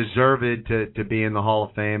deserved to be in the Hall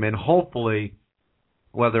of Fame. And hopefully,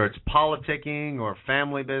 whether it's politicking or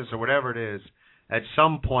family business or whatever it is, at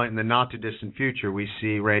some point in the not-too-distant future, we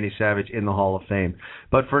see Randy Savage in the Hall of Fame.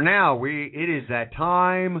 But for now, it is that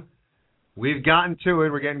time. We've gotten to it.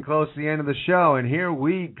 We're getting close to the end of the show, and here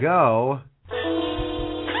we go.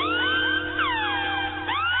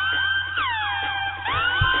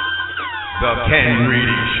 The Ken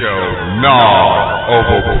Reedy Show, Nod of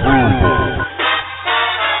Approval.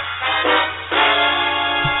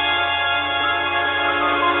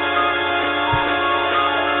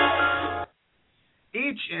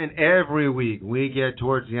 Each and every week we get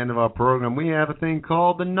towards the end of our program, we have a thing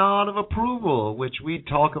called the Nod of Approval, which we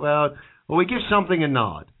talk about, well, we give something a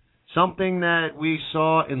nod. Something that we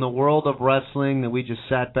saw in the world of wrestling that we just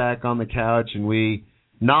sat back on the couch and we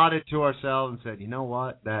nodded to ourselves and said, you know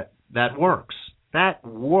what, that works. That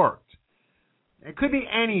worked. It could be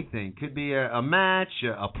anything. Could be a match,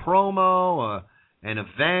 a promo, an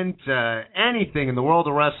event, anything in the world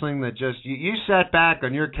of wrestling that just, you sat back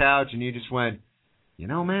on your couch and you just went, you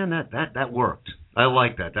know, man, that worked. I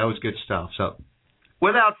like that. That was good stuff. So,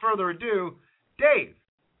 without further ado, Dave,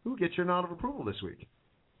 who gets your nod of approval this week?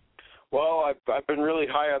 Well, I've been really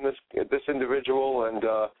high on this individual, and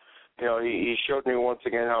he showed me once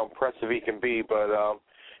again how impressive he can be. But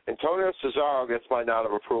Antonio Cesaro gets my nod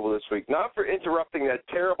of approval this week, not for interrupting that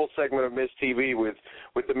terrible segment of Miz TV with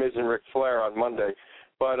the Miz and Ric Flair on Monday,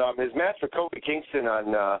 but his match with Kofi Kingston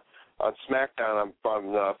on SmackDown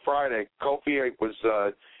on Friday. Kofi was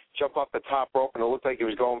jump off the top rope, and it looked like he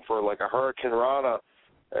was going for like a Hurricane Rana,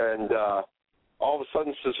 and all of a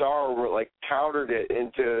sudden Cesaro countered it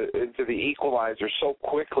into the equalizer so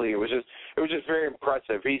quickly. It was just very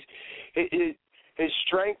impressive. His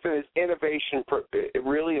strength and his innovation, it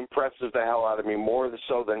really impresses the hell out of me, more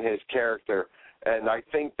so than his character. And I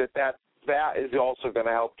think that is also going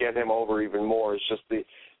to help get him over even more. It's just the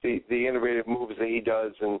innovative moves that he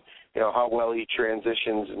does, and how well he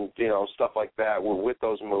transitions, and stuff like that with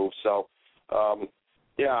those moves. So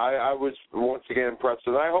I was once again impressed,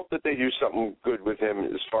 and I hope that they do something good with him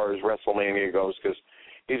as far as WrestleMania goes, because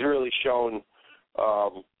he's really shown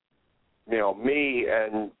me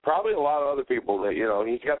and probably a lot of other people that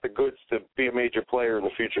he's got the goods to be a major player in the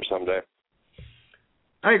future someday.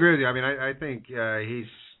 I agree with you. I mean, I think he's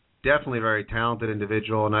definitely a very talented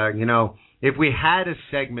individual, and if we had a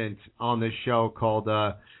segment on this show called,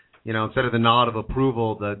 instead of the nod of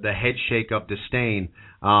approval, the head shake of disdain,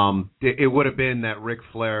 it would have been that Ric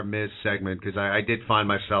Flair Miz segment, because I did find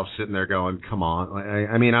myself sitting there going, come on.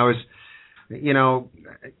 I mean, I was,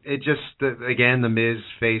 it just, again, the Miz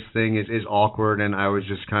face thing is awkward, and I was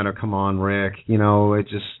just kind of, come on, Rick,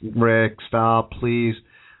 Rick, stop, please.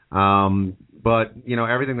 But,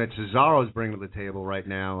 everything that Cesaro is bringing to the table right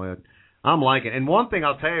now, I'm liking it. And one thing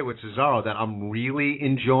I'll tell you with Cesaro that I'm really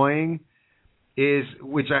enjoying is,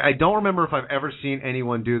 which I don't remember if I've ever seen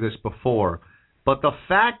anyone do this before, but the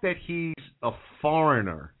fact that he's a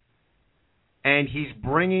foreigner and he's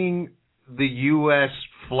bringing the U.S.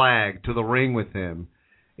 flag to the ring with him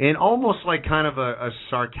in almost like kind of a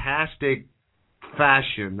sarcastic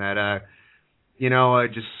fashion that,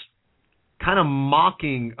 just kind of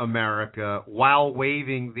mocking America while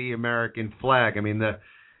waving the American flag. I mean, the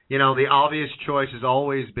obvious choice has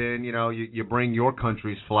always been, you bring your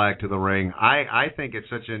country's flag to the ring. I think it's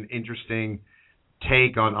such an interesting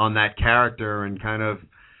take on that character, and kind of,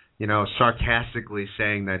 sarcastically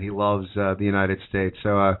saying that he loves the United States.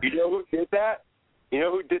 So, you know who did that? You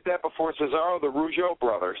know who did that before Cesaro? The Rougeau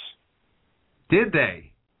brothers. Did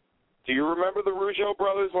they? Do you remember the Rougeau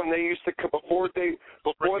brothers when they used to before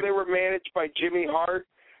they were managed by Jimmy Hart,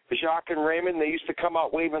 Jacques and Raymond? They used to come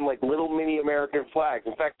out waving like little mini American flags.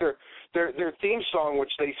 In fact, their theme song,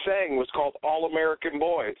 which they sang, was called All American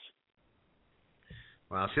Boys.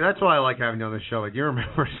 Wow, see, that's why I like having you on the show. Like, you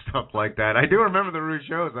remember stuff like that. I do remember the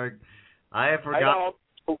Rougeaus. Like, I have forgotten.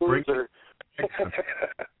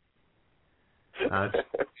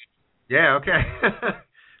 Yeah, okay.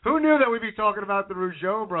 Who knew that we'd be talking about the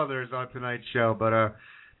Rougeau brothers on tonight's show? But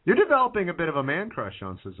you're developing a bit of a man crush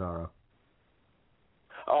on Cesaro.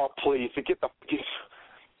 Oh, please,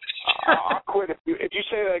 I'll quit. If you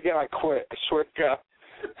say that again, I quit. I swear to God.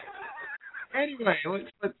 Anyway,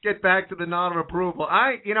 let's get back to the nod of approval.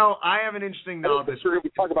 I have an interesting nod. We're going to be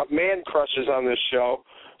talking about man crushes on this show.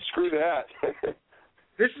 Screw that.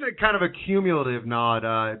 This is a kind of a cumulative nod.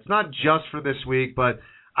 It's not just for this week, but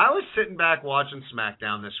I was sitting back watching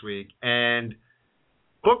SmackDown this week, and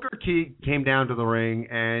Booker T came down to the ring,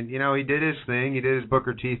 and, he did his thing. He did his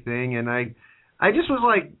Booker T thing, and I just was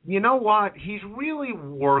like, you know what? He's really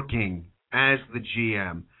working as the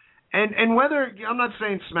GM. And whether, I'm not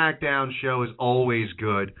saying SmackDown show is always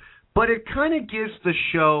good, but it kind of gives the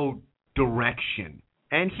show direction.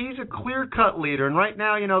 And he's a clear-cut leader. And right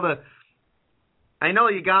now, I know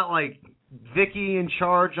you got like Vicky in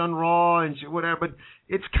charge on Raw and whatever, but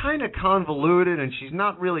it's kind of convoluted, and she's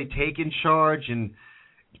not really taking charge. And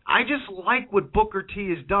I just like what Booker T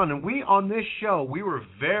has done. And we, on this show, we were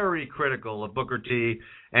very critical of Booker T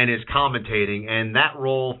and his commentating, and that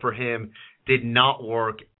role for him did not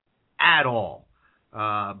work at all.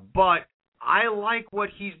 But I like what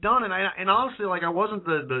he's done, and honestly, like, I wasn't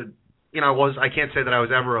I can't say that I was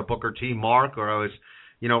ever a Booker T mark, or I was,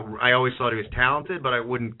 I always thought he was talented, but I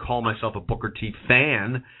wouldn't call myself a Booker T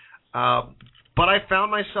fan. But I found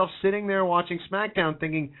myself sitting there watching SmackDown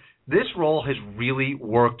thinking, this role has really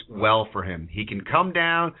worked well for him. He can come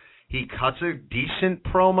down, he cuts a decent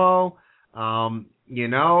promo,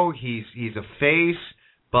 he's a face,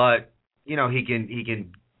 but, he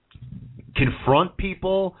can confront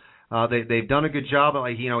people. They've done a good job.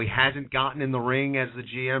 He hasn't gotten in the ring as the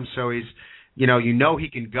GM, so he's, he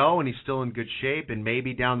can go, and he's still in good shape, and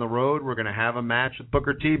maybe down the road we're going to have a match with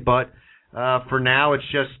Booker T, but for now it's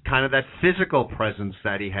just kind of that physical presence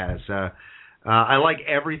that he has. I like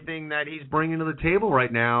everything that he's bringing to the table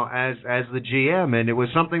right now as the GM, and it was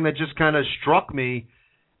something that just kind of struck me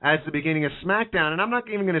as the beginning of SmackDown, and I'm not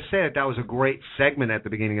even going to say that was a great segment at the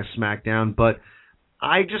beginning of SmackDown, but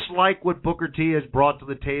I just like what Booker T has brought to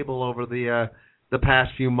the table over the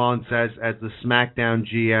past few months as the SmackDown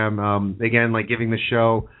GM. Again, like giving the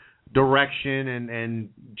show direction and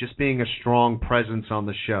just being a strong presence on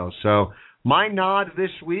the show. So my nod this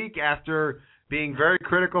week, after being very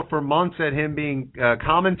critical for months at him being a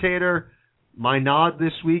commentator, my nod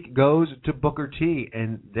this week goes to Booker T.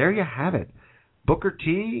 And there you have it. Booker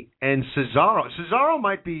T and Cesaro. Cesaro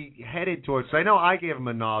might be headed towards, I know I gave him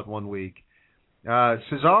a nod one week.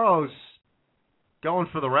 Cesaro's going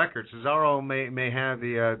for the record. Cesaro may have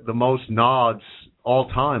the most nods all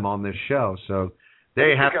time on this show. So there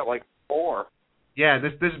you have it. Got like 4. Yeah,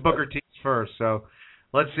 this is Booker T's first. So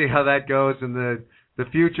let's see how that goes in the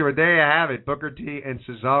future. But there you have it, Booker T and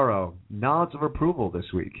Cesaro. Nods of approval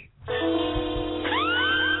this week.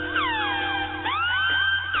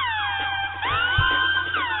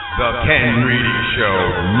 The Ken Reedy Show.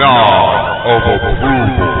 Nod of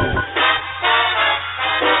approval.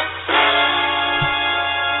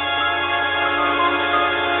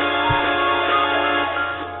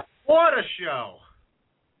 What a show.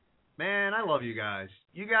 Man, I love you guys.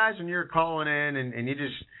 You guys, when you're calling in and you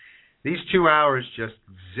just, these 2 hours just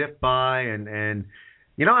zip by, and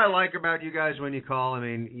I like about you guys when you call, I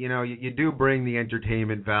mean, you do bring the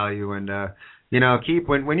entertainment value, and, keep,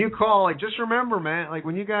 when you call, like, just remember, man, like,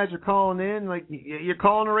 when you guys are calling in, like, you're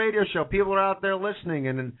calling a radio show, people are out there listening,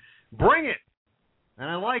 and bring it. And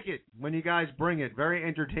I like it when you guys bring it. Very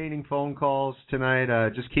entertaining phone calls tonight.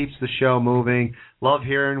 Just keeps the show moving. Love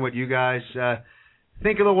hearing what you guys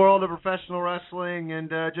think of the world of professional wrestling, and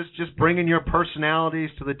just bringing your personalities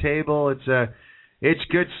to the table. It's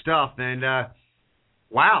good stuff. And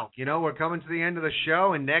wow, we're coming to the end of the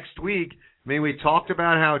show, and next week, I mean, we talked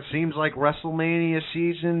about how it seems like WrestleMania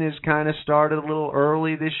season is kind of started a little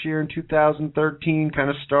early this year in 2013. Kind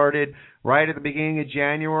of started right at the beginning of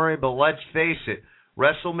January, but let's face it.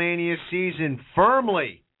 WrestleMania season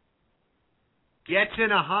firmly gets in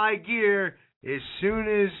a high gear as soon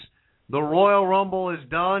as the Royal Rumble is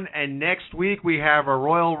done, and next week we have a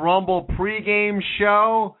Royal Rumble pregame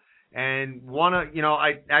show, and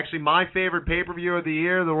my favorite pay-per-view of the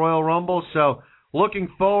year, the Royal Rumble. So looking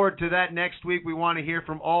forward to that next week. We want to hear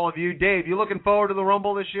from all of you. Dave, you looking forward to the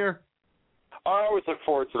Rumble this year? I always look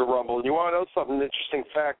forward to the Rumble. And you want to know something interesting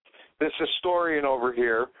fact? This historian over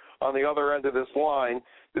here on the other end of this line,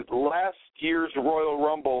 that last year's Royal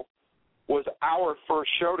Rumble was our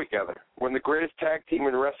first show together, when the greatest tag team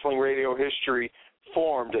in wrestling radio history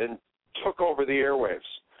formed and took over the airwaves.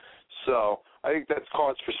 So I think that's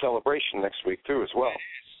cause for celebration next week too, as well.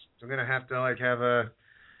 We're gonna have to have a,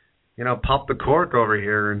 pop the cork over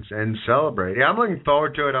here and celebrate. Yeah, I'm looking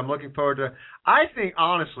forward to it. I think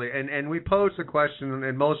honestly, and we posed the question,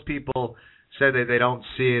 and most people said that they don't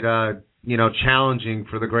see it, challenging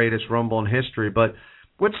for the greatest Rumble in history. But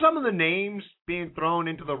with some of the names being thrown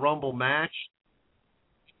into the Rumble match,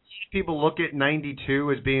 people look at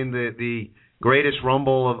 92 as being the greatest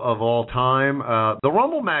Rumble of all time. The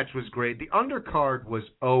Rumble match was great. The undercard was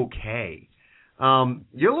okay.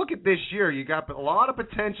 You look at this year, you got a lot of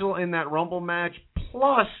potential in that Rumble match.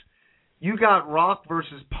 Plus, you got Rock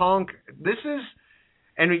versus Punk.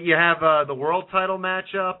 And you have the world title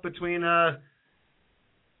matchup between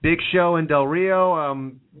Big Show and Del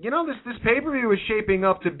Rio. This pay-per-view is shaping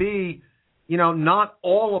up to be, not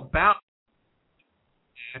all about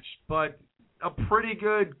match, but a pretty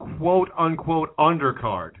good quote-unquote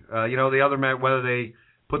undercard. The other match, whether they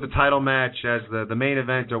put the title match as the main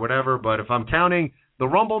event or whatever, but if I'm counting the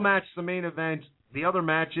Rumble match the main event, the other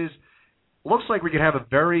matches, looks like we could have a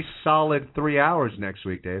very solid 3 hours next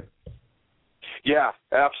week, Dave. Yeah,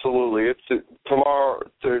 absolutely. It's tomorrow.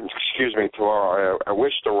 Tomorrow. I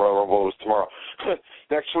wish the Royal Rumble was tomorrow.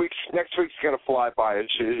 Next week's gonna fly by.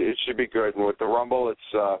 It should be good. And with the Rumble,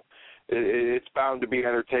 it's bound to be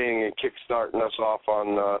entertaining and kickstarting us off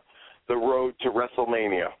on the road to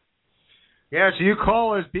WrestleMania. Yeah, so you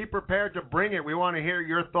call us. Be prepared to bring it. We want to hear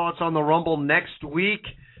your thoughts on the Rumble next week.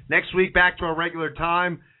 Next week, back to our regular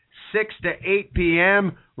time, 6 to 8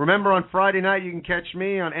 p.m. Remember, on Friday night, you can catch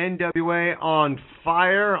me on NWA on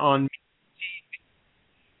Fire.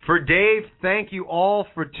 For Dave, thank you all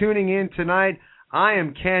for tuning in tonight. I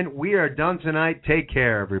am Ken. We are done tonight. Take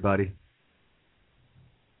care, everybody.